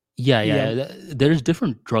Yeah, yeah, yeah. There's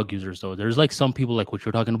different drug users though. There's like some people like what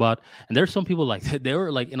you're talking about, and there's some people like they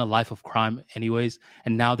were like in a life of crime anyways,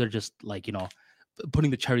 and now they're just like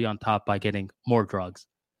putting the cherry on top by getting more drugs.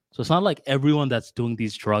 So it's not like everyone that's doing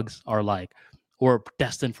these drugs are like or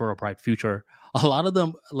destined for a bright future. A lot of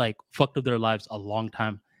them like fucked up their lives a long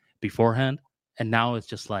time beforehand, and now it's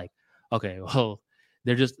just like okay, well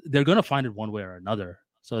they're gonna find it one way or another.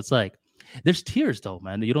 So it's like there's tiers though,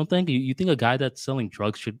 man. You don't think you think a guy that's selling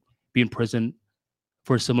drugs should be in prison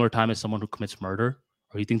for a similar time as someone who commits murder,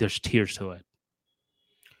 or you think there's tiers to it?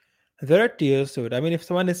 there are tiers to it. I mean, if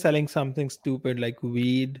someone is selling something stupid like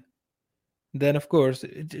weed, then of course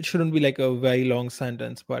it shouldn't be like a very long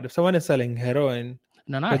sentence. But if someone is selling heroin,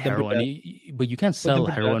 No, not put them to heroin, death. but you can't Put them sell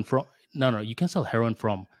to death. heroin from no, you can't sell heroin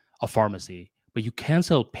from a pharmacy, but you can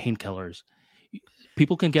sell painkillers.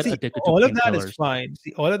 People can get See, addicted to all of that is painkillers. fine.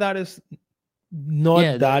 See, all of that is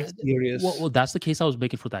Yeah, not that well, serious. that's the case I was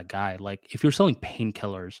making for that guy. Like, if you're selling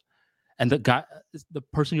painkillers, and the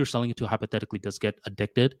person you're selling it to hypothetically does get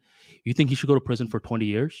addicted, you think he should go to prison for 20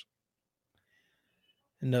 years?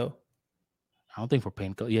 No. I don't think for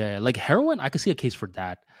painkiller. Yeah, like heroin, I could see a case for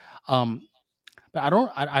that. Um, but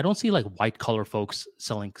I don't see like white collar folks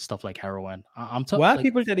selling stuff like heroin. Like Why are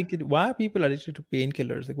people addicted to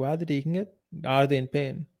painkillers? Like why are they taking it? Are they in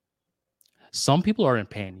pain? some people are in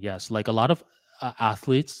pain. Yes, like a lot of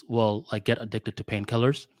athletes will like get addicted to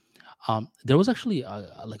painkillers. There was actually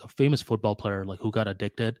like a famous football player like who got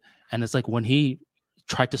addicted, and it's like when he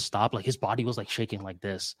tried to stop, like his body was like shaking like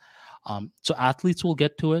this. So athletes will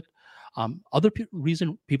get to it. Other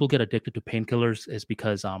reason people get addicted to painkillers is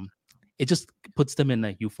because it just puts them in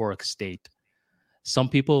a euphoric state. Some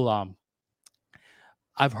people,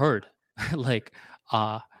 I've heard, like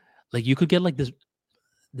uh, like you could get like this.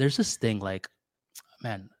 There's this thing like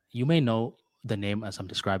man, you may know the name as I'm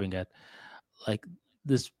describing it, like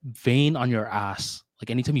this vein on your ass.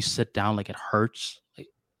 Like anytime you sit down, like it hurts, like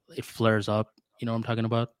it flares up. You know what I'm talking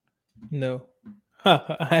about? No.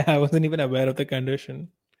 I wasn't even aware of the condition.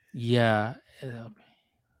 Yeah.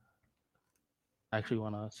 I actually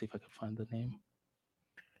want to see if I can find the name.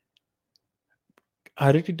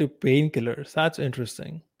 Addicted to painkillers. That's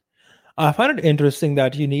interesting. I find it interesting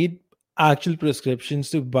that you need actual prescriptions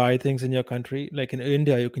to buy things in your country. Like in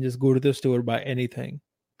India, you can just go to the store, buy anything.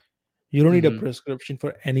 You don't need a Hmm. prescription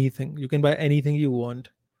for anything. You can buy anything you want.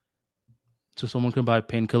 So someone can buy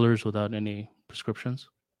painkillers without any prescriptions.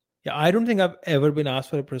 Yeah, I don't think I've ever been asked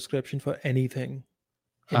for a prescription for anything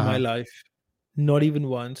in Uh my huh. life. Not even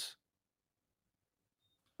once.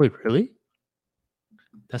 Wait, really?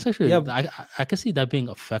 That's actually Yeah, I can see that being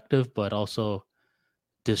effective, but also like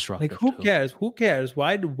destructive who too. cares? Who cares?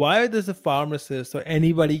 Why does the pharmacist or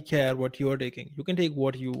anybody care what you're taking? You can take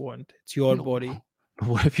what you want. It's your No, body. but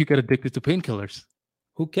what if you get addicted to painkillers?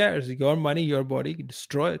 Who cares? Your money, your body.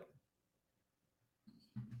 Destroy it.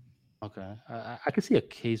 Okay, I can see a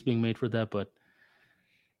case being made for that, but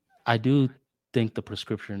I do think the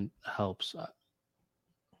prescription helps.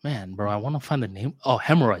 Man, bro, I want to find the name. Oh,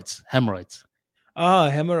 hemorrhoids. Hemorrhoids. Ah,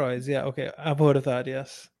 hemorrhoids. Yeah, okay. I've heard of that.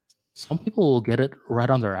 Yes. Some people will get it right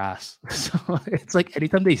on their ass. So it's like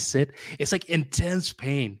anytime they sit, it's like intense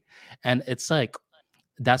pain. And it's like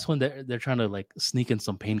that's when they're trying to like sneak in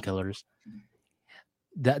some painkillers.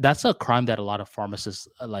 That's a crime that a lot of pharmacists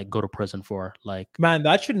like go to prison for. Like Man,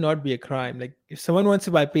 that should not be a crime. Like, if someone wants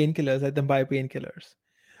to buy painkillers, let them buy painkillers.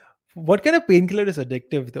 What kind of painkiller is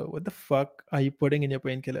addictive, though? What the fuck are you putting in your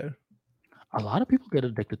painkiller? a lot of people get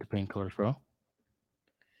addicted to painkillers, bro.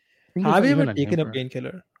 I think there's Have not you ever even a name taken a for it.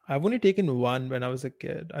 painkiller? I've only taken one when I was a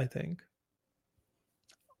kid, I think.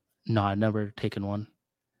 No, I've never taken one.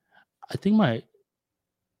 I think my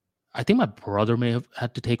I think my brother may have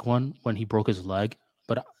had to take one when he broke his leg,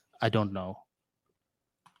 but I don't know.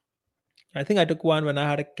 I think I took one when I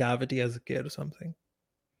had a cavity as a kid or something.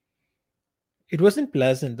 It wasn't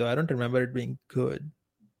pleasant, though. I don't remember it being good.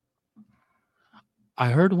 I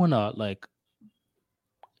heard when like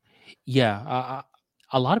yeah,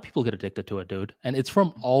 a lot of people get addicted to it, dude, and it's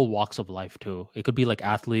from all walks of life too. It could be like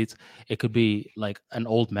athletes, it could be like an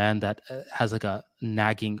old man that has like a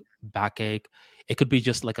nagging backache. It could be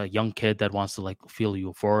just like a young kid that wants to like feel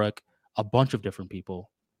euphoric. A bunch of different people.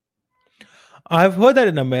 I've heard that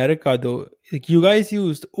in America, though, like you guys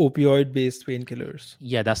used opioid-based painkillers.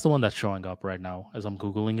 Yeah, that's the one that's showing up right now as I'm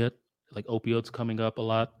googling it. Like opioids coming up a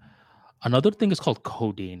lot. Another thing is called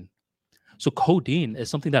codeine. So codeine is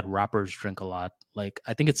something that rappers drink a lot. Like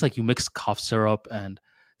I think it's like you mix cough syrup and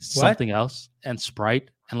What? something else and Sprite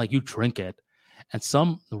and like you drink it. And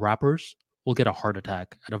some rappers will get a heart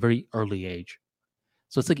attack at a very early age.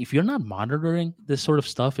 So it's like if you're not monitoring this sort of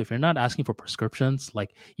stuff, if you're not asking for prescriptions,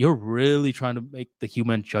 like you're really trying to make the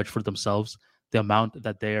human judge for themselves the amount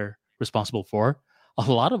that they're responsible for. A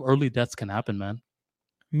lot of early deaths can happen, man.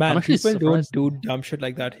 I'm Man, actually people don't surprised do dumb shit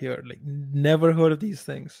like that here. Like, never heard of these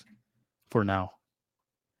things. for now.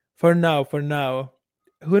 For now.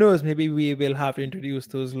 Who knows? Maybe we will have to introduce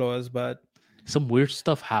those laws, but Some weird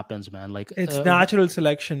stuff happens, man. Like it's natural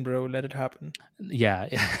selection, bro. Let it happen. yeah.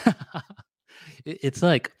 It's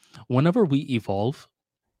like whenever we evolve,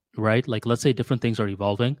 right? Like let's say different things are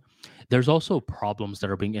evolving, there's also problems that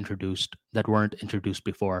are being introduced that weren't introduced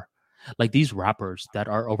before. Like these rappers that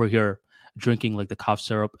are over here drinking like the cough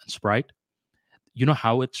syrup and Sprite. You know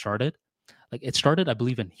how it started? Like it started, I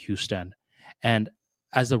believe, in Houston. And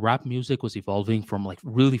as the rap music was evolving from like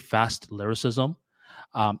really fast lyricism,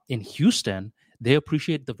 in Houston, they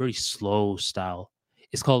appreciate the very slow style.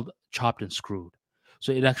 It's called chopped and screwed.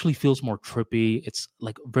 So it actually feels more trippy. It's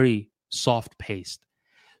like very soft paced.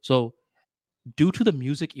 So due to the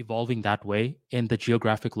music evolving that way in the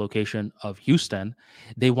geographic location of Houston,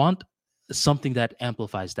 they want something that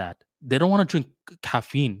amplifies that. They don't want to drink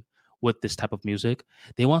caffeine with this type of music.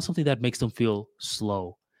 They want something that makes them feel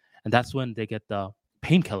slow. And that's when they get the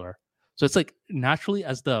painkiller. So it's like naturally,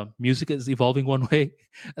 as the music is evolving one way,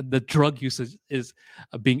 the drug usage is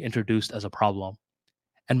being introduced as a problem.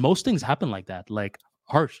 And most things happen like that. Like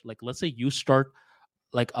harsh, like let's say you start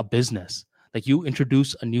like a business, like you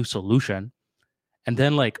introduce a new solution and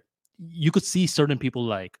then like you could see certain people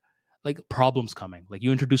like problems coming, like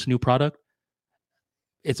you introduce a new product,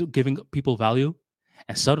 it's giving people value,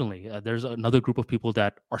 and suddenly there's another group of people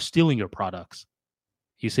that are stealing your products,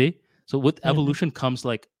 you see. So with Mhm. evolution comes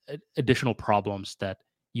like additional problems that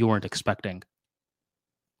you weren't expecting.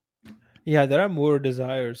 Yeah, there are more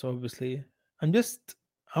desires, obviously. I'm just,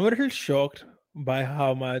 I'm a little shocked by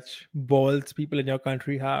how much balls people in your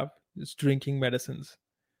country have just drinking medicines.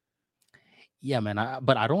 Yeah, man,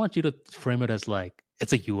 but I don't want you to frame it as like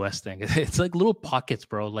it's a US thing. It's like little pockets,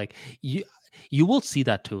 bro. Like you will see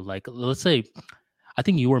that too. Like let's say I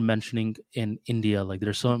think you were mentioning in India, like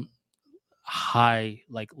there's some high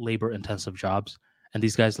like labor intensive jobs, and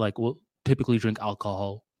these guys like will typically drink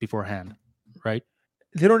alcohol beforehand, right?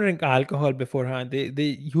 They don't drink alcohol beforehand. They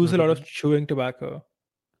use a lot of Beforehand. chewing tobacco.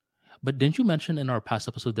 But didn't you mention in our past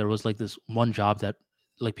episode there was like this one job that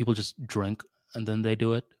like people just drink and then they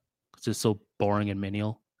do it because it's so boring and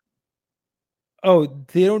menial? Oh,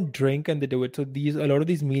 they don't drink and they do it. So these a lot of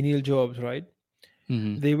these menial jobs, right?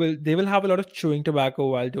 Hmm. They will have a lot of chewing tobacco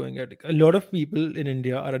while doing it. Like, a lot of people in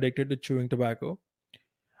India are addicted to chewing tobacco,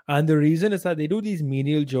 And the reason is that they do these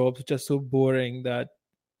menial jobs which are so boring that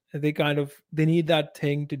they need that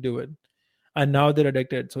thing to do it. And now they're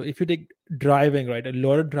addicted. So if you take driving, right, a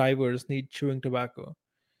lot of drivers need chewing tobacco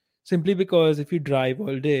simply because if you drive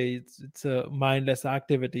all day, it's a mindless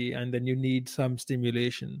activity, and then you need some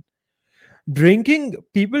stimulation. Drinking,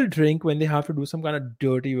 people drink when they have to do some kind of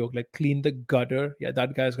dirty work, like clean the gutter. Yeah,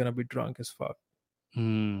 that guy's gonna be drunk as fuck,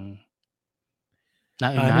 Hmm.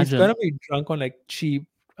 Now and he's imagine, gonna be drunk on like cheap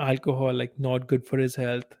alcohol, like not good for his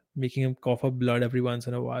health, making him cough up blood every once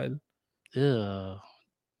in a while. ew,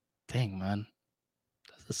 dang man,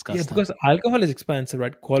 that's Yeah, disgusting. because alcohol is expensive,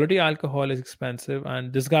 right? Quality alcohol is expensive,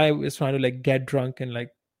 and this guy is trying to like get drunk in like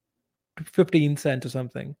 15 cents or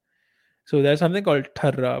something. So there's something called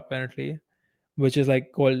tarra apparently, which is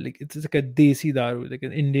like called like it's like a desi daru, like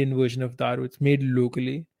an Indian version of daru. It's made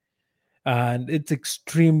locally and it's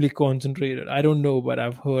extremely concentrated. I don't know, but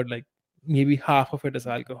I've heard like maybe half of it is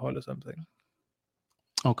alcohol or something.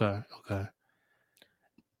 Okay, okay.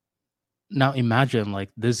 Now imagine like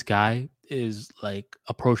this guy is like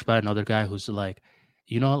approached by another guy who's like,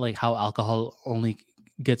 like how alcohol only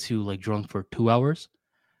gets you like drunk for 2 hours,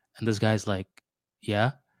 and this guy's like,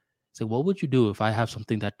 yeah. It's like, what would you do if I have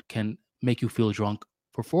something that can make you feel drunk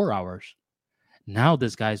for 4 hours? Now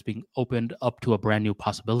this guy's being opened up to a brand new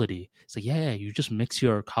possibility. It's like, yeah, you just mix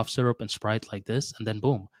your cough syrup and Sprite like this, and then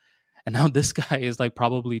boom. And now this guy is like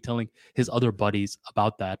probably telling his other buddies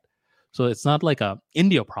about that. So it's not like a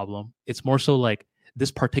India problem. It's more so like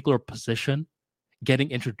this particular position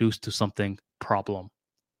getting introduced to something problem.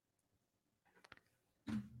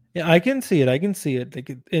 Yeah, I can see it. I can see it.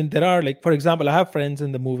 Like, and there are like, for example, I have friends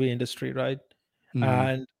in the movie industry, right? Mm,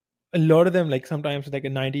 And a lot of them, like sometimes like a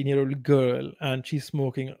 19-year-old girl, and she's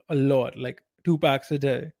smoking a lot, like 2 packs a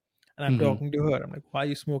day. And I'm hmm. talking to her. I'm like, why are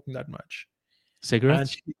you smoking that much? And Cigarettes?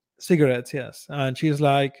 she, cigarettes, yes. And she's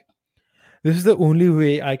like, this is the only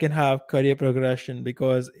way I can have career progression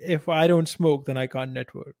because if I don't smoke, then I can't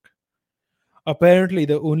network. Apparently,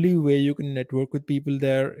 the only way you can network with people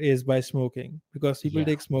there is by smoking because people Yeah.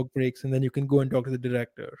 take smoke breaks and then you can go and talk to the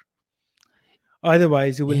director.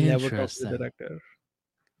 Otherwise, you will never talk to the Interesting. director.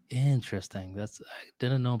 Interesting. I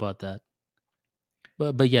didn't know about that.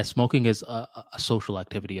 But yeah, smoking is a social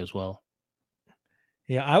activity as well.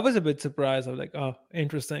 Yeah, I was a bit surprised. I was like, oh,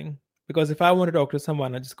 interesting. Because if I want to talk to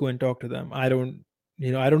someone, I just go and talk to them. I don't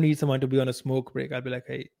need someone to be on a smoke break. I'll be like,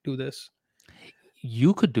 hey, do this.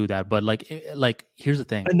 You could do that, but like here's the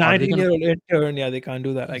thing: A are they gonna? 19-year-old intern, yeah, they can't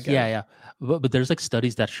do that, I Yeah, guess. yeah. But there's like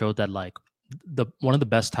studies that show that like the one of the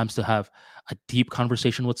best times to have a deep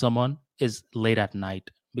conversation with someone is late at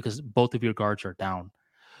night because both of your guards are down.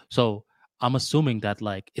 So I'm assuming that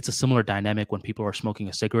like it's a similar dynamic when people are smoking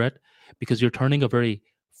a cigarette because you're turning a very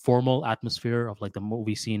formal atmosphere of like the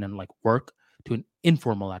movie scene and like work to an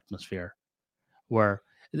informal atmosphere where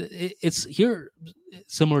it's here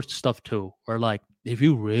similar stuff too where like if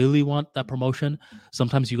you really want that promotion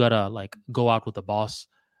sometimes you gotta like go out with the boss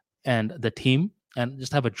and the team and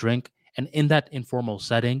just have a drink. And in that informal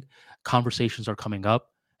setting, conversations are coming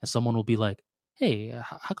up, and someone will be like, "Hey,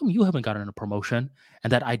 how come you haven't gotten a promotion?"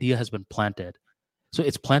 And that idea has been planted. So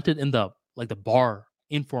it's planted in the like the bar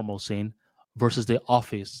informal scene versus the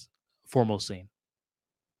office formal scene.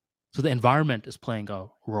 So the environment is playing a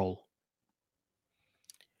role.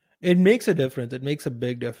 It makes a difference. It makes a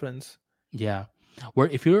big difference. Yeah. Where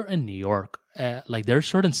if you're in New York, like there's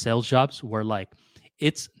certain sales jobs where like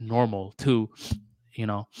it's normal to, you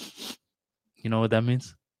know, you know what that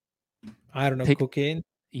means? I don't know, Take cocaine,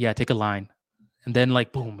 take a line and then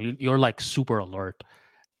like boom you're like super alert.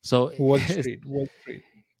 So Wall Street, Wall Street.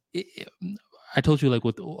 it, I told you like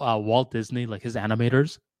with Walt Disney, like his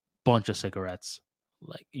animators, bunch of cigarettes.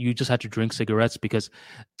 Like you just had to drink cigarettes because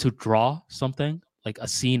to draw something like a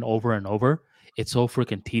scene over and over, it's so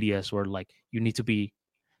freaking tedious where like you need to be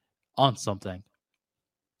on something.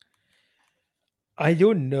 I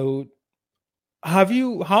don't know. Have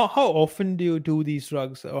you how often do you do these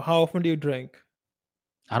drugs or how often do you drink?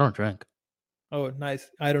 I don't drink. Oh, nice.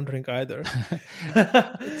 I don't drink either.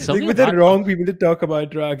 Like Something with the about wrong people to talk about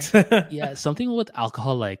drugs. yeah, something with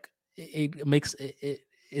alcohol like it makes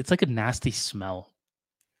it's like a nasty smell.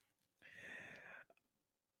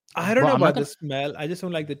 I don't Bro, know I'm not about the gonna smell. I just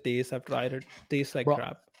don't like the taste. I've tried it. Tastes like bro,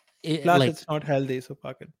 crap. Plus, like it's not healthy, so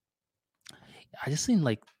fuck it. I just seen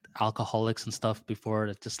like alcoholics and stuff before.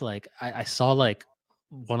 That just like I saw like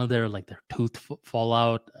one of their tooth fall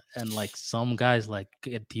out, and like some guys like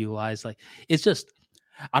get DUIs. Like it's just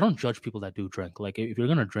I don't judge people that do drink. Like if you're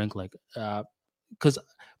gonna drink, like because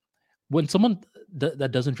when someone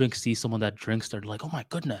that doesn't drink sees someone that drinks, they're like, oh my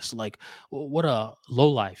goodness, like what a low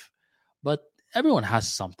life. But everyone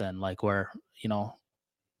has something like where, you know,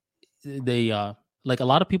 they like a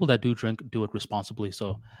lot of people that do drink do it responsibly.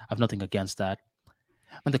 So I have nothing against that.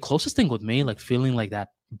 And the closest thing with me, like feeling like that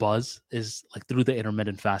buzz, is like through the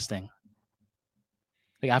intermittent fasting.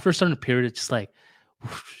 Like after a certain period, it's just like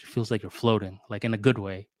whoosh, it feels like you're floating, like in a good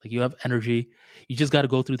way. Like you have energy. You just got to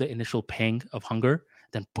go through the initial pang of hunger,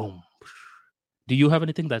 then boom. Whoosh. Do you have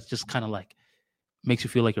anything that's just kind of like makes you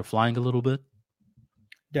feel like you're flying a little bit?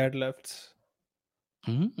 Deadlifts.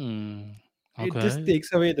 Mm, It just okay.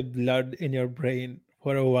 takes away the blood in your brain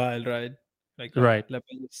for a while, right? Like, Right. let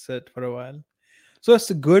me just sit for a while. So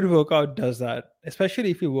it's a good workout does that,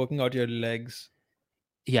 especially if you're working out your legs.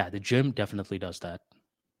 Yeah, the gym definitely does that.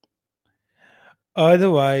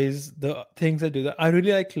 Otherwise, the things I do that I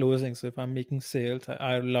really like closing. So if I'm making sales,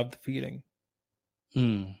 I love the feeling.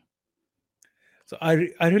 Mm. So I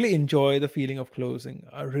really enjoy the feeling of closing.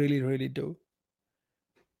 I really, really do.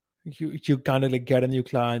 You kind of like get a new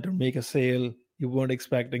client or make a sale. You weren't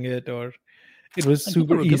expecting it, or it was Like,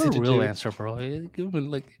 super give easy a to real do. answer, bro. Give me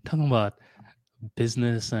like talking about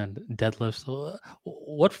business and deadlifts.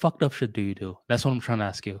 What fucked up shit do you do? That's what I'm trying to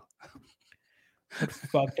ask you. What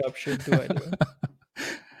fucked up shit do I do?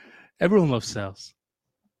 Everyone loves sales.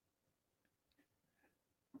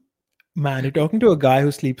 Man, you're talking to a guy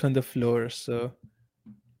who sleeps on the floor, so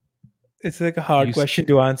it's like a You, hard s- question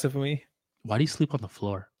to answer for me. why do you sleep on the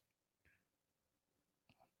floor?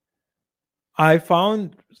 I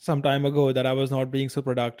found some time ago that I was not being so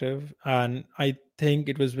productive, and I think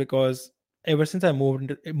it was because ever since I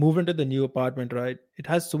moved into the new apartment, right, it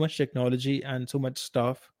has so much technology and so much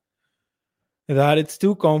stuff that it's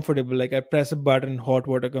too comfortable. Like I press a button, hot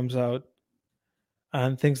water comes out,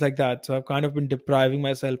 and things like that. So I've kind of been depriving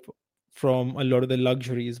myself from a lot of the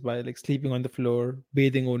luxuries by like sleeping on the floor,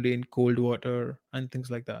 bathing only in cold water, and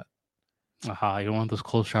things like that. Aha, you're one of those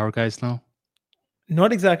cold shower guys now.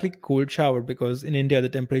 Not exactly cold shower because in India the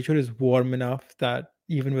temperature is warm enough that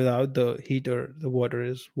even without the heater, the water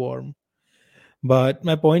is warm. But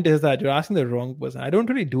my point is that you're asking the wrong person. I don't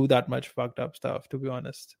really do that much fucked up stuff, to be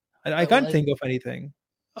honest. I can't Like, think of anything.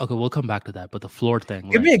 okay, we'll come back to that. But the floor thing,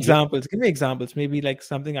 Give me like, you examples. Give me examples. Maybe like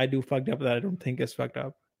something I do fucked up that I don't think is fucked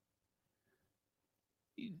up.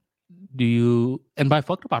 do you? And by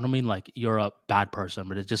fucked up, I don't mean like you're a bad person,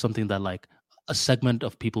 but it's just something that like a segment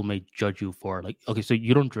of people may judge you for. Like, okay, so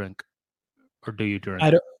you don't drink, or do you drink?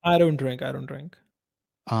 I don't drink. I don't drink.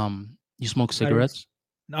 You smoke I don't cigarettes?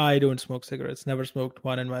 I don't smoke cigarettes. Never smoked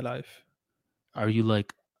one in my life. Are you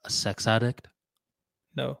like a sex addict?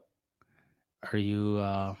 No. Are you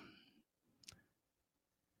are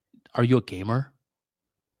you a gamer?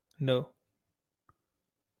 No.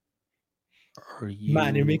 Are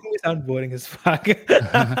Man, you're you making me sound boring as fuck.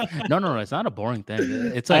 no, it's not a boring thing.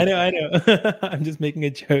 It's I like know, I know. I'm just making a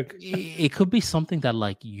joke. it could be something that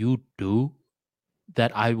like you do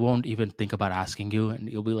that I won't even think about asking you, and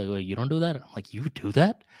you'll be like, "Wait, you don't do that?" I'm like, "You do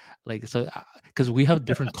that?" Like, so because we have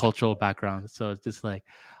different cultural backgrounds, so it's just like,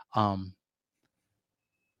 um,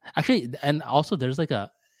 actually, and also there's like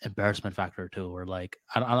a embarrassment factor too, where like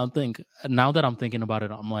I don't think now that I'm thinking about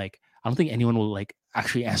it, I'm like, I don't think anyone will like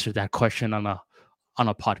actually answer that question on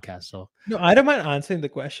a podcast. So No, I don't mind answering the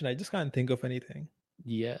question. I just can't think of anything.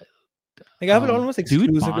 yeah, Like I will almost do you eat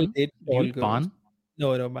exclusively pan? date Do you tall eat girls. pan?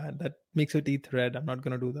 No, no, man. That makes your teeth red. I'm not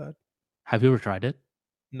gonna do that. Have you ever tried it?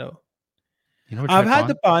 No. You never I've tried had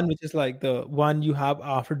the pan? pan, which is like the one you have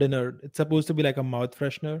after dinner. It's supposed to be like a mouth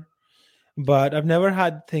freshener. But I've never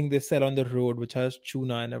had thing they sell on the road, which has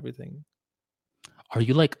tuna and everything. Are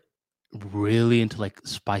you like really into like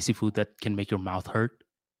spicy food that can make your mouth hurt?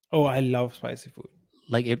 Oh, I love spicy food.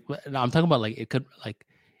 Like it, I'm talking about like it could like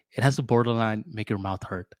it has the borderline make your mouth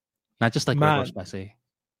hurt, not just like regular Man, spicy.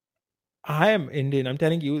 I am Indian. I'm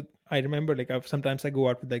telling you, I remember like sometimes I go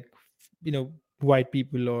out with like white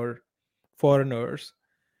people or foreigners,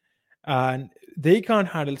 and they can't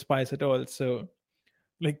handle spice at all. So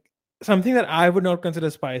like something that I would not consider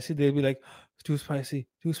spicy, they'll be like, "It's too spicy,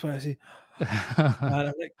 too spicy." And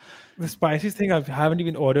I'm like, the spiciest thing I haven't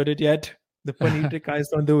even ordered it yet. The paneer tikka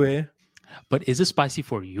is on the way. But is it spicy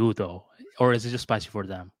for you though, or is it just spicy for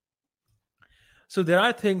them? So there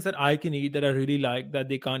are things that I can eat that I really like that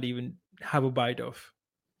they can't even have a bite of.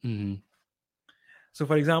 Hmm. So,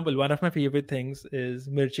 for example, one of my favorite things is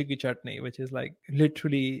mirchi ki chutney, which is like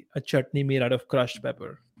literally a chutney made out of crushed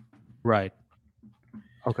pepper. Right.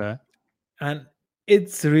 Okay. And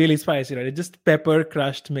it's really spicy, right? It's just pepper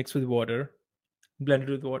crushed mixed with water, blended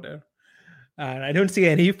with water. And I don't see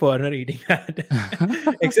any foreigner eating that,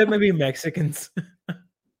 except maybe Mexicans.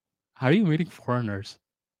 How are you meeting foreigners,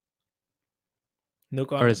 No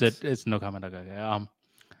or is it? comments. It's no comment. Okay.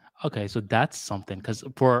 Okay, so that's something because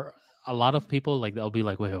for a lot of people, like they'll be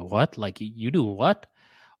like, "Wait, what? Like you do what?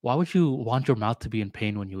 Why would you want your mouth to be in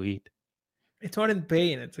pain when you eat?" It's not in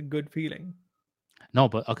pain. It's a good feeling. No,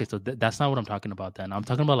 but okay, so that's not what I'm talking about. Then I'm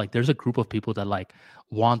talking about like there's a group of people that like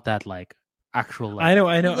want that like actual like I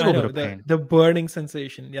little bit know. of pain. The burning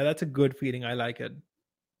sensation. Yeah, that's a good feeling. I like it.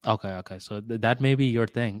 Okay, okay, so that may be your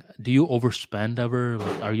thing. Do you overspend ever?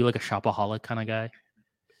 Like, are you like a shopaholic kind of guy?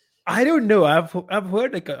 I don't know. I've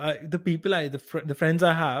heard like the people the friends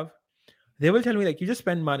I have, they will tell me like you just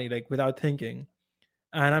spend money like without thinking,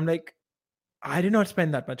 and I'm like I did not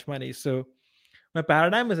spend that much money. So my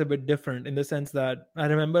paradigm is a bit different in the sense that I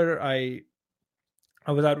remember I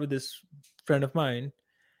was out with this friend of mine,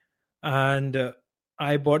 and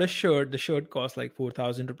I bought a shirt. The shirt cost like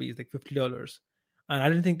 4,000 rupees, like $50, and I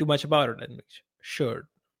didn't think too much about it. And like, shirt,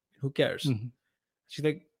 who cares? Mhm. She's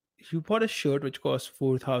like, you bought a shirt which costs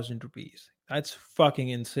 4,000 rupees. That's fucking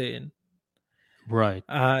insane. Right,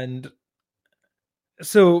 And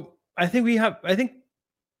so I think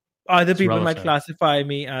other it's people might relative. classify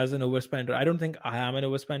me as an overspender. I don't think I am an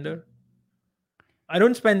overspender. I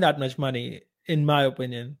don't spend that much money, in my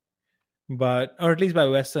opinion, but or at least by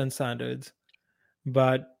Western standards.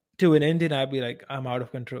 But to an Indian, I'd be like, I'm out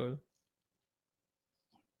of control.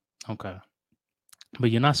 Okay,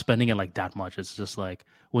 but you're not spending it like that much. It's just like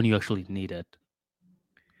when you actually need it.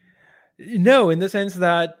 No, in the sense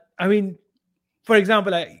that I mean, for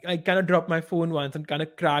example, I kind of dropped my phone once and kind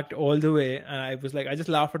of cracked all the way, and I was like, I just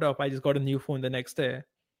laughed it off. I just got a new phone the next day,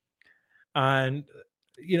 and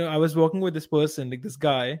I was walking with this person, like this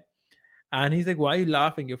guy, and he's like, "Why are you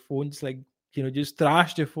laughing? Your phone just like just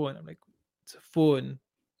thrashed your phone." I'm like, "It's a phone."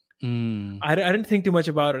 Mm. I didn't think too much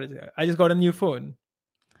about it. I just got a new phone.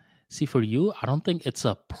 See, for you, I don't think it's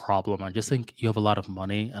a problem. I just think you have a lot of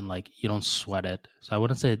money and like you don't sweat it. So I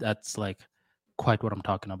wouldn't say that's like quite what I'm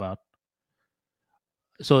talking about.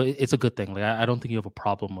 So it's a good thing. Like I don't think you have a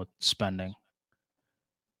problem with spending.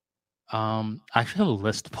 I actually have a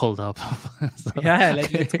list pulled up. So, Yeah,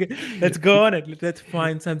 okay. let's go on it. Let's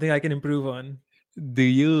find something I can improve on. Do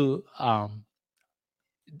you I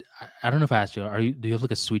don't know if I asked you, do you have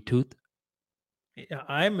like a sweet tooth? Yeah,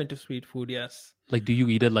 I'm into sweet food. Yes. Like do you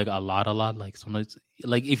eat it like a lot? Like sometimes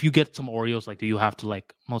like if you get some Oreos, like do you have to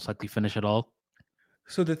like most likely finish it all?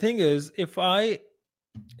 So the thing is, if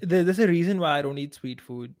there's a reason why I don't eat sweet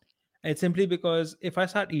food. And it's simply because if I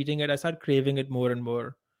start eating it, I start craving it more and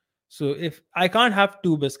more. So if I can't have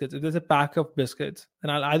two biscuits, if there's a pack of biscuits, then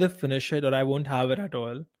I'll either finish it or I won't have it at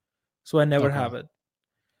all. So I never Okay. have it.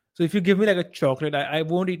 So if you give me like a chocolate, I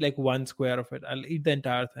won't eat like one square of it. I'll eat the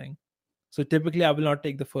entire thing. So typically I will not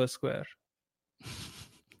take the first square.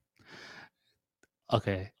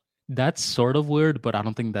 Okay. That's sort of weird, but I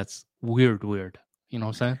don't think that's weird. You know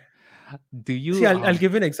what I'm saying? Do See, you I'll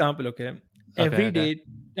give you an example, okay? okay, Every okay. day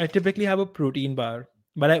I typically have a protein bar,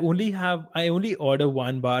 but I only order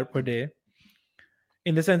one bar per day.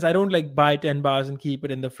 In the sense I don't like buy 10 bars and keep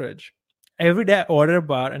it in the fridge. Every day I order a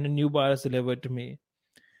bar and a new bar is delivered to me.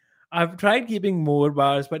 I've tried keeping more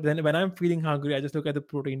bars, but then when I'm feeling hungry, I just look at the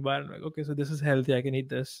protein bar and I'm like, okay, so this is healthy. I can eat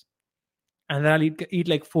this. And then I'll eat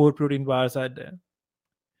like four protein bars a day.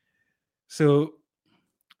 So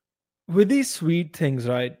with these sweet things,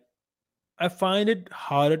 right, I find it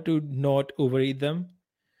harder to not overeat them.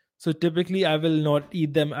 So typically I will not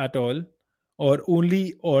eat them at all or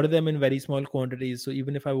only order them in very small quantities. So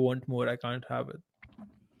even if I want more, I can't have it.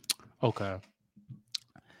 Okay.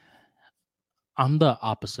 I'm the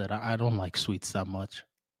opposite. I don't like sweets that much.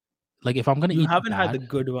 Like if I'm gonna You eat haven't had the bad,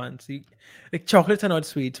 good ones. Like chocolates are not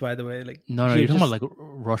sweets, by the way. Like no, you're you're talking about just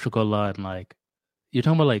like Rasgulla and like you're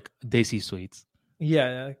talking about like Desi sweets.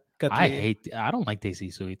 yeah, Katli. I don't like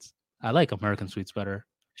Desi sweets. I like American sweets better.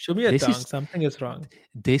 Show me a tongue. Desi Something is wrong.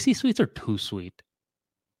 Desi sweets are too sweet.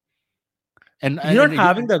 And You're not and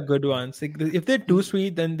having the good ones. Like if they're too n-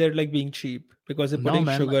 sweet, then they're like being cheap because they're no putting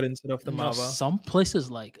man, sugar like instead of the no, mava. some places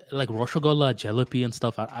like Rasgulla, Jalebi and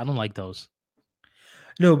stuff. I don't like those.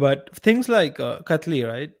 No, but things like Katli,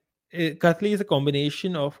 right? Katli is a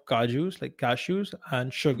combination of kajus, like cashews,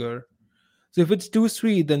 and sugar. So if it's too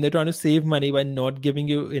sweet, then they're trying to save money by not giving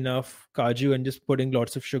you enough kaju and just putting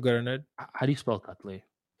lots of sugar in it. How do you spell cutlet?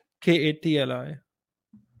 Katli. Let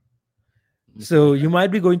me see. So you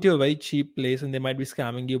might be going to a very cheap place and they might be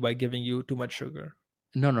scamming you by giving you too much sugar.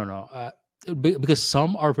 No. Because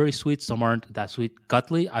some are very sweet, some aren't that sweet.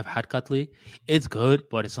 Cutlet, I've had cutlet. It's good,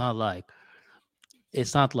 but it's not like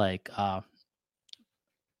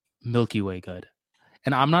Milky Way good.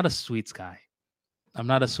 And I'm not a sweets guy. I'm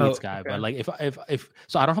not a sweets Oh, guy, but okay. like if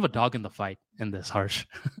so, I don't have a dog in the fight in this harsh.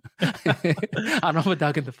 I don't have a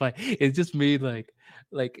dog in the fight. It's just me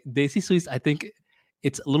like Desi sweets. I think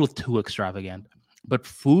it's a little too extravagant. But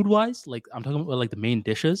food wise, like I'm talking about like the main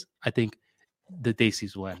dishes, I think the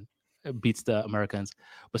Desis win. It beats the Americans.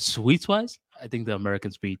 But sweets wise, I think the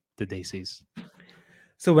Americans beat the Desis.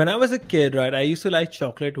 So when I was a kid, right, I used to like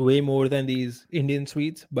chocolate way more than these Indian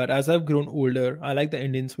sweets. But as I've grown older, I like the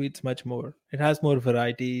Indian sweets much more. It has more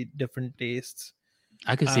variety, different tastes,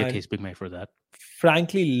 I could see a and case being made for that.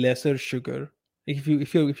 frankly, lesser sugar. If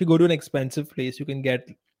you go to an expensive place, you can get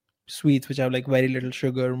sweets which have like very little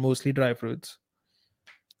sugar, mostly dry fruits.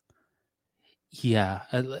 Yeah,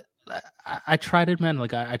 I tried it, man.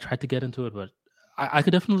 Like I tried to get into it, but I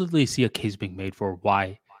could definitely see a case being made for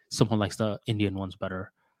why someone likes the Indian ones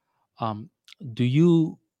better. Um, do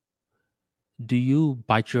you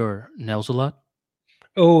bite your nails a lot?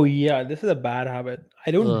 Oh yeah, this is a bad habit.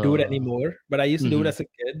 I don't do it Uh, anymore, but I used to do it hmm as a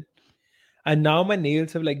kid. And now my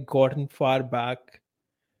nails have like gotten far back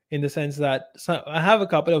in the sense that I have a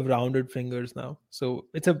couple of rounded fingers now. So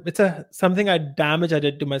it's a something I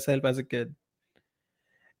did to myself as a kid.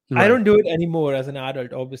 I Right. don't do it anymore as an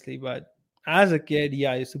adult, obviously, but as a kid,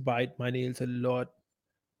 yeah, I used to bite my nails a lot,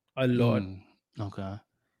 a lot. Mm, okay.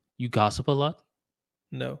 You gossip a lot?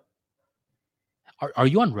 No, Are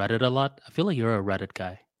you on Reddit a lot? I feel like you're a Reddit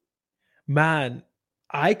guy. man,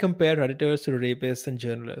 I compare redditors to rapists and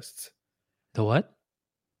journalists. The what?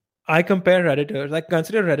 I compare redditors. I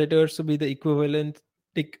consider redditors to be the equivalent,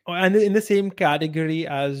 like, and in the same category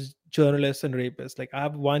as journalists and rapists. Like I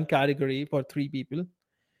have one category for three people,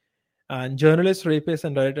 and journalists, rapists,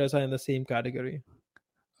 and redditors are in the same category.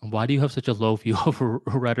 Why do you have such a low view of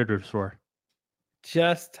Redditors for?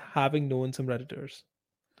 Just having known some redditors,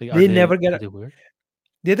 Like, they never are get. they weird?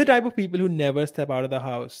 They're the type of people who never step out of the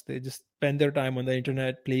house. They just spend their time on the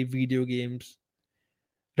internet, play video games.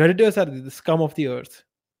 Redditors are the scum of the earth.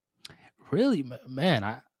 Really, man.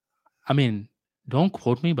 I mean, don't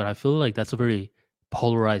quote me, but I feel like that's a very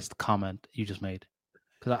polarized comment you just made.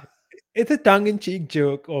 Because It's a tongue-in-cheek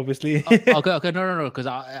joke, obviously. okay, no, because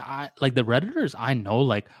I like the redditors I know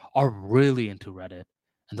like are really into Reddit,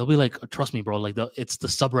 and they'll be like, "Trust me, bro. Like it's the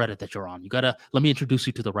subreddit that you're on. You gotta let me introduce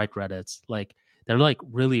you to the right Reddits." Like they're like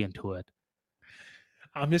really into it.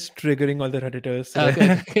 I'm just triggering all the redditors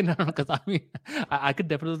Okay, today. okay, no, because I mean, I could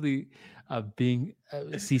definitely being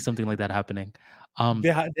see something like that happening. Um,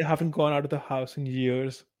 They haven't gone out of the house in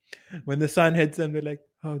years. When the sun hits them, they're like,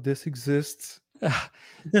 "Oh, this exists."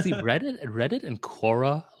 See, Reddit and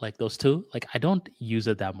Quora, like those two, like I don't use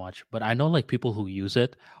it that much, but I know like people who use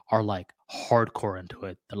it are like hardcore into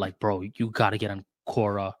it. They're like, bro, you gotta get on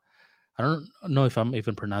Quora. I don't know if I'm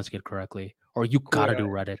even pronouncing it correctly, or you gotta Quora. do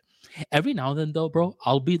Reddit. Every now and then, though, bro,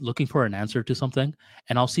 I'll be looking for an answer to something,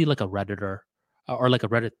 and I'll see like a Redditor or like a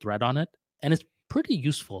Reddit thread on it, and it's pretty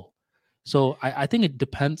useful. So I think it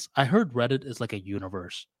depends. I heard Reddit is like a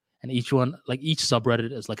universe, and each one, like each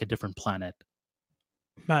subreddit, is like a different planet.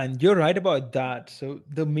 Man, you're right about that. So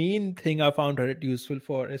the main thing I found Reddit useful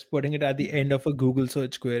for is putting it at the end of a Google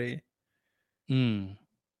search query. Mm.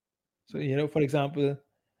 So, for example,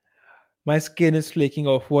 my skin is flaking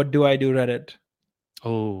off. What do I do, Reddit?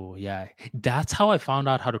 Oh, yeah. That's how I found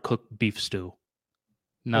out how to cook beef stew.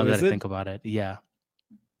 Now Oh, that is I it? think about it. Yeah.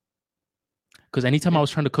 Because anytime I Yeah.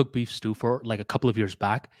 was trying to cook beef stew for like a couple of years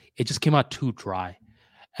back, it just came out too dry.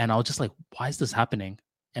 And I was just like, why is this happening?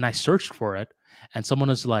 And I searched for it. And someone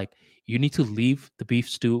was like, you need to leave the beef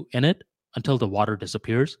stew in it until the water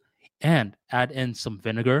disappears and add in some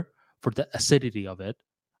vinegar for the acidity of it.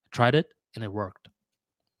 I tried it and it worked.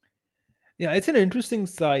 Yeah, it's an interesting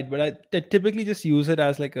site, but I typically just use it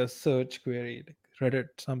as like a search query, like Reddit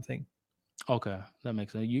something. Okay. That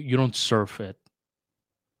makes sense. You don't surf it.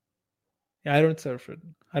 Yeah, I don't surf it.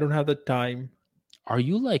 I don't have the time. Are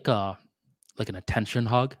you like an attention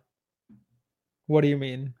hog? What do you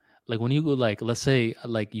mean? Like when you go like let's say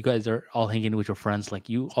like you guys are all hanging with your friends, like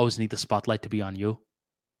you always need the spotlight to be on you.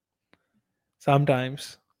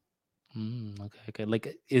 Sometimes. Okay.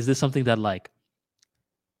 Like is this something that like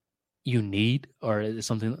you need, or is it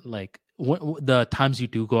something like the times you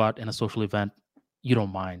do go out in a social event, you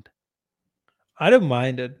don't mind? I don't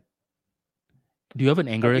mind it. Do you have an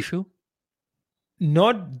I anger mean, issue?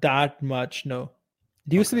 not that much, no.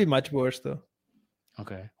 It used to Okay. be much worse though.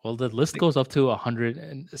 Okay. Well, the list Like, goes up to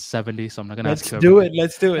 170, so I'm not gonna ask let's you do everything. it.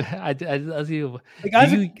 Let's do it. I just ask you, Like do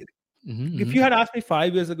as a, you? Mhm, if mhm. you had asked me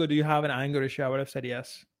 5 years ago, do you have an anger issue? I would have said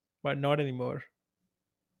yes, but not anymore.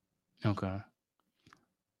 Okay.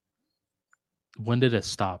 When did it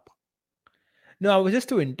stop? No, I was just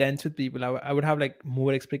too intense with people. I would have like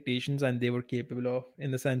more expectations and they were capable of, in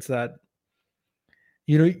the sense that,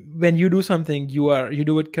 when you do something, you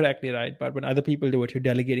do it correctly, right? But when other people do it, you're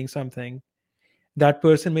delegating something. That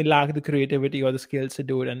person may lack the creativity or the skills to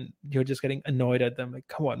do it, and you're just getting annoyed at them. Like,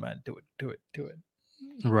 come on, man, do it, do it, do it.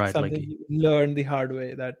 Right, like Something you learn the hard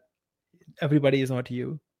way, that everybody is not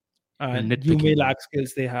you, you're and you may nitpicking them. lack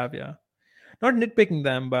skills they have. Yeah, not nitpicking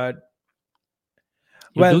them, but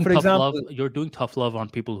You're well, doing for tough love. example, You're doing tough love on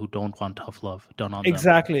people who don't want tough love done on them.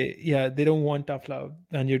 exactly. Yeah, they don't want tough love,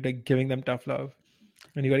 and you're like giving them tough love,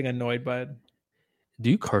 and you're getting annoyed by it. Do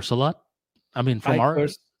you curse a lot? I mean, from I our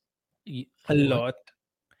curse y- a what lot.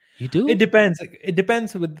 you It do? depends. It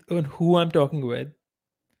depends on who I'm talking with,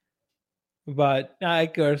 but I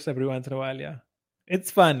curse every once in a while. Yeah, it's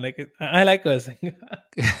fun. Like I like cursing.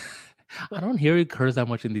 I don't hear you curse that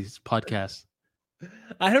much in these podcasts.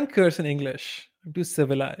 I don't curse in English. I'm too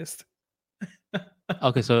civilized.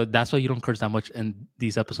 Okay, so that's why you don't curse that much in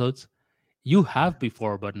these episodes. You have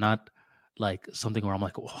before, but not like something where I'm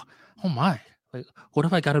like, oh my, like what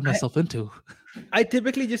have I gotten I, myself into? I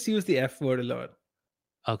typically just use the F word a lot,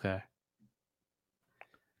 Okay,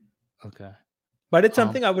 okay. but it's Um,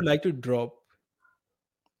 something I would like to drop.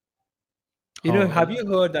 oh, Have you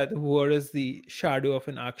heard that the word is the shadow of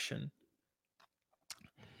an action?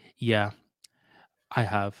 yeah, I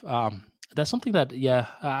have. That's something that, yeah,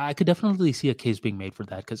 I could definitely see a case being made for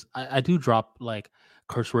that because I do drop like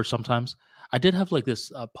curse words sometimes. I did have like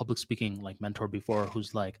this public speaking like mentor before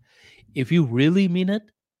who's like, if you really mean it,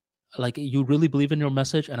 like you really believe in your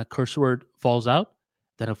message and a curse word falls out,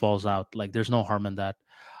 then it falls out. Like there's no harm in that.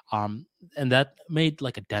 Um, and that made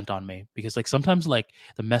like a dent on me because like sometimes like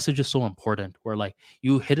the message is so important where like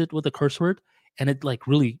you hit it with a curse word and it like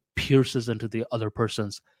really pierces into the other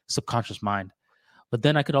person's subconscious mind. But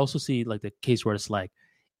then I could also see like the case where it's like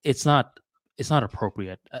it's not it's not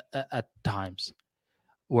appropriate at times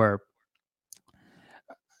where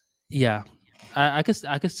yeah, I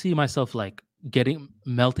could see myself like getting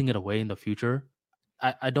melting it away in the future.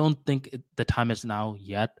 I don't think the time is now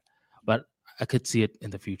yet, but I could see it in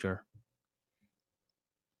the future.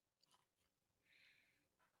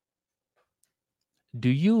 Do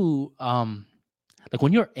you like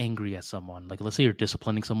when you're angry at someone, like let's say you're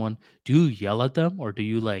disciplining someone, do you yell at them or do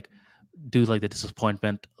you like do like the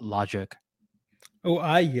disappointment logic? Oh,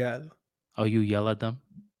 I yell. Oh, you yell at them?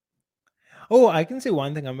 Oh, I can say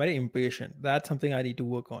one thing. I'm very impatient. That's something I need to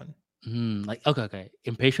work on. Like okay, okay.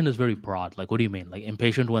 Impatient is very broad. Like what do you mean? Like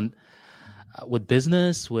impatient when with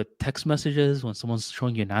business, with text messages, when someone's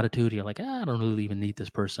showing you an attitude, you're like, I don't really even need this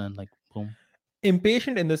person. Like boom.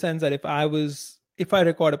 Impatient in the sense that if I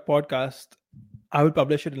record a podcast, I would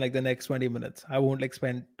publish it in like the next 20 minutes. I won't like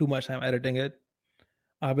spend too much time editing it.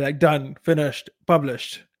 I'll be like, done, finished,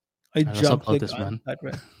 published. I Let's jump upload the this, gun man. that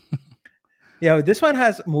way. Yeah, this one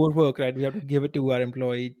has more work, right? We have to give it to our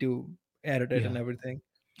employee to edit it and Yeah. everything.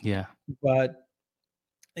 Yeah. But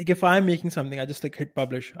like if I'm making something, I just like hit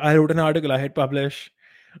publish. I wrote an article, I hit publish,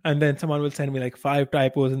 and then someone will send me like 5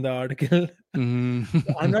 typos in the article. I'm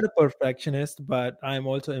Mm. not a perfectionist, but I'm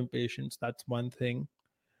also impatient. That's one thing.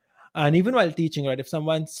 And even while teaching, right, if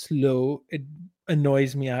someone's slow, it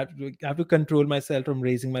annoys me. I have to control myself from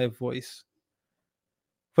raising my voice.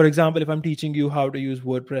 For example, if I'm teaching you how to use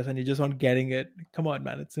WordPress and you're just not getting it, come on,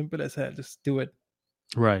 man, it's simple as hell. Just do it.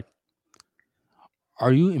 Right.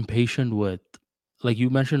 Are you impatient with, like you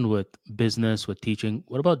mentioned, with business, with teaching?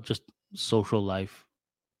 What about just social life?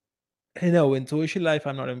 In social life,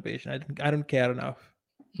 I'm not impatient. I don't care enough.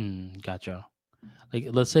 Gotcha. Like,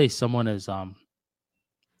 let's say someone is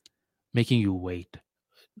making you wait.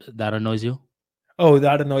 That annoys you? Oh,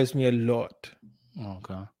 that annoys me a lot.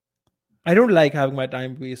 Okay. I don't like having my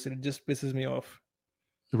time wasted. It just pisses me off.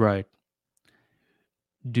 Right.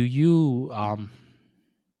 Do you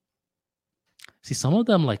see some of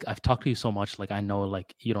them? Like, I've talked to you so much. Like, I know,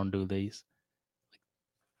 like, you don't do these.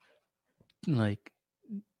 Like,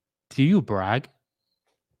 do you brag?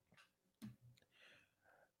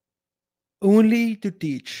 Only to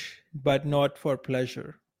teach, but not for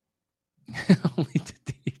pleasure. Only to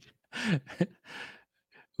teach.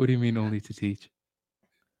 What do you mean only to teach?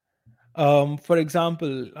 For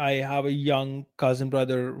example, I have a young cousin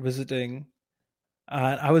brother visiting,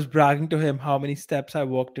 and I was bragging to him how many steps I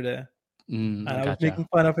walked today. And I I was gotcha. making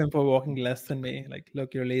fun of him for walking less than me. Like,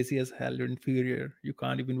 look, you're lazy as hell. You're inferior. You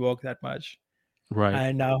can't even walk that much. Right.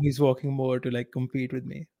 And now he's walking more to like compete with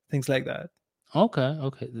me. Things like that. Okay.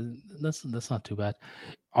 Okay. That's not too bad.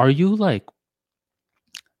 Are you like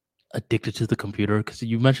addicted to the computer? Because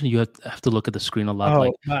you mentioned you have to look at the screen a lot. Oh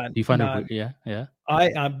Like, man, do you find it? man, Yeah. Yeah. I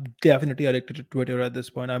am definitely addicted to Twitter at this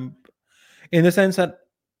point. in the sense that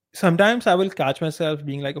sometimes I will catch myself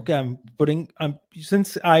being like, okay, I'm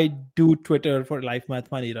since I do Twitter for Life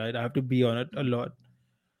Math Money, right? I have to be on it a lot.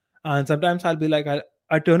 And sometimes I'll be like,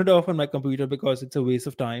 I turn it off on my computer because it's a waste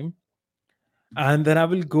of time. And then I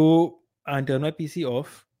will go and turn my PC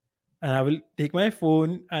off, and I will take my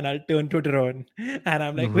phone and I'll turn Twitter on. And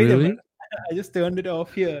I'm like, wait a minute, Really? I just turned it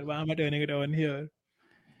off here. Why am I turning it on here?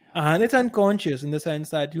 And it's unconscious in the sense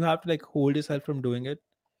that you have to like hold yourself from doing it.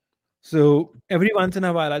 So every once in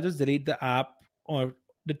a while, I just delete the app or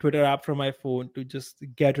the Twitter app from my phone to just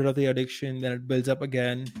get rid of the addiction. Then it builds up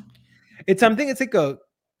again. It's like a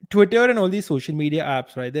Twitter and all these social media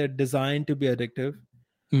apps, right? They're designed to be addictive.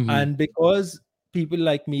 Mm-hmm. And because people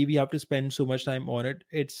like me, we have to spend so much time on it,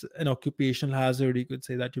 it's an occupational hazard. You could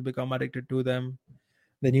say that you become addicted to them.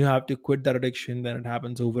 Then you have to quit that addiction. Then it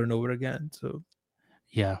happens over and over again. So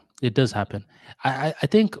Yeah, it does happen. I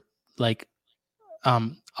think like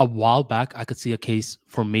a while back I could see a case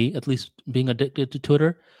for me at least being addicted to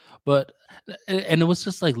Twitter, but and it was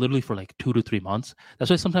just like literally for like 2 to 3 months. That's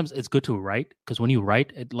why sometimes it's good to write, because when you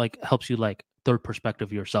write it like helps you like third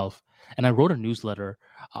perspective yourself. And I wrote a newsletter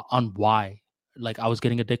on why like I was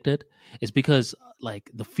getting addicted. It's because like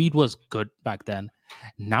the feed was good back then.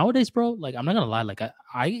 Nowadays, bro, like I'm not gonna lie, like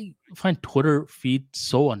I find Twitter feed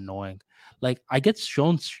so annoying. Like I get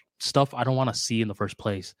shown stuff I don't want to see in the first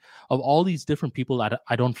place of all these different people that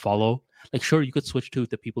I don't follow. Like, sure, you could switch to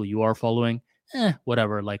the people you are following,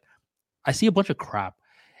 whatever. Like, I see a bunch of crap.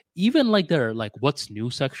 Even like their like what's new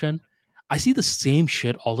section, I see the same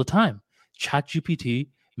shit all the time. ChatGPT,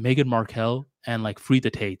 Meghan Markle, and like free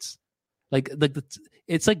the Tates.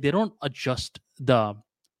 It's like they don't adjust the.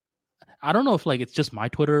 I don't know if like it's just my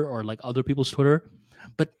Twitter or like other people's Twitter,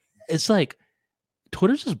 but it's like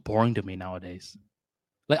Twitter's just boring to me nowadays.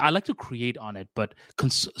 Like I like to create on it, but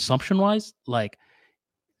consumption wise, like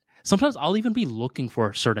sometimes I'll even be looking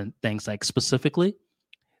for certain things, like specifically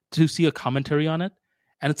to see a commentary on it,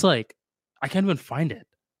 and it's like I can't even find it.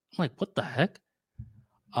 I'm like, what the heck?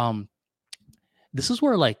 Um, this is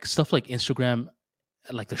where like stuff like Instagram,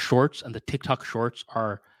 like the shorts and the TikTok shorts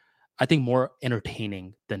are, I think, more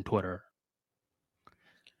entertaining than Twitter.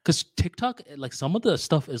 Because TikTok, like some of the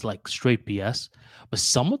stuff is like straight BS, but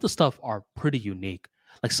some of the stuff are pretty unique.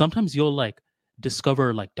 Like sometimes you'll like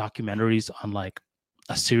discover like documentaries on like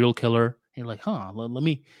a serial killer, and you're like, huh, let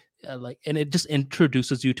me like, and it just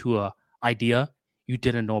introduces you to a idea you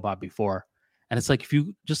didn't know about before. And it's like if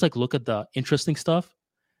you just like look at the interesting stuff,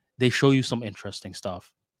 they show you some interesting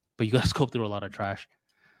stuff, but you guys go through a lot of trash.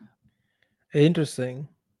 interesting.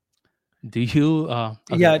 Do you?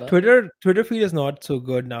 Okay, Yeah, Twitter feed is not so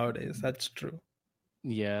good nowadays. That's true.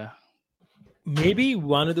 yeah. Maybe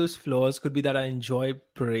one of those flaws could be that I enjoy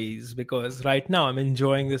praise, because right now I'm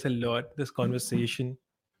enjoying this a lot, this conversation.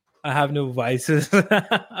 I have no vices. Bro,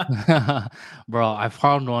 I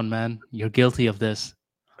found one, man. You're guilty of this.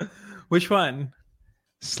 Which one?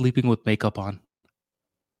 Sleeping with makeup on.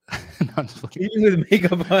 No, I'm just kidding. Sleeping with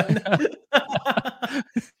makeup on.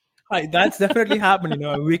 Hi, that's definitely happened.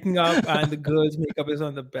 Waking up and the girl's makeup is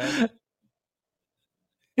on the bed.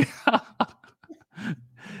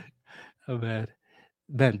 Oh man.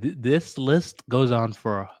 Man, this list goes on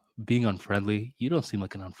for being unfriendly. You don't seem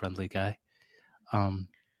like an unfriendly guy. Um,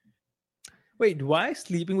 Wait, why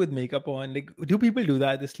sleeping with makeup on? Like, do people do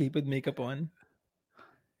that? They sleep with makeup on?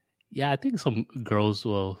 yeah, I think some girls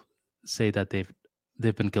will say that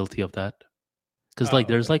they've been guilty of that. Because like Oh,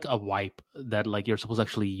 there's okay. like a wipe that like you're supposed to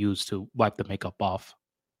actually use to wipe the makeup off.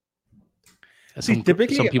 See, Some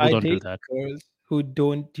typically people I don't do date that. girls who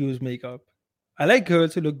don't use makeup. I like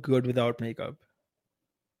girls who look good without makeup.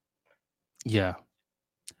 Yeah.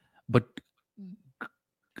 But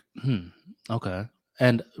hmm, okay.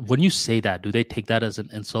 And when you say that, do they take that as an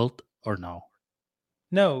insult or no?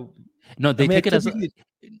 No, No, I they mean, I take it as a typically,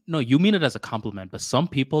 no, you mean it as a compliment, but some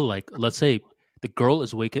people like let's say the girl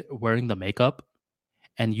is wearing the makeup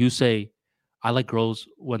and you say I like girls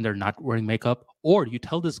when they're not wearing makeup, or you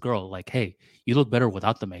tell this girl like, "Hey, you look better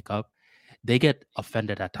without the makeup." They get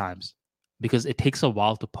offended at times because it takes a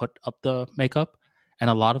while to put up the makeup and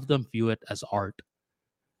a lot of them view it as art.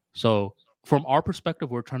 So from our perspective,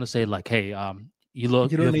 we're trying to say like, hey, you you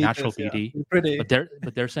don't have need natural this. Yeah, beauty, you're pretty.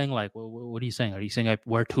 but they're saying like, well, what are you saying? Are you saying I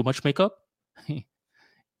wear too much makeup?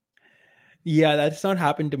 Yeah, that's not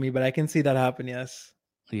happened to me, but I can see that happen. Yes.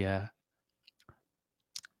 Yeah.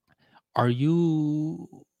 Are you?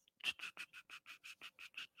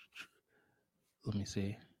 Let me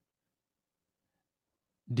see.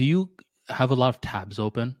 Do you have a lot of tabs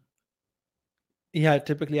open? Yeah,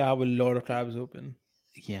 typically I have a lot of tabs open.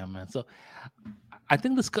 Yeah, man. So I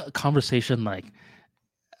think this conversation, like,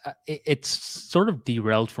 it's sort of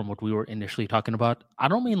derailed from what we were initially talking about. I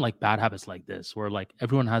don't mean like bad habits like this, where like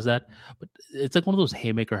everyone has that, but it's like one of those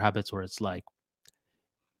haymaker habits where it's like,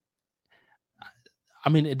 I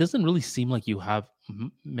mean, it doesn't really seem like you have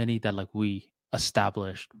many that like we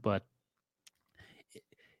established, but it,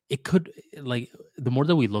 it could like the more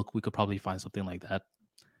that we look, we could probably find something like that.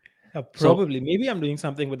 So Probably. Maybe I'm doing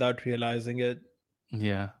something without realizing it.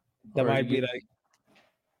 yeah, That or might be you,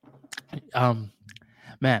 like, um,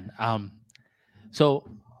 man, so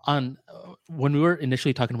on when we were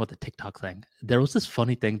initially talking about the TikTok thing, there was this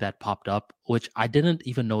funny thing that popped up, which I didn't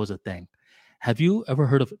even know was a thing. Have you ever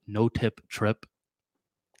heard of no tip trip?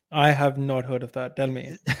 I have not heard of that. Tell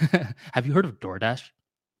me. Have you heard of DoorDash?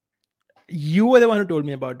 You were the one who told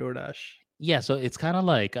me about DoorDash. Yeah, so it's kind of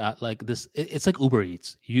like this. It's like Uber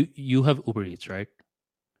Eats. You have Uber Eats, right?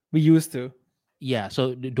 We used to. Yeah.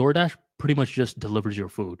 So the DoorDash pretty much just delivers your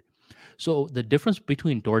food. So the difference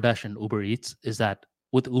between DoorDash and Uber Eats is that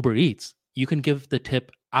with Uber Eats, you can give the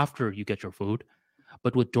tip after you get your food,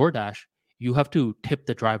 but with DoorDash, you have to tip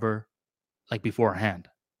the driver like beforehand,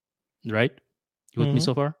 right? You with me Hmm.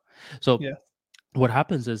 so far? So Yeah. what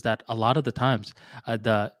happens is that a lot of the times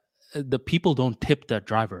the people don't tip the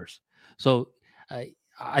drivers. So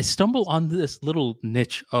I stumble on this little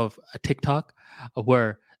niche of a TikTok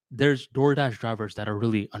where there's DoorDash drivers that are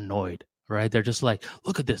really annoyed, right? They're just like,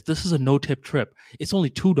 look at this. This is a no tip trip. It's only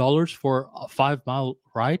 $2 for a 5 mile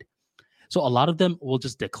ride. So a lot of them will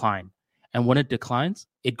just decline. And when it declines,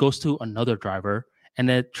 it goes to another driver and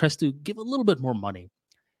it tries to give a little bit more money.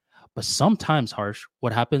 But sometimes, Harsh,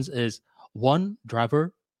 what happens is one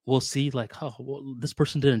driver will see like, oh, well, this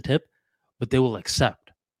person didn't tip, but they will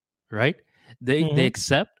accept, right? They Hmm.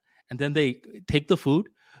 accept, and then they take the food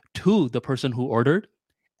to the person who ordered,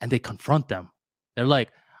 and they confront them. They're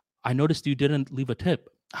like, I noticed you didn't leave a tip.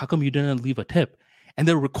 How come you didn't leave a tip? And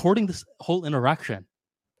they're recording this whole interaction.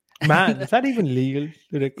 Man, is that even legal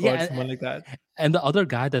to record Yeah, someone like that? and the other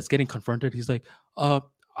guy that's getting confronted, he's like,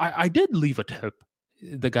 I did leave a tip.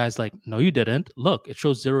 The guy's like, no, you didn't. Look, it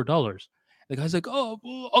shows $0. The guy's like, oh,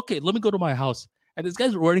 well, okay, let me go to my house. And this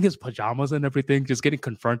guy's wearing his pajamas and everything, just getting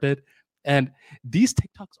confronted. And these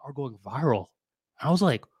TikToks are going viral. I was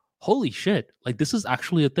like, holy shit, like this is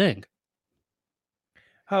actually a thing.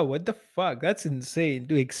 Oh, what the fuck? That's insane.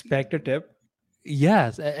 To expect a tip?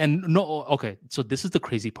 Yes, and no, okay. So this is the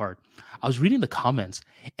crazy part. I was reading the comments,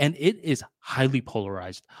 and it is highly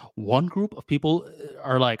polarized. One group of people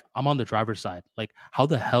are like, "I'm on the driver's side. Like, how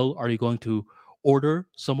the hell are you going to order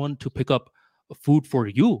someone to pick up food for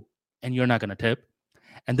you, and you're not going to tip?"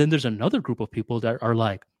 And then there's another group of people that are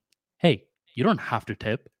like, "Hey, you don't have to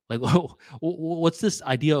tip. Like, what's this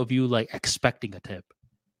idea of you like expecting a tip?"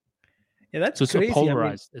 Yeah, that's So it's a crazy.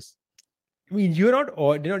 polarized. It's You're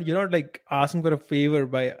not like asking for a favor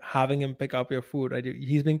by having him pick up your food, right?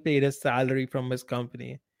 He's being paid his salary from his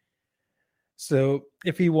company. So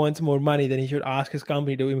if he wants more money, then he should ask his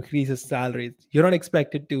company to increase his salary. You're not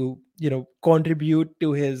expected to, contribute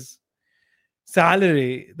to his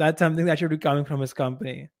salary. That's something that should be coming from his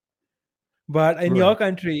company. But in your right.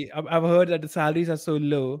 country, I've heard that the salaries are so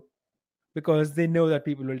low because they know that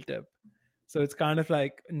people will tip. So it's kind of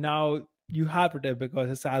like now you have to tip because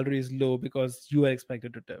his salary is low because you are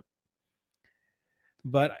expected to tip.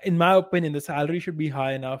 But in my opinion, the salary should be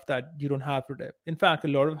high enough that you don't have to tip. In fact, a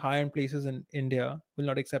lot of high-end places in India will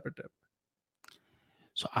not accept a tip.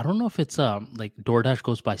 So I don't know if it's like DoorDash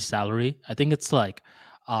goes by salary. I think it's like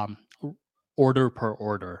um order per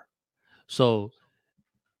order. So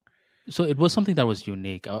it was something that was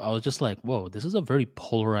unique. I was just like, whoa, this is a very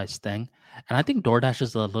polarized thing. And I think DoorDash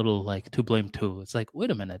is a little like to blame too. It's like,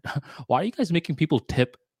 wait a minute, why are you guys making people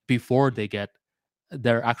tip before they get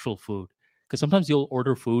their actual food? Because sometimes you'll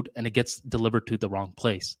order food and it gets delivered to the wrong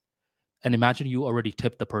place. And imagine you already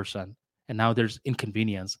tipped the person and now there's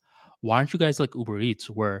inconvenience. Why aren't you guys like Uber Eats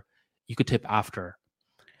where you could tip after?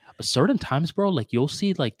 But certain times, bro, like you'll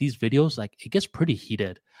see like these videos, like it gets pretty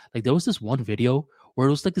heated. Like there was this one video where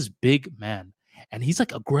it was like this big man and he's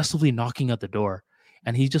like aggressively knocking at the door.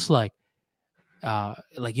 And he's just like,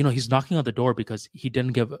 he's knocking on the door because he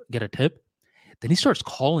didn't get a tip. Then he starts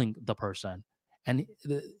calling the person and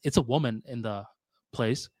it's a woman in the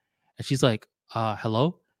place. And she's like,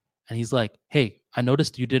 hello. And he's like, hey, I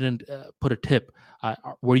noticed you didn't put a tip.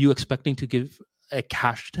 Were you expecting to give a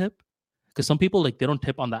cash tip? Because some people like they don't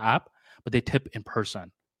tip on the app, but they tip in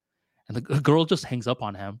person. And the girl just hangs up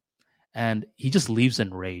on him, and he just leaves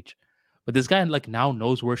in rage. But this guy like now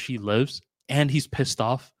knows where she lives, and he's pissed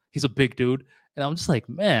off. He's a big dude, and I'm just like,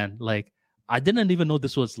 man, like I didn't even know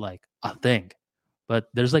this was like a thing. But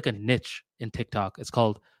there's like a niche in TikTok. It's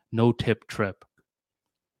called no tip trip.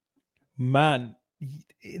 Man,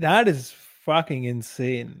 that is fucking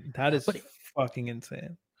insane. That is But fucking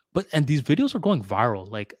insane. and these videos are going viral.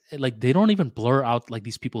 Like they don't even blur out like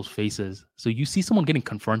these people's faces. So you see someone getting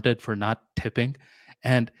confronted for not tipping,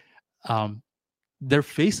 and um their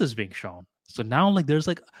face is being shown. So now like there's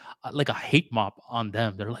like a hate mob on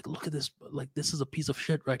them. They're like, look at this, like this is a piece of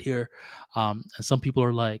shit right here. And some people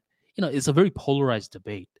are like, it's a very polarized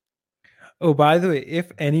debate. Oh, by the way,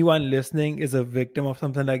 if anyone listening is a victim of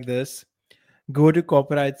something like this, go to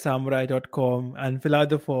copyrightsamurai.com and fill out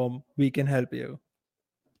the form. We can help you.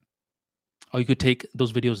 Or you could take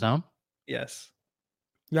those videos down. Yes.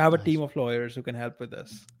 You have a Nice. team of lawyers who can help with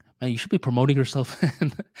this. Man, you should be promoting yourself in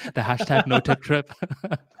the hashtag no tip trip.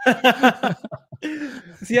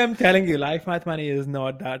 See, I'm telling you, life math money is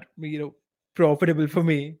not that profitable for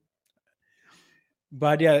me.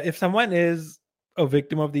 But yeah, if someone is a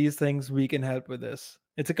victim of these things, we can help with this.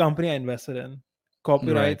 It's a company I invested in.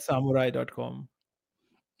 Right. Copyrightsamurai.com.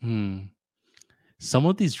 Some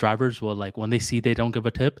of these drivers will, like, when they see they don't give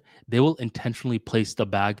a tip, they will intentionally place the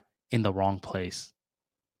bag in the wrong place.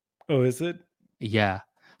 Oh, is it? Yeah.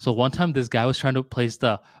 So one time this guy was trying to place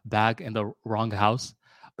the bag in the wrong house,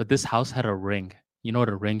 but this house had a ring. You know what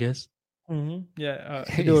a ring is? Mm-hmm. Yeah,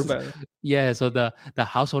 the doorbell. Yeah. So the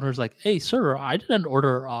house owner's like, "Hey, sir, I didn't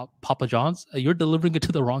order Papa John's. You're delivering it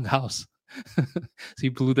to the wrong house." So he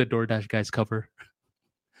blew the DoorDash guy's cover.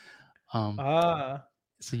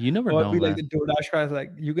 So you never Or know, be like the man. DoorDash guy's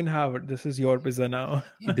like, you can have it. This is your pizza now.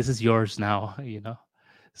 This is yours now,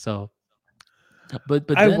 So, but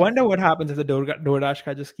I then, wonder what happens if the DoorDash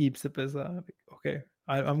guy just keeps the pizza. Like, okay,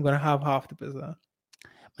 I'm gonna have half the pizza.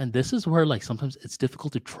 and this is where like sometimes it's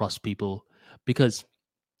difficult to trust people because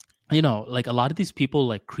like a lot of these people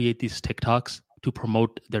like create these TikToks to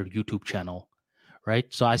promote their YouTube channel, right?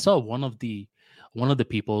 So I saw one of the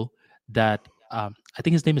people that I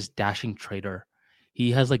think his name is Dashing Trader. He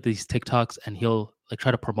has like these TikToks and he'll like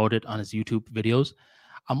try to promote it on his YouTube videos.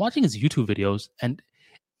 I'm watching his YouTube videos and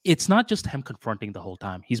it's not just him confronting the whole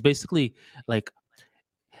time. He's basically like,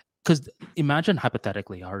 because imagine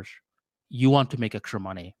hypothetically, Harsh, you want to make extra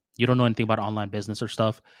money. You don't know anything about online business or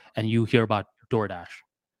stuff, and you hear about DoorDash.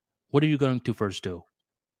 What are you going to first do?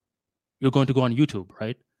 You're going to go on YouTube,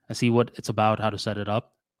 right? And see what it's about, how to set it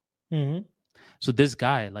up. Mm-hmm. So this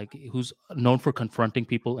guy, like, who's known for confronting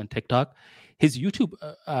people in TikTok, his YouTube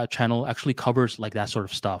channel actually covers like that sort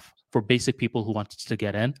of stuff for basic people who want to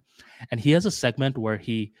get in. And he has a segment where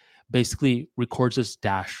he basically records his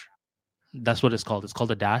dash. That's what it's called. It's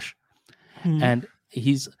called a dash. Mm-hmm. And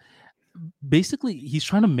he's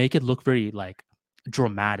trying to make it look very like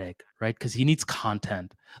dramatic, right? Because he needs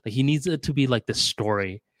content. Like he needs it to be like the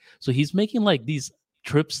story. So he's making like these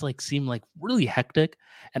trips like seem like really hectic,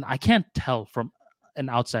 and I can't tell from an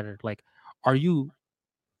outsider, like, are you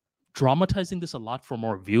dramatizing this a lot for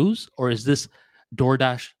more views, or is this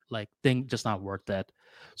DoorDash like thing just not worth it?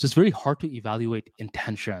 So it's very hard to evaluate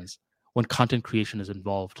intentions when content creation is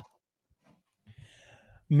involved.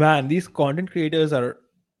 Man, these content creators are,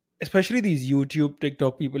 especially these YouTube,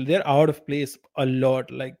 TikTok people, they're out of place a lot.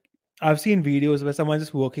 Like, I've seen videos where someone's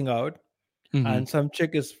just working out Mm-hmm. and some chick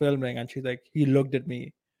is filming and she's like, he looked at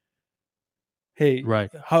me. Hey,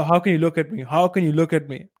 Right. how can you look at me? How can you look at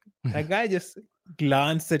me? That guy just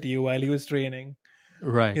glanced at you while he was training.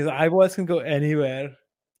 Right. His eyeballs can go anywhere,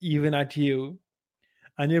 even at you.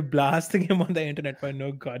 And you're blasting him on the internet for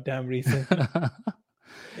no goddamn reason.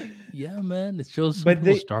 Yeah, man, it shows some But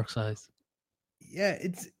people's dark sides.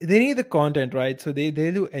 they need the content, right? So they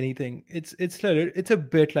do anything. It's a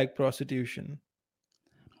bit like prostitution.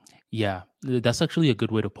 Yeah, that's actually a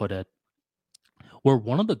good way to put it. Where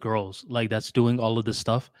one of the girls like that's doing all of this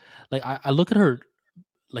stuff, like I look at her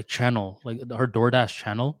like channel, like her DoorDash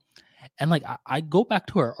channel, and like I go back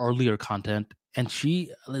to her earlier content, and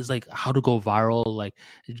she is like how to go viral, like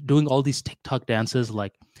doing all these TikTok dances.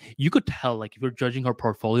 Like you could tell, like if you're judging her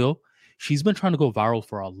portfolio, she's been trying to go viral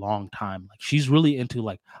for a long time. Like she's really into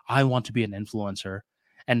like I want to be an influencer,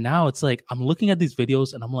 and now it's like I'm looking at these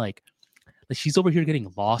videos and I'm like she's over here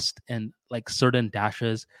getting lost in like certain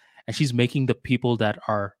dashes, and she's making the people that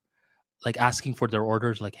are like asking for their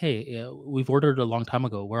orders like, hey, we've ordered a long time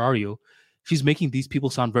ago, where are you? She's making these people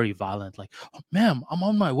sound very violent, like, oh, ma'am, I'm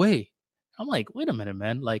on my way. I'm like, wait a minute,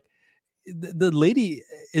 man. Like the lady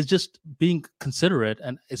is just being considerate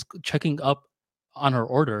and is checking up on her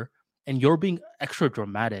order, and you're being extra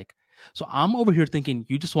dramatic. So I'm over here thinking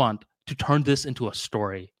you just want to turn this into a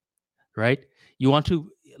story, right? You want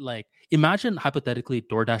to like imagine hypothetically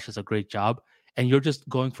DoorDash does a great job and you're just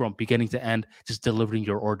going from beginning to end, just delivering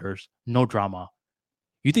your orders, no drama.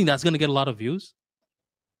 You think that's going to get a lot of views?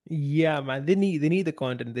 Yeah, man. They need the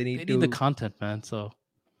content. They They need need the to. content, man. So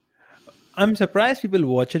I'm surprised people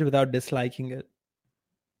watch it without disliking it.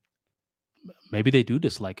 maybe they do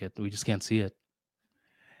dislike it. We just can't see it.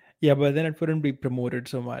 Yeah, but then it wouldn't be promoted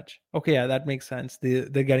so much. Okay, yeah, that makes sense. They're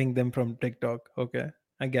getting them from TikTok. Okay,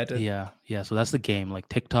 I get it. Yeah, yeah. So that's the game, like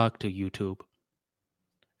TikTok to YouTube.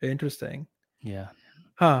 Interesting. Yeah.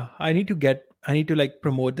 Huh. I need to like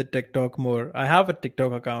promote the TikTok more. I have a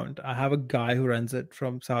TikTok account. I have a guy who runs it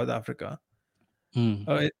from South Africa.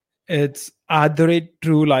 Mm. It's at the rate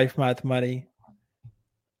True Life Math Money.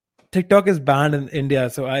 TikTok is banned in India,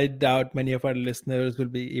 so I doubt many of our listeners will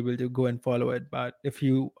be able to go and follow it. But if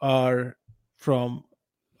you are from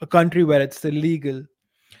a country where it's still legal,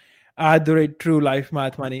 at the rate True Life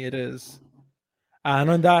Math Money it is. And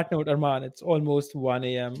on that note, Arman, it's almost 1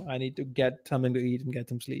 a.m. I need to get something to eat and get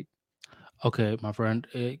some sleep. Okay, my friend.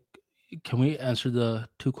 Can we answer the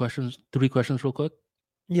three questions real quick?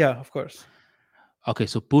 Yeah, of course. Okay,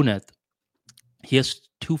 so Punet, he has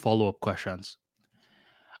two follow-up questions.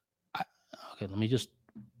 I, okay, let me just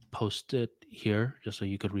post it here just so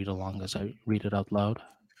you could read along as I read it out loud.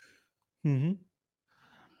 Hmm.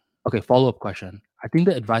 Okay, follow-up question. I think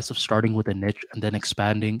the advice of starting with a niche and then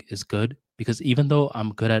expanding is good because even though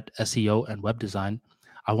I'm good at SEO and web design,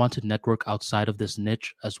 I want to network outside of this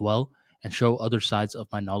niche as well and show other sides of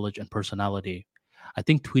my knowledge and personality. I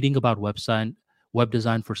think tweeting about web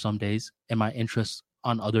design for some days and my interests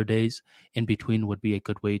on other days in between would be a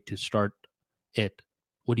good way to start it.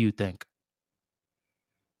 What do you think?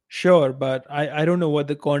 Sure, but I don't know what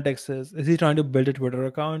the context is. Is he trying to build a Twitter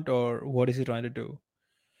account or what is he trying to do?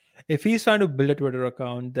 If he's trying to build a Twitter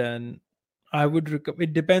account, then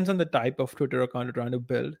it depends on the type of Twitter account you're trying to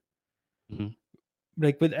build. Mhm.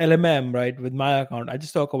 Like with LMM, right? With my account, I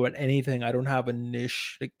just talk about anything. I don't have a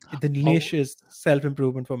niche. Like the niche Oh, is self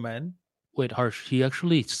improvement for men. wait, Harsh, he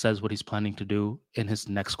actually says what he's planning to do in his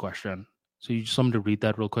next question. So you just want me to read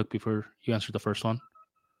that real quick before you answer the first one?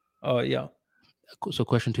 Yeah. So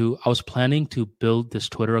question two, I was planning to build this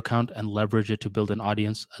Twitter account and leverage it to build an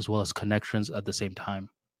audience as well as connections at the same time.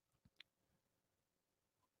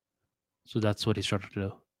 So that's what he's trying to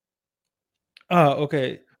do.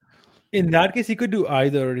 Okay. In that case, he could do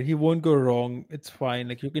either. He won't go wrong. It's fine.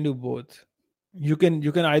 Like you can do both. You can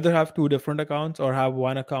either have two different accounts or have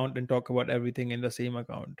one account and talk about everything in the same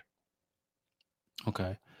account.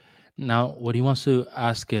 Okay. Now, what he wants to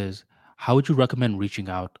ask is, how would you recommend reaching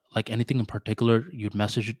out? Like anything in particular you'd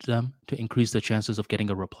message them to increase the chances of getting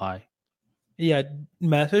a reply? Yeah,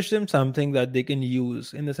 message them something that they can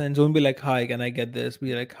use in the sense. Don't be like, "Hi, can I get this?"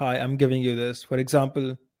 Be like, "Hi, I'm giving you this." For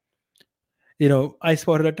example, I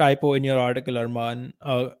spotted a typo in your article, Arman.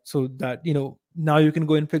 So that now you can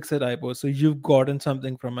go and fix the typo. So you've gotten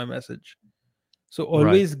something from my message. So Right.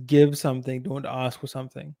 always give something. Don't ask for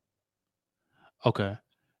something. Okay.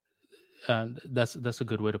 And that's a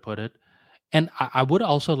good way to put it. And I would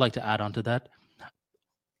also like to add on to that.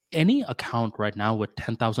 Any account right now with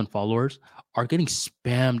 10,000 followers are getting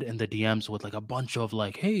spammed in the DMs with like a bunch of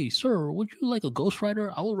like, hey, sir, would you like a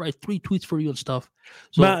ghostwriter? I will write 3 tweets for you and stuff.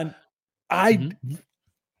 So, Man, I mhm,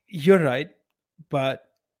 you're right. But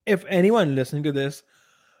if anyone listening to this,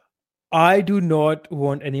 I do not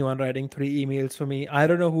want anyone writing 3 emails for me. I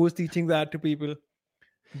don't know who's teaching that to people,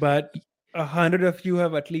 but 100 of you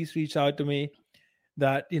have at least reached out to me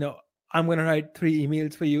that I'm going to write 3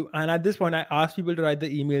 emails for you. And at this point, I ask people to write the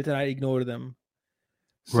emails and I ignore them.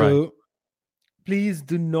 right, So please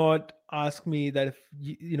do not ask me that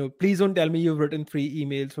if please don't tell me you've written 3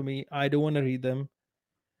 emails for me. I don't want to read them.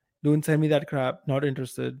 Don't send me that crap. Not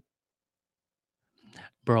interested.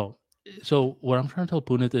 bro. So, what I'm trying to tell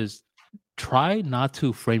Punit is try not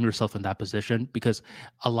to frame yourself in that position because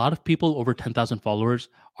a lot of people over 10,000 followers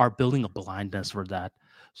are building a blindness for that.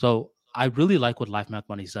 So, I really like what Life Math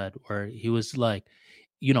Money said, where he was like,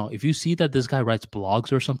 if you see that this guy writes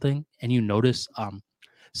blogs or something and you notice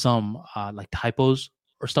some like typos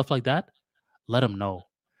or stuff like that, let him know.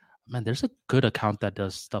 Man, there's a good account that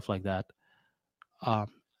does stuff like that. Um,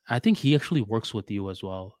 I think he actually works with you as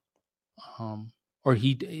well. Or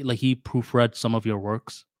he proofread some of your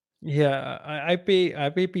works. Yeah, I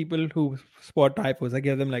pay people who spot typos. I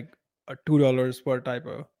give them like $2 per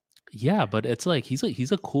typo. Yeah, but it's like he's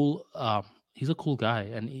a cool guy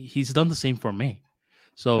and he's done the same for me.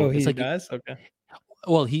 So Oh, it's he like does. Okay.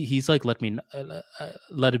 well he's like let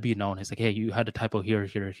it be known. He's like, hey, you had a typo here,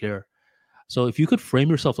 here, here. So if you could frame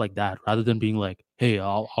yourself like that rather than being like, hey,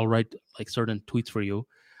 I'll write like certain tweets for you,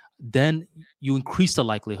 then you increase the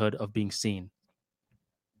likelihood of being seen.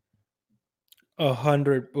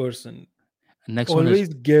 100%. Next one is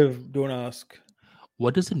Always give, don't ask.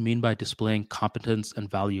 What does it mean by displaying competence and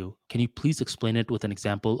value? Can you please explain it with an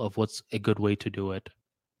example of what's a good way to do it?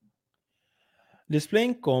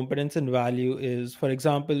 Displaying competence and value is, for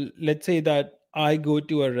example, let's say that I go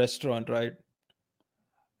to a restaurant, right?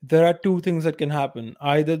 There are two things that can happen.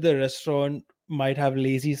 Either the restaurant might have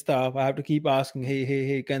lazy staff. I have to keep asking, hey, hey,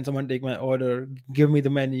 hey, can someone take my order? Give me the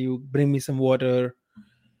menu, bring me some water,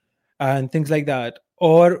 and things like that.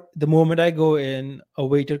 Or the moment I go in, a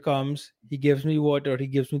waiter comes, he gives me water, he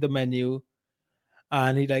gives me the menu,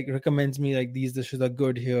 and he like recommends me like these dishes are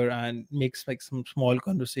good here and makes like some small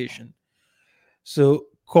conversation. So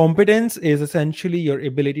competence is essentially your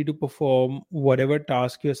ability to perform whatever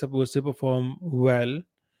task you're supposed to perform well,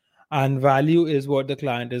 and value is what the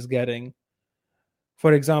client is getting.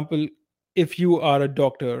 For example, if you are a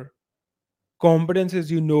doctor, competence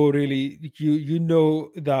is really you know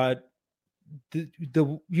that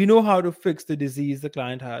the you know how to fix the disease the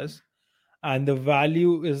client has, and the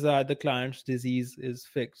value is that the client's disease is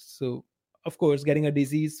fixed. So of course getting a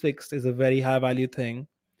disease fixed is a very high value thing,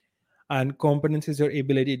 and competence is your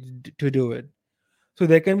ability to do it. So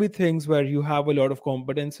there can be things where you have a lot of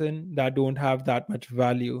competence in that don't have that much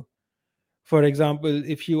value. For example,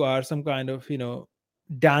 if you are some kind of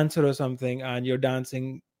dancer or something, and you're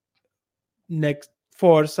dancing next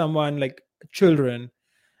for someone like children,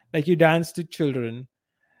 like you dance to children,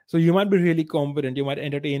 so you might be really competent, you might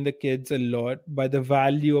entertain the kids a lot, but the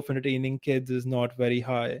value of entertaining kids is not very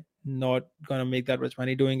high, not gonna make that much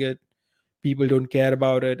money doing it. People don't care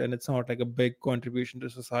about it, and it's not like a big contribution to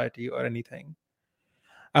society or anything.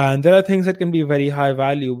 And there are things that can be very high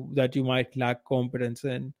value that you might lack competence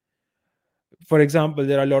in. For example,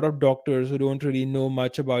 there are a lot of doctors who don't really know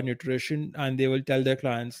much about nutrition, and they will tell their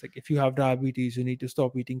clients like, if you have diabetes, you need to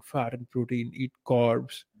stop eating fat and protein, eat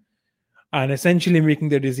carbs, and essentially making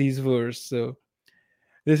the disease worse. So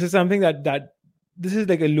this is something that this is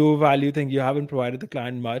like a low value thing. You haven't provided the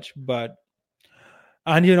client much, but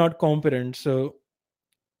and you're not competent. So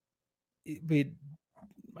wait,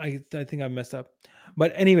 I think I messed up.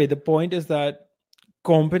 But anyway, the point is that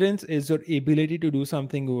competence is your ability to do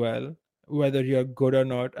something well, whether you're good or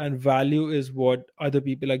not, and value is what other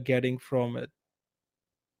people are getting from it.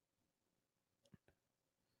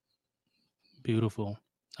 Beautiful.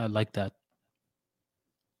 I like that.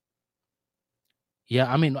 Yeah,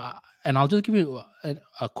 I mean, and I'll just give you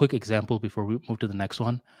a quick example before we move to the next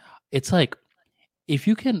one. It's like if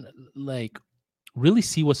you can like really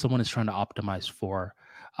see what someone is trying to optimize for,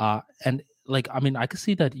 and like I mean, I can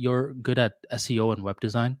see that you're good at SEO and web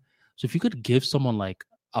design. So if you could give someone like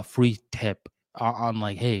a free tip on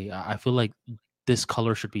like, hey, I feel like this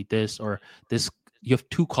color should be this or this. You have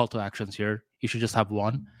two call to actions here. You should just have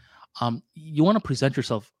one. You want to present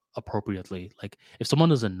yourself appropriately. Like if someone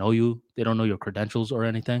doesn't know you, they don't know your credentials or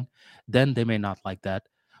anything, then they may not like that.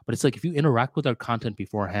 But it's like if you interact with their content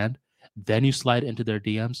beforehand, then you slide into their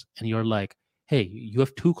DMs and you're like, hey, you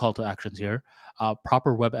have two call to actions here.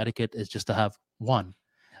 Proper web etiquette is just to have one.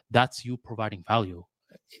 That's you providing value.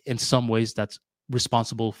 In some ways, that's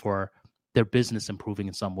responsible for their business improving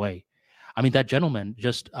in some way. I mean, that gentleman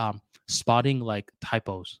just spotting like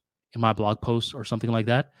typos in my blog post or something like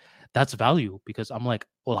that, that's value because I'm like,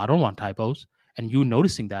 well, I don't want typos. And you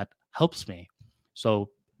noticing that helps me.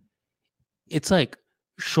 So it's like,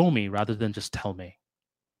 show me rather than just tell me.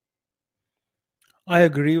 I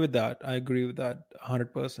agree with that. I agree with that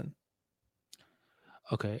 100%.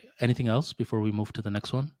 Okay. Anything else before we move to the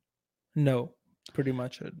next one? No, pretty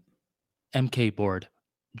much it. MK board.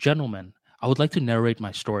 Gentlemen, I would like to narrate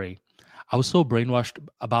my story. I was so brainwashed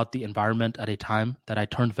about the environment at a time that I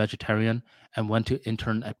turned vegetarian and went to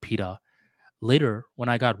intern at PETA. Later, when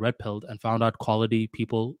I got red pilled and found out quality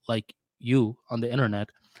people like you on the internet,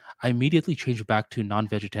 I immediately changed back to non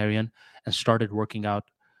vegetarian and started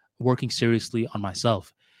working seriously on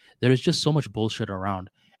myself. There is just so much bullshit around,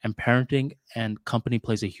 and parenting and company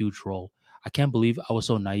plays a huge role. I can't believe I was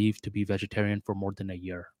so naive to be vegetarian for more than a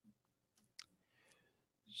year.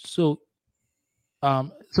 So,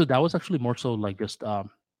 so that was actually more so like just A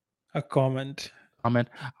comment. comment.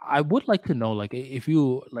 I would like to know, like, if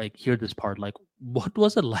you like hear this part, like, what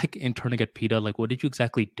was it like interning at PETA? Like, what did you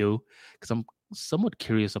exactly do? Because I'm somewhat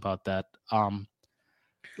curious about that.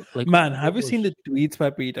 Like, Man, what have you seen was? the tweets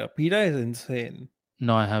by Peter? Peter is insane.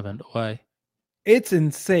 No, I haven't. Why? It's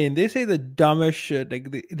insane. They say the dumbest shit.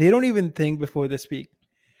 Like they don't even think before they speak.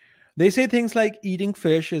 They say things like eating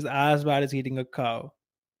fish is as bad as eating a cow.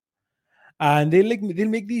 And they'll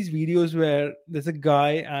make these videos where there's a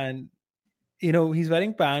guy, and he's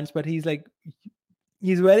wearing pants, but he's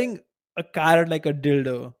wearing a carrot like a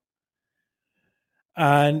dildo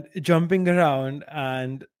and jumping around,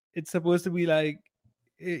 and it's supposed to be like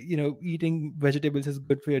eating vegetables is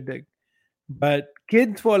good for your dick, but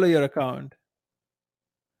kids follow your account.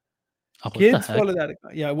 Oh, what the Kids heck? follow that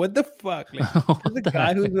account. Yeah, what the fuck? Like, there's What a the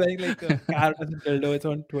guy who's heck? wearing like a carrot as a dildo. It's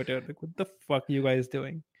on Twitter. Like, what the fuck are you guys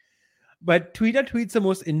doing? But Twitter tweets the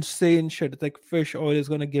most insane shit. It's like fish oil is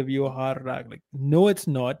gonna give you a heart attack. Like, no, it's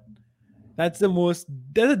not. That's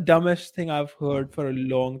the dumbest thing I've heard for a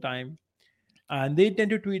long time. And they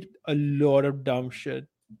tend to tweet a lot of dumb shit.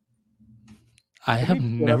 I Let have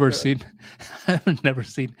me pull up never the seen I have never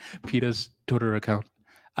seen Peter's Twitter account.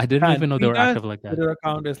 I didn't man. even know they were Peter's active like that. Twitter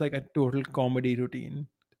account is like a total comedy routine.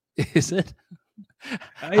 Is it?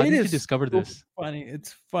 How It did you is discover so this? funny.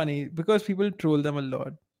 It's funny because people troll them a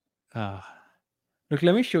lot. Uh, Look,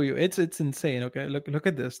 let me show you. It's insane. Okay, look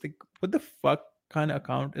at this. Like, what the fuck kind of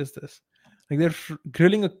account is this? Like they're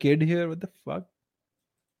grilling a kid here. What the fuck?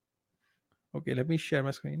 Okay, let me share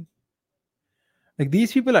my screen. Like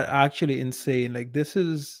these people are actually insane. Like this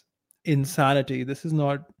is insanity. This is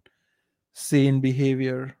not sane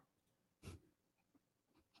behavior.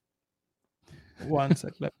 One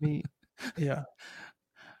sec. Let me. Yeah.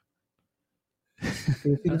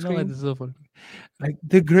 Can you I see the don't know why screen? this is so funny. Like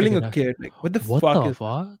they're Check grilling it a out. kid. Like what the What fuck the is?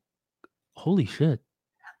 fuck? Holy shit.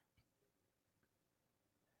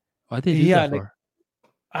 Why'd they do Yeah. that Like for?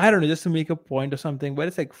 I don't know, just to make a point or something. But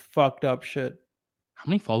it's like fucked up shit. How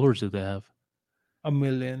many followers do they have? A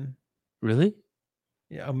million. Really?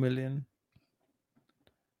 Yeah, a million.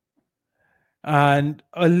 And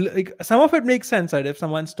like some of it makes sense, right? If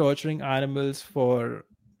someone's torturing animals for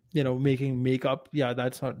making makeup, yeah,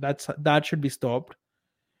 that should be stopped.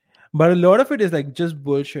 But a lot of it is like just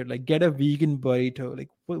bullshit. Like get a vegan burrito. Like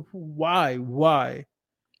why?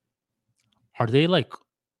 Are they like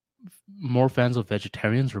more fans of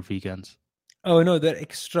vegetarians or vegans? Oh no, they're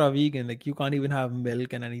extra vegan. Like you can't even have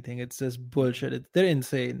milk and anything. It's just bullshit. They're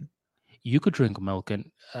insane. You could drink milk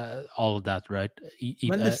and all of that, right? Eat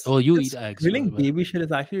Man, this well, you eat this eggs, grilling but baby shit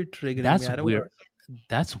is actually triggering me. that's I don't know. weird.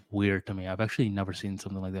 That's weird to me. I've actually never seen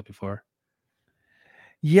something like that before.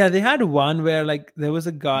 Yeah, they had one where like there was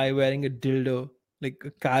a guy wearing a dildo, like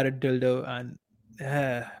a carrot dildo, and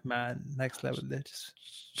man, next level. They just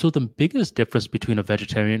So the biggest difference between a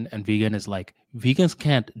vegetarian and vegan is like vegans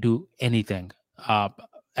can't do anything uh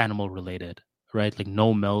animal related, right? Like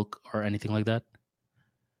no milk or anything like that.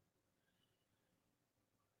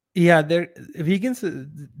 yeah, they're vegans.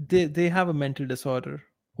 They have a mental disorder.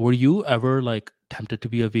 Were you ever like tempted to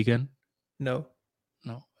be a vegan? No,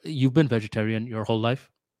 No. You've been vegetarian your whole life?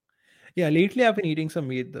 yeah. Lately, I've been eating some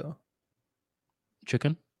meat though.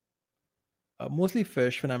 Chicken? Mostly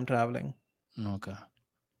fish when I'm traveling. Okay.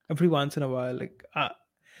 Every once in a while, like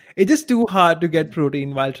it's just too hard to get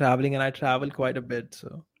protein while traveling, and I travel quite a bit.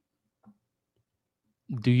 So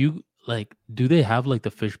Do they have like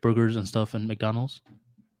the fish burgers and stuff in McDonald's?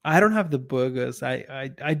 I don't have the burgers. I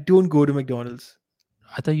don't go to McDonald's.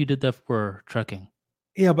 I thought you did that for trekking.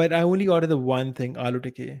 Yeah, but I only order the one thing, aloo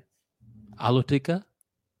tikki. Aloo tikka?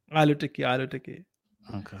 Aloo tikki, aloo tikki.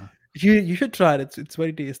 Okay. You should try it. It's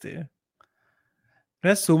very tasty. It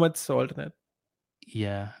has so much salt in it.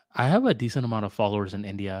 Yeah. I have a decent amount of followers in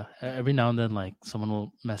India. Every now and then like someone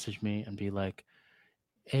will message me and be like,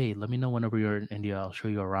 "Hey, let me know whenever you're in India. I'll show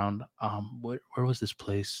you around." Where was this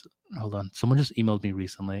place? Hold on. Someone just emailed me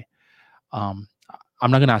recently. I'm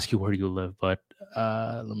not gonna ask you where you live, but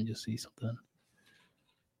let me just see something.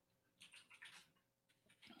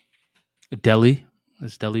 Delhi.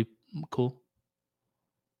 Is Delhi cool?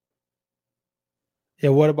 Yeah,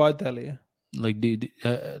 what about Delhi? Like,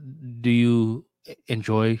 do you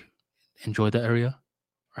enjoy the area?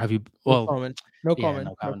 Or have you? No Well, comment. No yeah, comment. no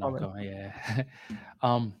No comment, no comment. comment.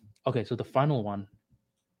 Yeah. Okay, so the final one.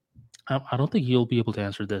 I don't think you'll be able to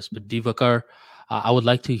answer this, but Divakar, I would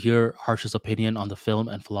like to hear Harsh's opinion on the film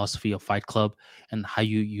and philosophy of Fight Club and how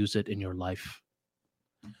you use it in your life.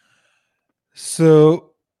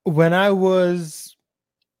 So when I was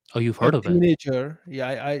Oh, you've a heard of it? teenager, yeah,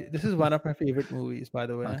 I this is one of my favorite movies, by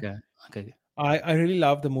the way. Okay, okay. I really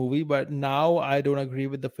love the movie, but now I don't agree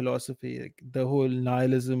with the philosophy, like the whole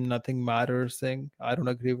nihilism, nothing matters thing. I don't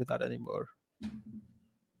agree with that anymore.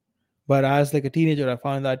 But as like a teenager, I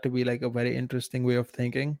found that to be like a very interesting way of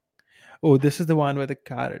thinking. Oh, this is the one with the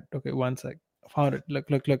carrot. Okay, one sec. I found it.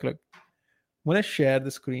 Look. I'm gonna share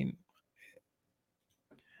the screen.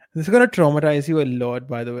 This is gonna traumatize you a lot,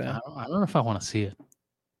 by the way. I don't know if I want to see it.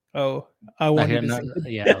 Oh, I want you Okay, to no, see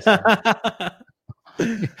yeah, I'll see it.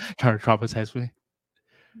 it. Trying to traumatize me.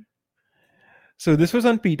 So this was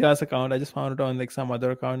on Peter's account. I just found it on like some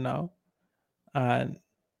other account now. And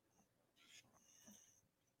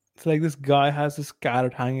it's like this guy has this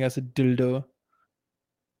carrot hanging as a dildo.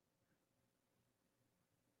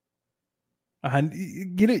 And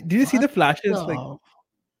did you see What the flashes? Like, the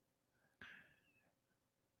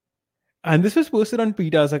and this was posted on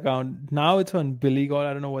Peter's account. Now it's on Billy God.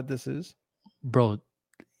 I don't know what this is. bro?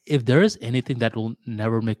 If there is anything that will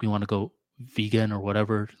never make me want to go vegan or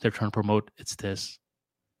whatever they're trying to promote, it's this.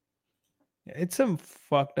 It's some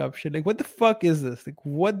fucked up shit. Like, what the fuck is this? Like,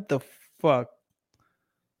 what the fuck?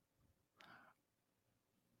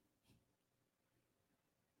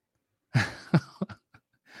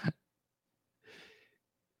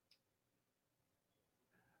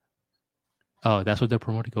 Oh, that's what they're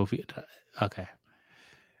promoting. Go vegan. Okay,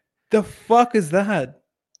 The fuck is that?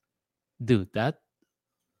 dude, that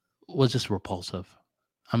was just repulsive.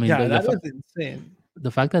 I mean, Yeah, that was insane.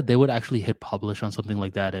 the fact that they would actually hit publish on something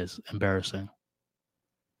like that is embarrassing.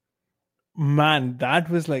 Man, that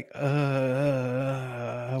was like,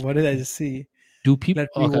 what did I just see? Do people? Let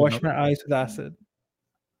me Okay, wash no, my eyes with acid.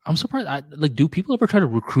 I'm surprised. Like, do people ever try to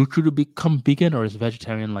recruit you to become vegan, or is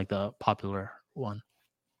vegetarian like the popular one?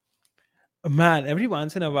 Man, every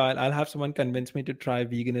once in a while, I'll have someone convince me to try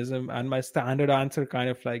veganism, and my standard answer kind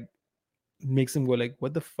of like makes them go like,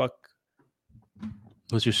 "What the fuck?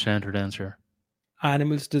 What's your standard answer?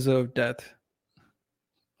 Animals deserve death."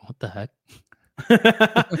 What the heck?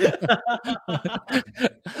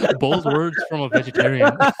 Bold words from a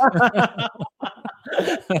vegetarian.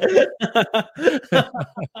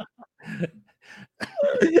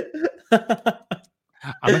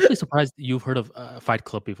 I'm actually surprised you've heard of Fight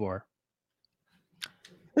Club before.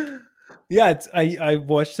 Yeah, I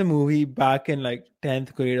watched the movie back in like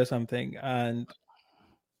 10th grade or something, and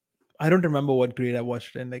I don't remember what grade I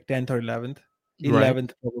watched it in, like 10th or 11th. Right?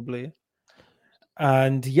 11th probably.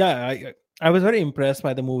 And yeah, I was very impressed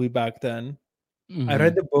by the movie back then. I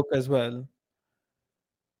read Mhm. the book as well,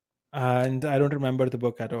 and I don't remember the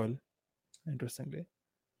book at all, interestingly.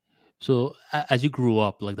 So as you grew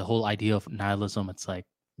up, like the whole idea of nihilism, it's like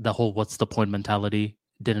the whole "what's the point" mentality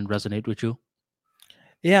didn't resonate with you.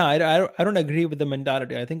 Yeah, I don't agree with the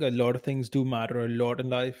mentality. I think a lot of things do matter a lot in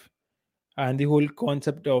life. And the whole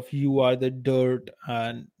concept of you are the dirt,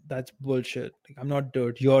 and that's bullshit. Like, I'm not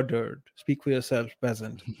dirt, you're dirt. Speak for yourself,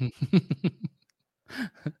 peasant.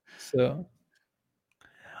 So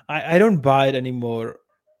I don't buy it anymore.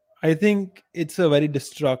 I think it's a very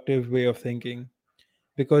destructive way of thinking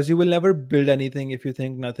because you will never build anything if you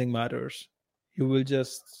think nothing matters. You will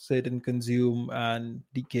just sit and consume and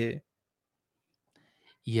decay.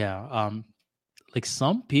 Yeah. Like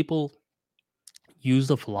some people use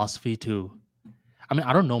the philosophy to. I mean,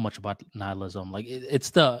 I don't know much about nihilism. Like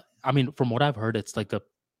it's the. I mean, from what I've heard, it's like the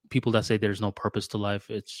people that say there's no purpose to life.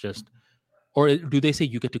 It's just, or do they say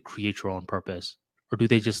you get to create your own purpose, or do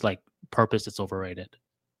they just like purpose? It's overrated.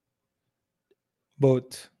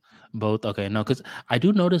 Both. Both. Okay, no, because I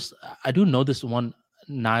do know this one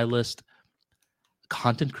nihilist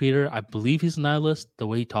content creator. I believe he's a nihilist. The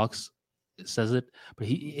way he talks says it, but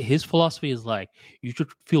his philosophy is like you should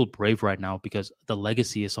feel brave right now because the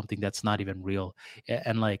legacy is something that's not even real,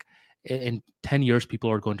 and like in 10 years people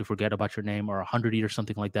are going to forget about your name, or 100 years,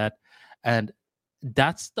 something like that. And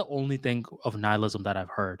that's the only thing of nihilism that I've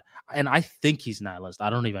heard, and I think he's nihilist. I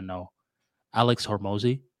don't even know. Alex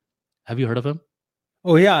Hormozy, have you heard of him?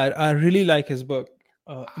 Oh, yeah, I really like his book,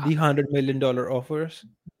 The $100 Million Offers.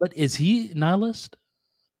 But is he nihilist?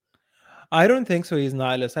 I don't think so. He's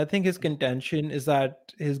nihilist. I think his contention is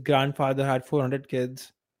that his grandfather had 400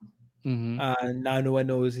 kids, Hmm. and now no one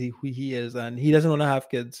knows who he is, and he doesn't want to have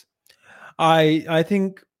kids. I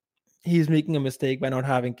think he's making a mistake by not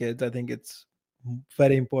having kids. I think it's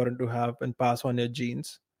very important to have and pass on your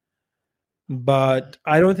genes. But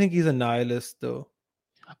I don't think he's a nihilist, though.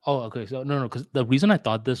 Oh, okay. So no, because the reason I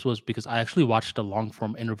thought this was because I actually watched a long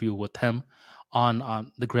form interview with him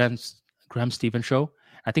on the Graham Stevens show.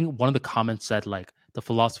 I think one of the comments said like the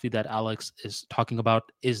philosophy that Alex is talking about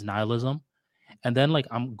is nihilism, and then like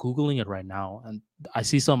I'm googling it right now, and I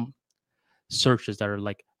see some searches that are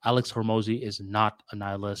like Alex Hormozy is not a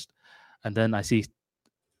nihilist, and then I see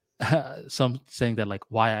some saying that like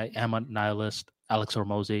why I am a nihilist, Alex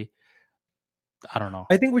Hormozy. I don't know.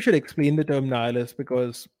 I think we should explain the term nihilist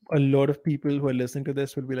because a lot of people who are listening to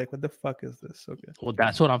this will be like, "What the fuck is this?" Okay. Well,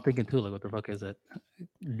 that's what I'm thinking too. Like, what the fuck is it?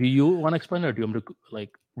 Do you want to explain, or do you want me to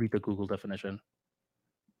like read the Google definition?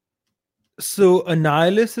 So a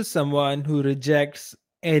nihilist is someone who rejects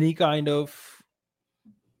any kind of,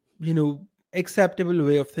 acceptable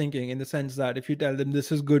way of thinking, in the sense that if you tell them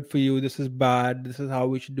this is good for you, this is bad, this is how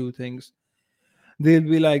we should do things, they'll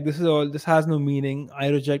be like, this has no meaning. I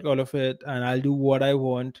reject all of it and I'll do what I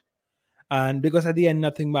want. And because at the end,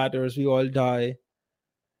 nothing matters, we all die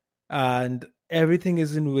and everything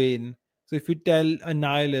is in vain. So if you tell a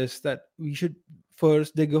nihilist that we should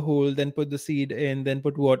first dig a hole, then put the seed in, then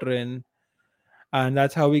put water in, and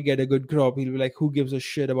that's how we get a good crop, he'll be like, who gives a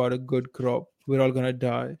shit about a good crop? We're all gonna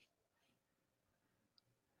die.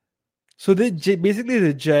 So they basically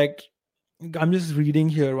reject. I'm just reading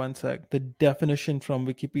here one sec. The definition from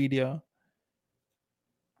Wikipedia.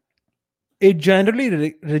 It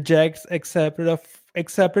generally rejects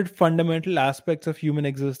accepted fundamental aspects of human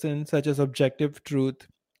existence, such as objective truth,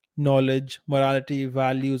 knowledge, morality,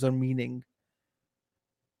 values, or meaning.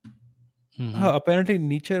 Hmm. Apparently,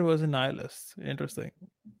 Nietzsche was a nihilist. Interesting.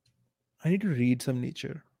 I need to read some Nietzsche.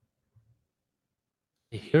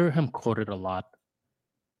 I hear him quoted a lot.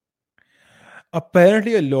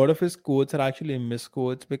 Apparently, a lot of his quotes are actually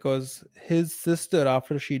misquotes because his sister,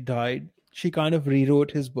 after she died, she kind of rewrote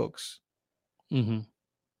his books. Hmm.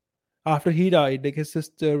 After he died, like his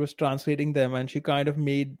sister was translating them, and she kind of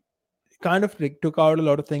like took out a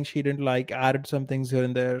lot of things she didn't like, added some things here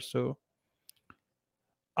and there. So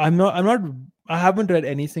I'm not I haven't read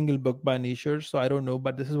any single book by Nietzsche, so I don't know,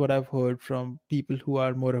 but this is what I've heard from people who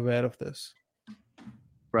are more aware of this.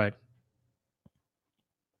 Right.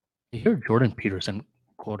 I hear Jordan Peterson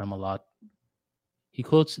quote him a lot. He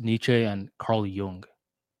quotes Nietzsche and Carl Jung.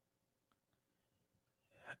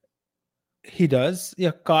 He does,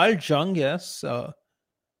 yeah. Carl Jung, yes.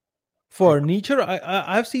 For Or Nietzsche,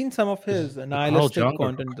 I've seen some of is his it Carl nihilistic Jung or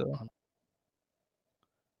content though.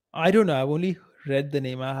 I don't know. I've only read the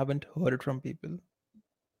name. I haven't heard it from people.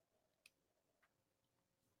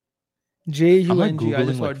 I'm like Jung. I Googling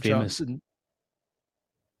just saw like Jung. famous,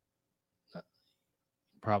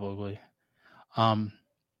 probably. Um,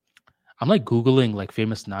 I'm like Googling like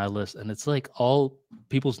famous nihilists, and it's like all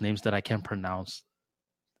people's names that I can't pronounce.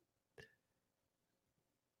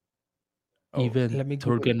 Oh, Even let me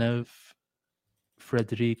Google it. Turgenev,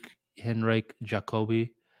 Friedrich, Henrik,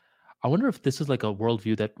 Jacobi. I wonder if this is like a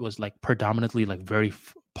worldview that was like predominantly like very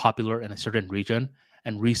popular in a certain region,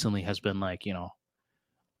 and recently has been like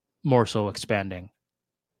more so expanding.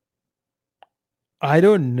 I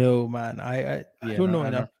don't know, man. I Yeah, don't no, know I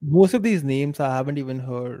enough. don't. Most of these names I haven't even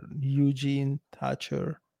heard. Eugene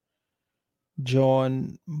Thatcher,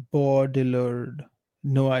 John Baudrillard.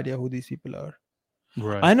 No idea who these people are.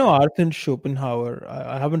 Right, I know Arthur Schopenhauer.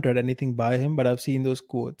 I haven't read anything by him, but I've seen those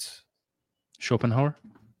quotes. Schopenhauer.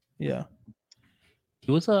 Yeah.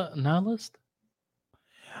 He was a nihilist.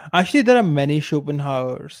 Actually, there are many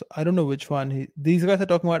Schopenhauers. I don't know which one. These guys are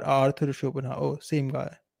talking about Arthur Schopenhauer. Oh, same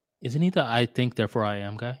guy. Isn't he the I think therefore I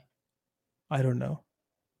am guy? I don't know.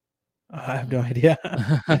 I have no Mm. idea.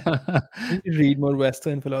 I need to read more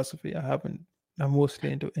Western philosophy. I haven't. I'm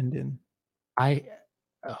mostly into Indian. I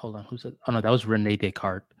hold on. Who said? Oh no, that was Rene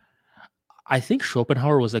Descartes. I think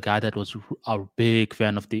Schopenhauer was a guy that was a big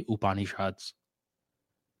fan of the Upanishads,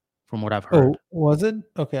 from what I've heard. Oh, was it?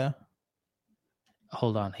 Okay.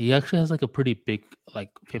 Hold on, he actually has like a pretty big,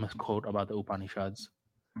 like, famous quote about the Upanishads.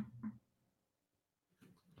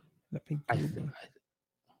 Let me I, th- Google.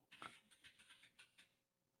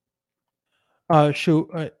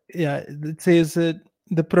 I Yeah, it says it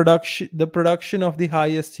the production of the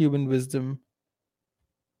highest human wisdom.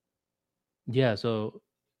 yeah. So,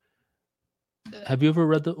 have you ever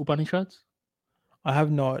read the Upanishads? I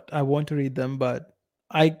have not. I want to read them, but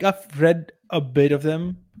I've read a bit of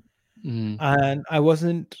them, Mm, and I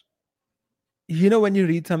wasn't. When you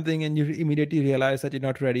read something and you immediately realize that you're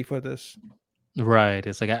not ready for this. right.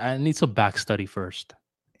 It's like I need some back study first.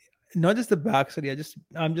 Not just the backstory.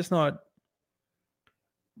 I'm just not.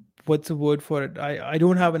 What's the word for it? I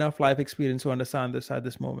don't have enough life experience to understand this at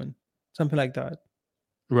this moment. Something like that.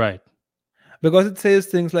 Right. Because it says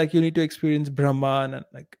things like you need to experience Brahman, and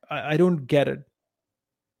like I don't get it.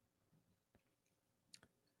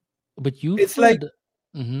 But you've It's like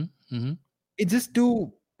read. Hmm. Hmm. it's just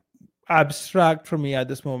too abstract for me at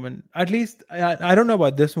this moment. At least I don't know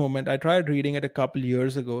about this moment. I tried reading it a couple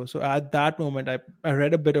years ago. So at that moment, I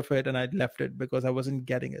read a bit of it and I left it because I wasn't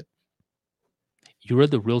getting it. You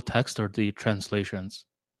read the real text or the translations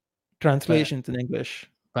by Translations in English.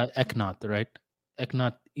 Eknath, right?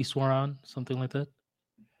 Eknath Iswaran, something like that.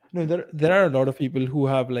 No, there are a lot of people who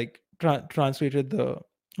have like translated the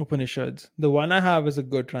Upanishads. The one I have is a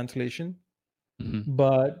good translation, Hmm.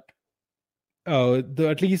 but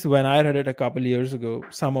at least when I read it a couple years ago,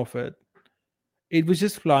 some of it was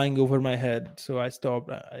just flying over my head. So I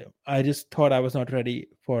stopped. I just thought I was not ready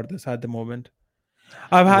for this at the moment.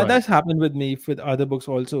 I've had Right. that happen with me with other books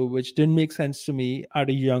also, which didn't make sense to me at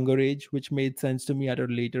a younger age, which made sense to me at a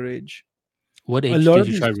later age. What A age lot did of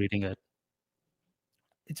you these, try reading it?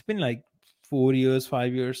 it's been like 4 years,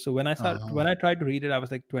 5 years. So when Uh, I tried to read it, I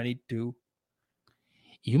was like 22.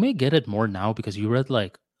 You may get it more now because you read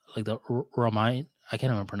like the Ramayana. I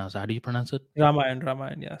can't even pronounce it. How do you pronounce it?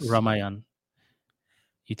 Ramayan, yes. Ramayan.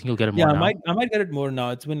 You think you'll get it more Yeah, now? I might get it more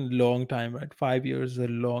now. It's been a long time, right? 5 years is a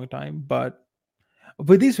long time. But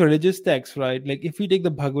with these religious texts, right? Like if you take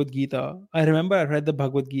the Bhagavad Gita, I remember I read the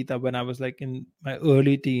Bhagavad Gita when I was like in my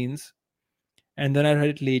early teens, and then I read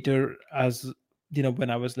it later as when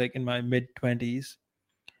I was like in my mid 20s,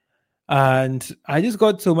 and I just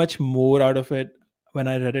got so much more out of it when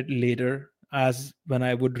I read it later as when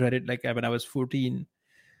I would read it like when I was 14.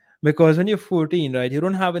 Because when you're 14, right, you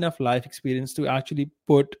don't have enough life experience to actually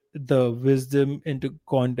put the wisdom into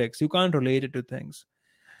context. You can't relate it to things.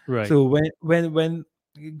 Right. So when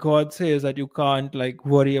God says that you can't like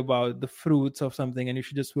worry about the fruits of something and you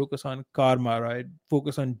should just focus on karma, right?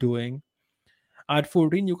 Focus on doing. At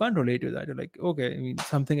 14, you can't relate to that. You're like, okay, I mean,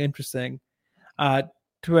 something interesting. At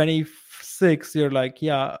 26, you're like,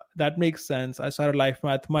 yeah, that makes sense. I started life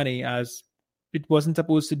math money as it wasn't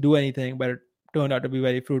supposed to do anything, but it turned out to be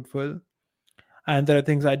very fruitful. And there are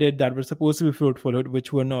things I did that were supposed to be fruitful,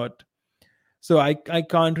 which were not. So I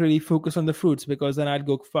can't really focus on the fruits because then I'd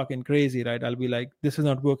go fucking crazy, right? I'll be like, this is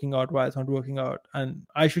not working out. Why it's not working out? And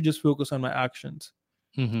I should just focus on my actions.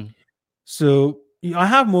 Mm-hmm. So I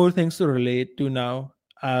have more things to relate to now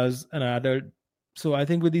as an adult. So I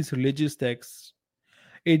think with these religious texts,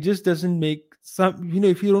 it just doesn't make some,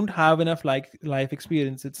 if you don't have enough like life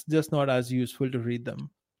experience, it's just not as useful to read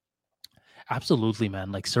them. Absolutely,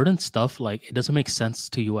 man. Like certain stuff, like it doesn't make sense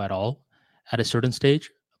to you at all at a certain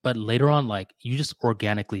stage, but later on, like you just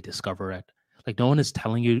organically discover it. Like no one is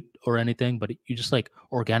telling you or anything, but you just like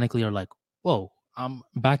organically are like, whoa, I'm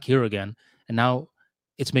back here again. And now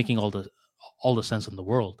it's making all the sense in the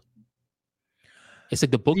world. It's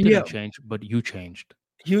like the book Yeah, didn't change, but you changed.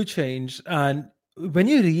 you change. And when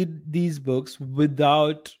you read these books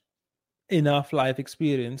without enough life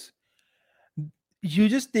experience, you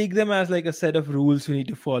just take them as like a set of rules you need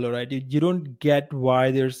to follow, right? You don't get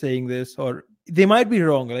why they're saying this, or they might be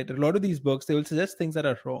wrong, right? A lot of these books, they will suggest things that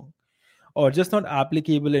are wrong or just not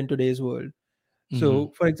applicable in today's world. Mm-hmm.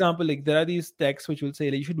 So, for example, like there are these texts which will say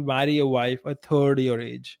that you should marry a wife a third your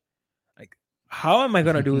age. Like, how am I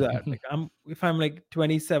gonna do that? Like, if I'm like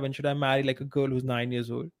 27, should I marry like a girl who's 9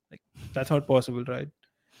 years old? Like, that's not possible, right?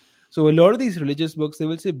 So, a lot of these religious books they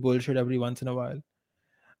will say bullshit every once in a while.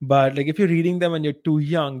 But like, if you're reading them and you're too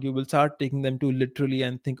young, you will start taking them too literally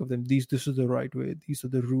and think of them. This is the right way. These are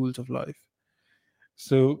the rules of life.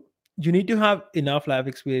 So you need to have enough life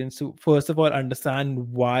experience to first of all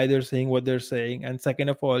understand why they're saying what they're saying, and second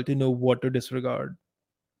of all to know what to disregard.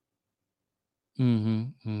 Mm-hmm.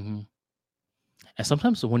 Mm-hmm. And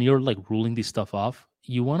sometimes when you're like ruling these stuff off,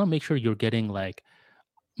 you want to make sure you're getting like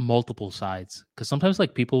multiple sides because sometimes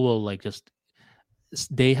like people will like just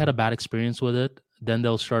they had a bad experience with it, then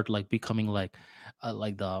they'll start like becoming like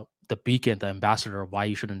the beacon, the ambassador of why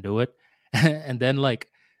you shouldn't do it. And then like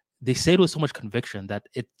they say it with so much conviction that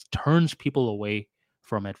it turns people away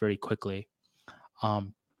from it very quickly.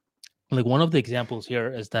 um like one of the examples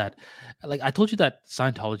here is that, like I told you that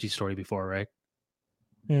Scientology story before, right?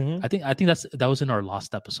 Mm-hmm. I think that was in our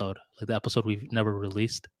last episode, like the episode we've never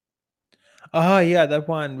released. Ah, yeah, that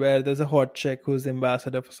one where there's a hot chick who's the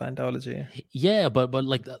ambassador for Scientology. Yeah, but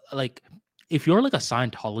like if you're like a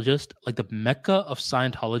Scientologist, like the mecca of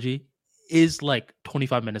Scientology is like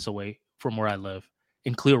 25 minutes away from where I live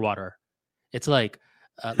in Clearwater. It's like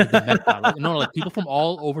the mecca. Like no, like people from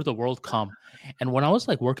all over the world come. And when I was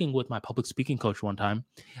like working with my public speaking coach one time,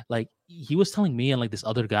 like he was telling me and like this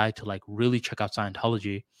other guy to like really check out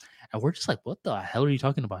Scientology. And we're just like, what the hell are you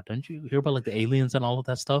talking about? Don't you hear about like the aliens and all of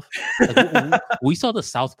that stuff? Like we saw the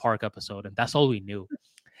South Park episode and that's all we knew.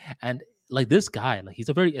 And like this guy, like he's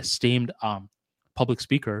a very esteemed public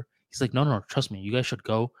speaker. He's like, no, trust me, you guys should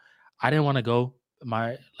go. I didn't want to go.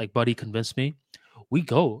 My like buddy convinced me. We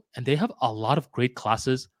go, and they have a lot of great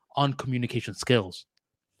classes on communication skills.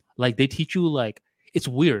 Like they teach you like it's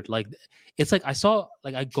weird. Like it's like I saw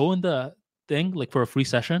like I go in the thing like for a free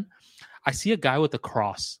session. I see a guy with a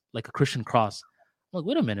cross, like a Christian cross. I'm like,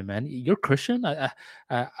 wait a minute, man, you're Christian?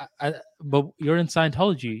 But you're in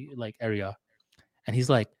Scientology like area. And he's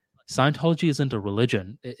like, Scientology isn't a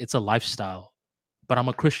religion; it's a lifestyle. But I'm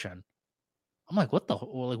a Christian. I'm like, what the?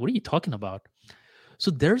 Like, what are you talking about? So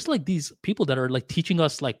there's like these people that are like teaching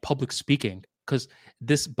us like public speaking because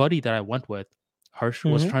this buddy that I went with, Harsh,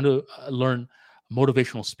 was Mm-hmm. trying to learn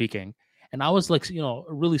motivational speaking, and I was like,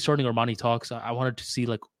 really starting Armani talks. I wanted to see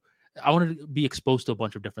like, I wanted to be exposed to a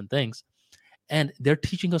bunch of different things, and they're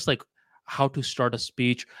teaching us like how to start a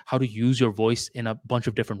speech, how to use your voice in a bunch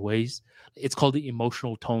of different ways. It's called the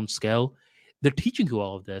emotional tone scale. They're teaching you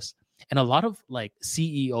all of this. And a lot of like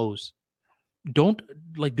CEOs don't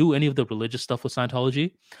like do any of the religious stuff with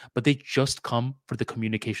Scientology, but they just come for the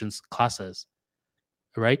communications classes,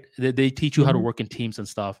 right? They teach you how to Mhm. work in teams and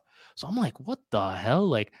stuff. So I'm like, what the hell?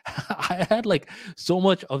 Like, I had like so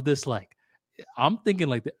much of this. Like, I'm thinking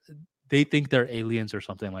like they think they're aliens or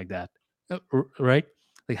something like that, right?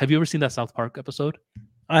 Like, have you ever seen that South Park episode?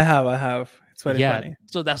 I have. It's very Yeah. funny.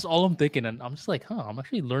 So that's all I'm thinking, and I'm just like, huh, I'm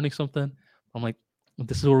actually learning something. I'm like,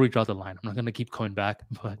 this is where we draw the line. I'm not gonna keep coming back,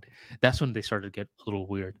 but that's when they started to get a little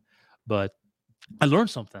weird. But I learned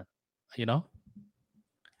something, you know?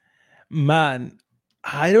 Man,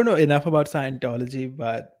 I don't know enough about Scientology,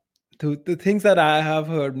 but the things that I have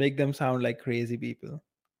heard make them sound like crazy people.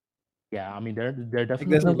 Yeah, I mean they're Like there's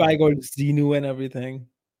definitely some guy like called Xenu and everything.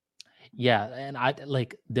 yeah, and I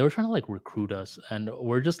like they were trying to like recruit us, and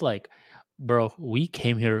we're just like, bro, we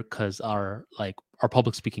came here because our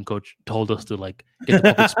public speaking coach told us to like get the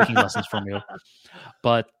public speaking lessons from you.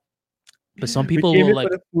 But some We people came will here for like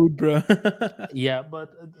the food, bro. yeah,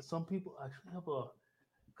 but some people actually have a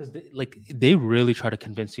because they really try to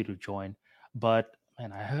convince you to join. But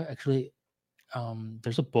man, actually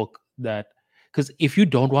there's a book that because if you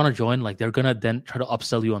don't want to join, like they're gonna then try to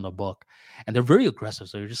upsell you on the book, and they're very aggressive.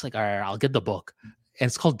 So you're just like, all right, I'll get the book, and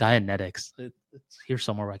it's called Dianetics. It's here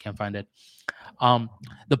somewhere where I can't find it. Um,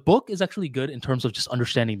 the book is actually good in terms of just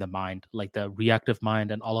understanding the mind, like the reactive mind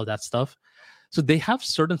and all of that stuff. So they have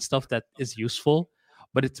certain stuff that is useful,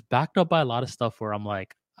 but it's backed up by a lot of stuff where I'm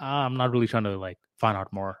like, I'm not really trying to like find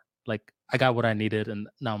out more. Like I got what I needed, and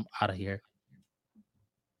now I'm out of here.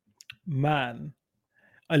 Man,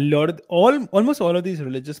 a lot of almost all of these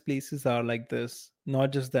religious places are like this.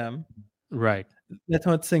 Not just them. Right. Let's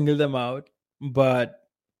not single them out, but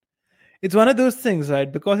it's one of those things,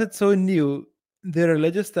 right? Because it's so new, the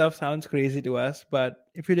religious stuff sounds crazy to us. But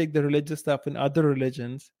if you take the religious stuff in other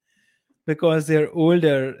religions, because they're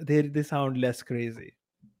older, they sound less crazy.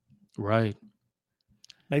 Right.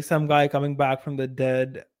 Like some guy coming back from the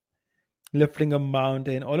dead, lifting a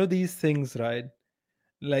mountain, all of these things, right?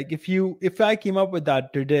 Like if I came up with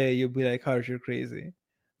that today, you'd be like, Harsh, you're crazy.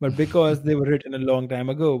 But because they were written a long time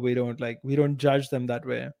ago, we don't judge them that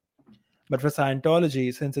way. But for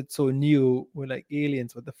Scientology, since it's so new, we're like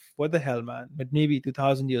aliens. What the hell, man? But maybe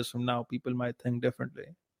 2,000 years from now, people might think differently.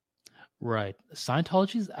 Right.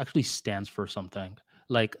 Scientology actually stands for something.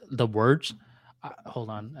 Like the words. Hold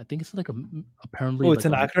on. I think it's like apparently Oh, it's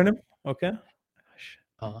like an acronym. Okay.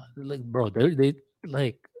 like bro they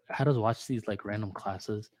like had us watch these like random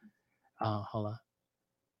classes. Hold on.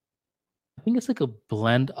 I think it's like a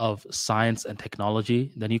blend of science and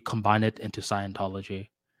technology. Then you combine it into Scientology.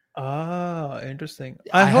 Ah, interesting.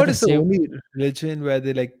 I I had heard the it's the same. only religion where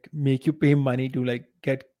they like make you pay money to like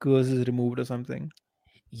get curses removed or something.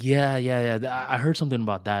 Yeah. I heard something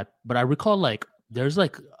about that, but I recall like there's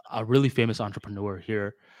like a really famous entrepreneur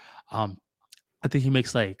here. Um, I think he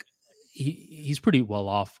makes like he's pretty well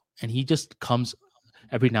off, and he just comes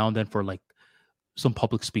every now and then for like some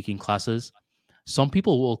public speaking classes. Some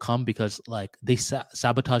people will come because like they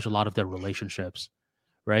sabotage a lot of their relationships,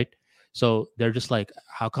 right? So they're just like,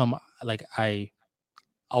 how come like I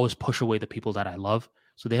always push away the people that I love?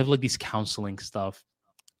 So they have like these counseling stuff.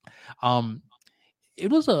 Um, it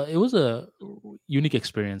was a unique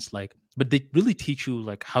experience, like, but they really teach you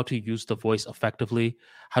like how to use the voice effectively,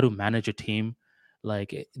 how to manage a team.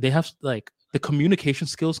 Like they have like the communication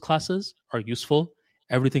skills classes are useful.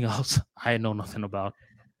 Everything else I know nothing about.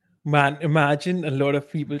 Man, imagine a lot of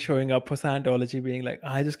people showing up for Scientology being like,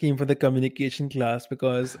 I just came for the communication class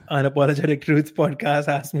because Unapologetic Truths podcast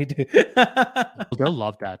asked me to. Well, they'll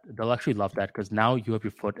love that. They'll actually love that because now you have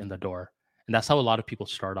your foot in the door, and that's how a lot of people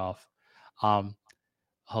start off. Um,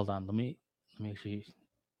 hold on, let me actually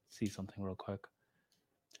see something real quick.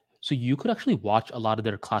 So you could actually watch a lot of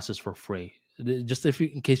their classes for free. Just if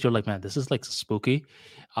you, in case you're like, man, this is like spooky.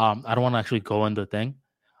 I don't want to actually go in the thing.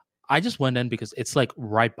 I just went in because it's like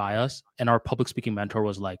right by us, and our public speaking mentor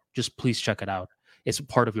was like, just please check it out. It's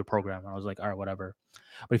part of your program. And I was like, all right, whatever.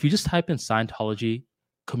 But if you just type in Scientology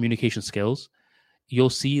communication skills, you'll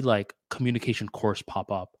see like communication course pop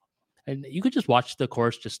up. And you could just watch the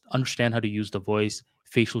course, just understand how to use the voice,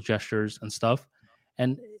 facial gestures, and stuff.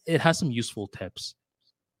 And it has some useful tips.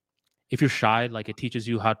 If you're shy, like it teaches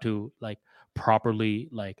you how to like properly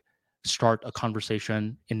like start a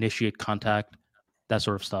conversation, initiate contact, that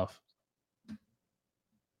sort of stuff.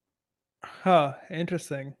 Huh,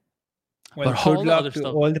 interesting. Well, But good all the other luck to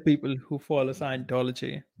stuff, all the people who follow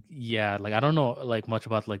Scientology. yeah, like I don't know like much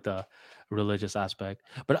about like the religious aspect,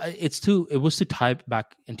 but it was to type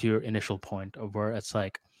back into your initial point of where it's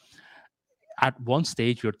like at one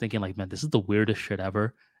stage you're thinking like, man, this is the weirdest shit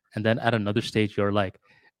ever. and then at another stage you're like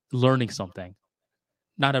learning something,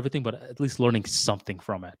 not everything, but at least learning something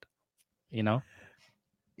from it, you know?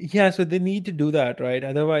 Yeah, so they need to do that, right?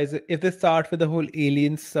 Otherwise, if they start with the whole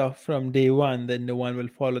alien stuff from day one, then no one will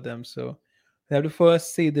follow them. So they have to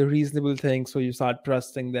first say the reasonable things so you start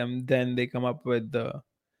trusting them. Then they come up with the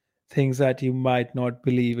things that you might not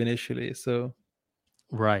believe initially. So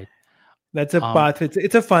Right. that's a um path.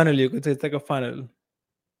 It's a funnel, you could say. It's like a funnel.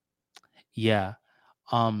 yeah.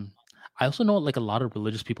 I also know like a lot of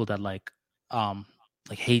religious people that like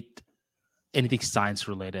hate anything science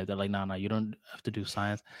related. They're like, no, you don't have to do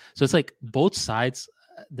science. So it's like both sides.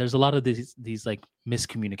 There's a lot of these like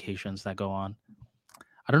miscommunications that go on.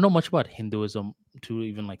 I don't know much about Hinduism to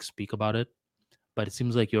even like speak about it, but it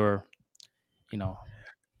seems like you're, you know,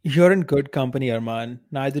 You're in good company, Arman.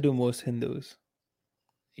 Neither do most Hindus.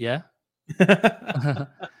 yeah.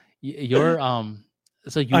 You're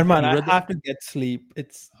so Arman, you I read the, have to get sleep.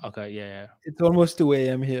 okay, yeah, yeah. It's almost 2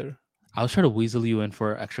 a.m. here. I was trying to weasel you in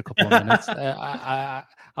for an extra couple of minutes. I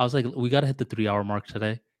was like, we gotta hit the 3 hour mark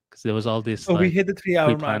today because there was all this Oh, we like hit the 3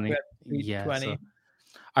 hour mark. We're pre-planning. at Yeah. So 3:20.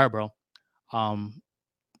 all right, bro. Um,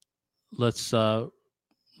 let's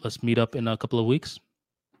let's meet up in a couple of weeks.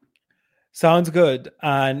 Sounds good.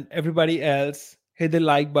 And everybody else, hit the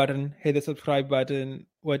like button, hit the subscribe button.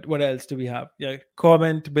 What else do we have? Yeah,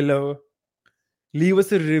 comment below. Leave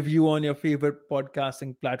us a review on your favorite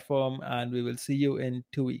podcasting platform, and we will see you in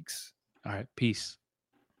 2 weeks. All right, peace.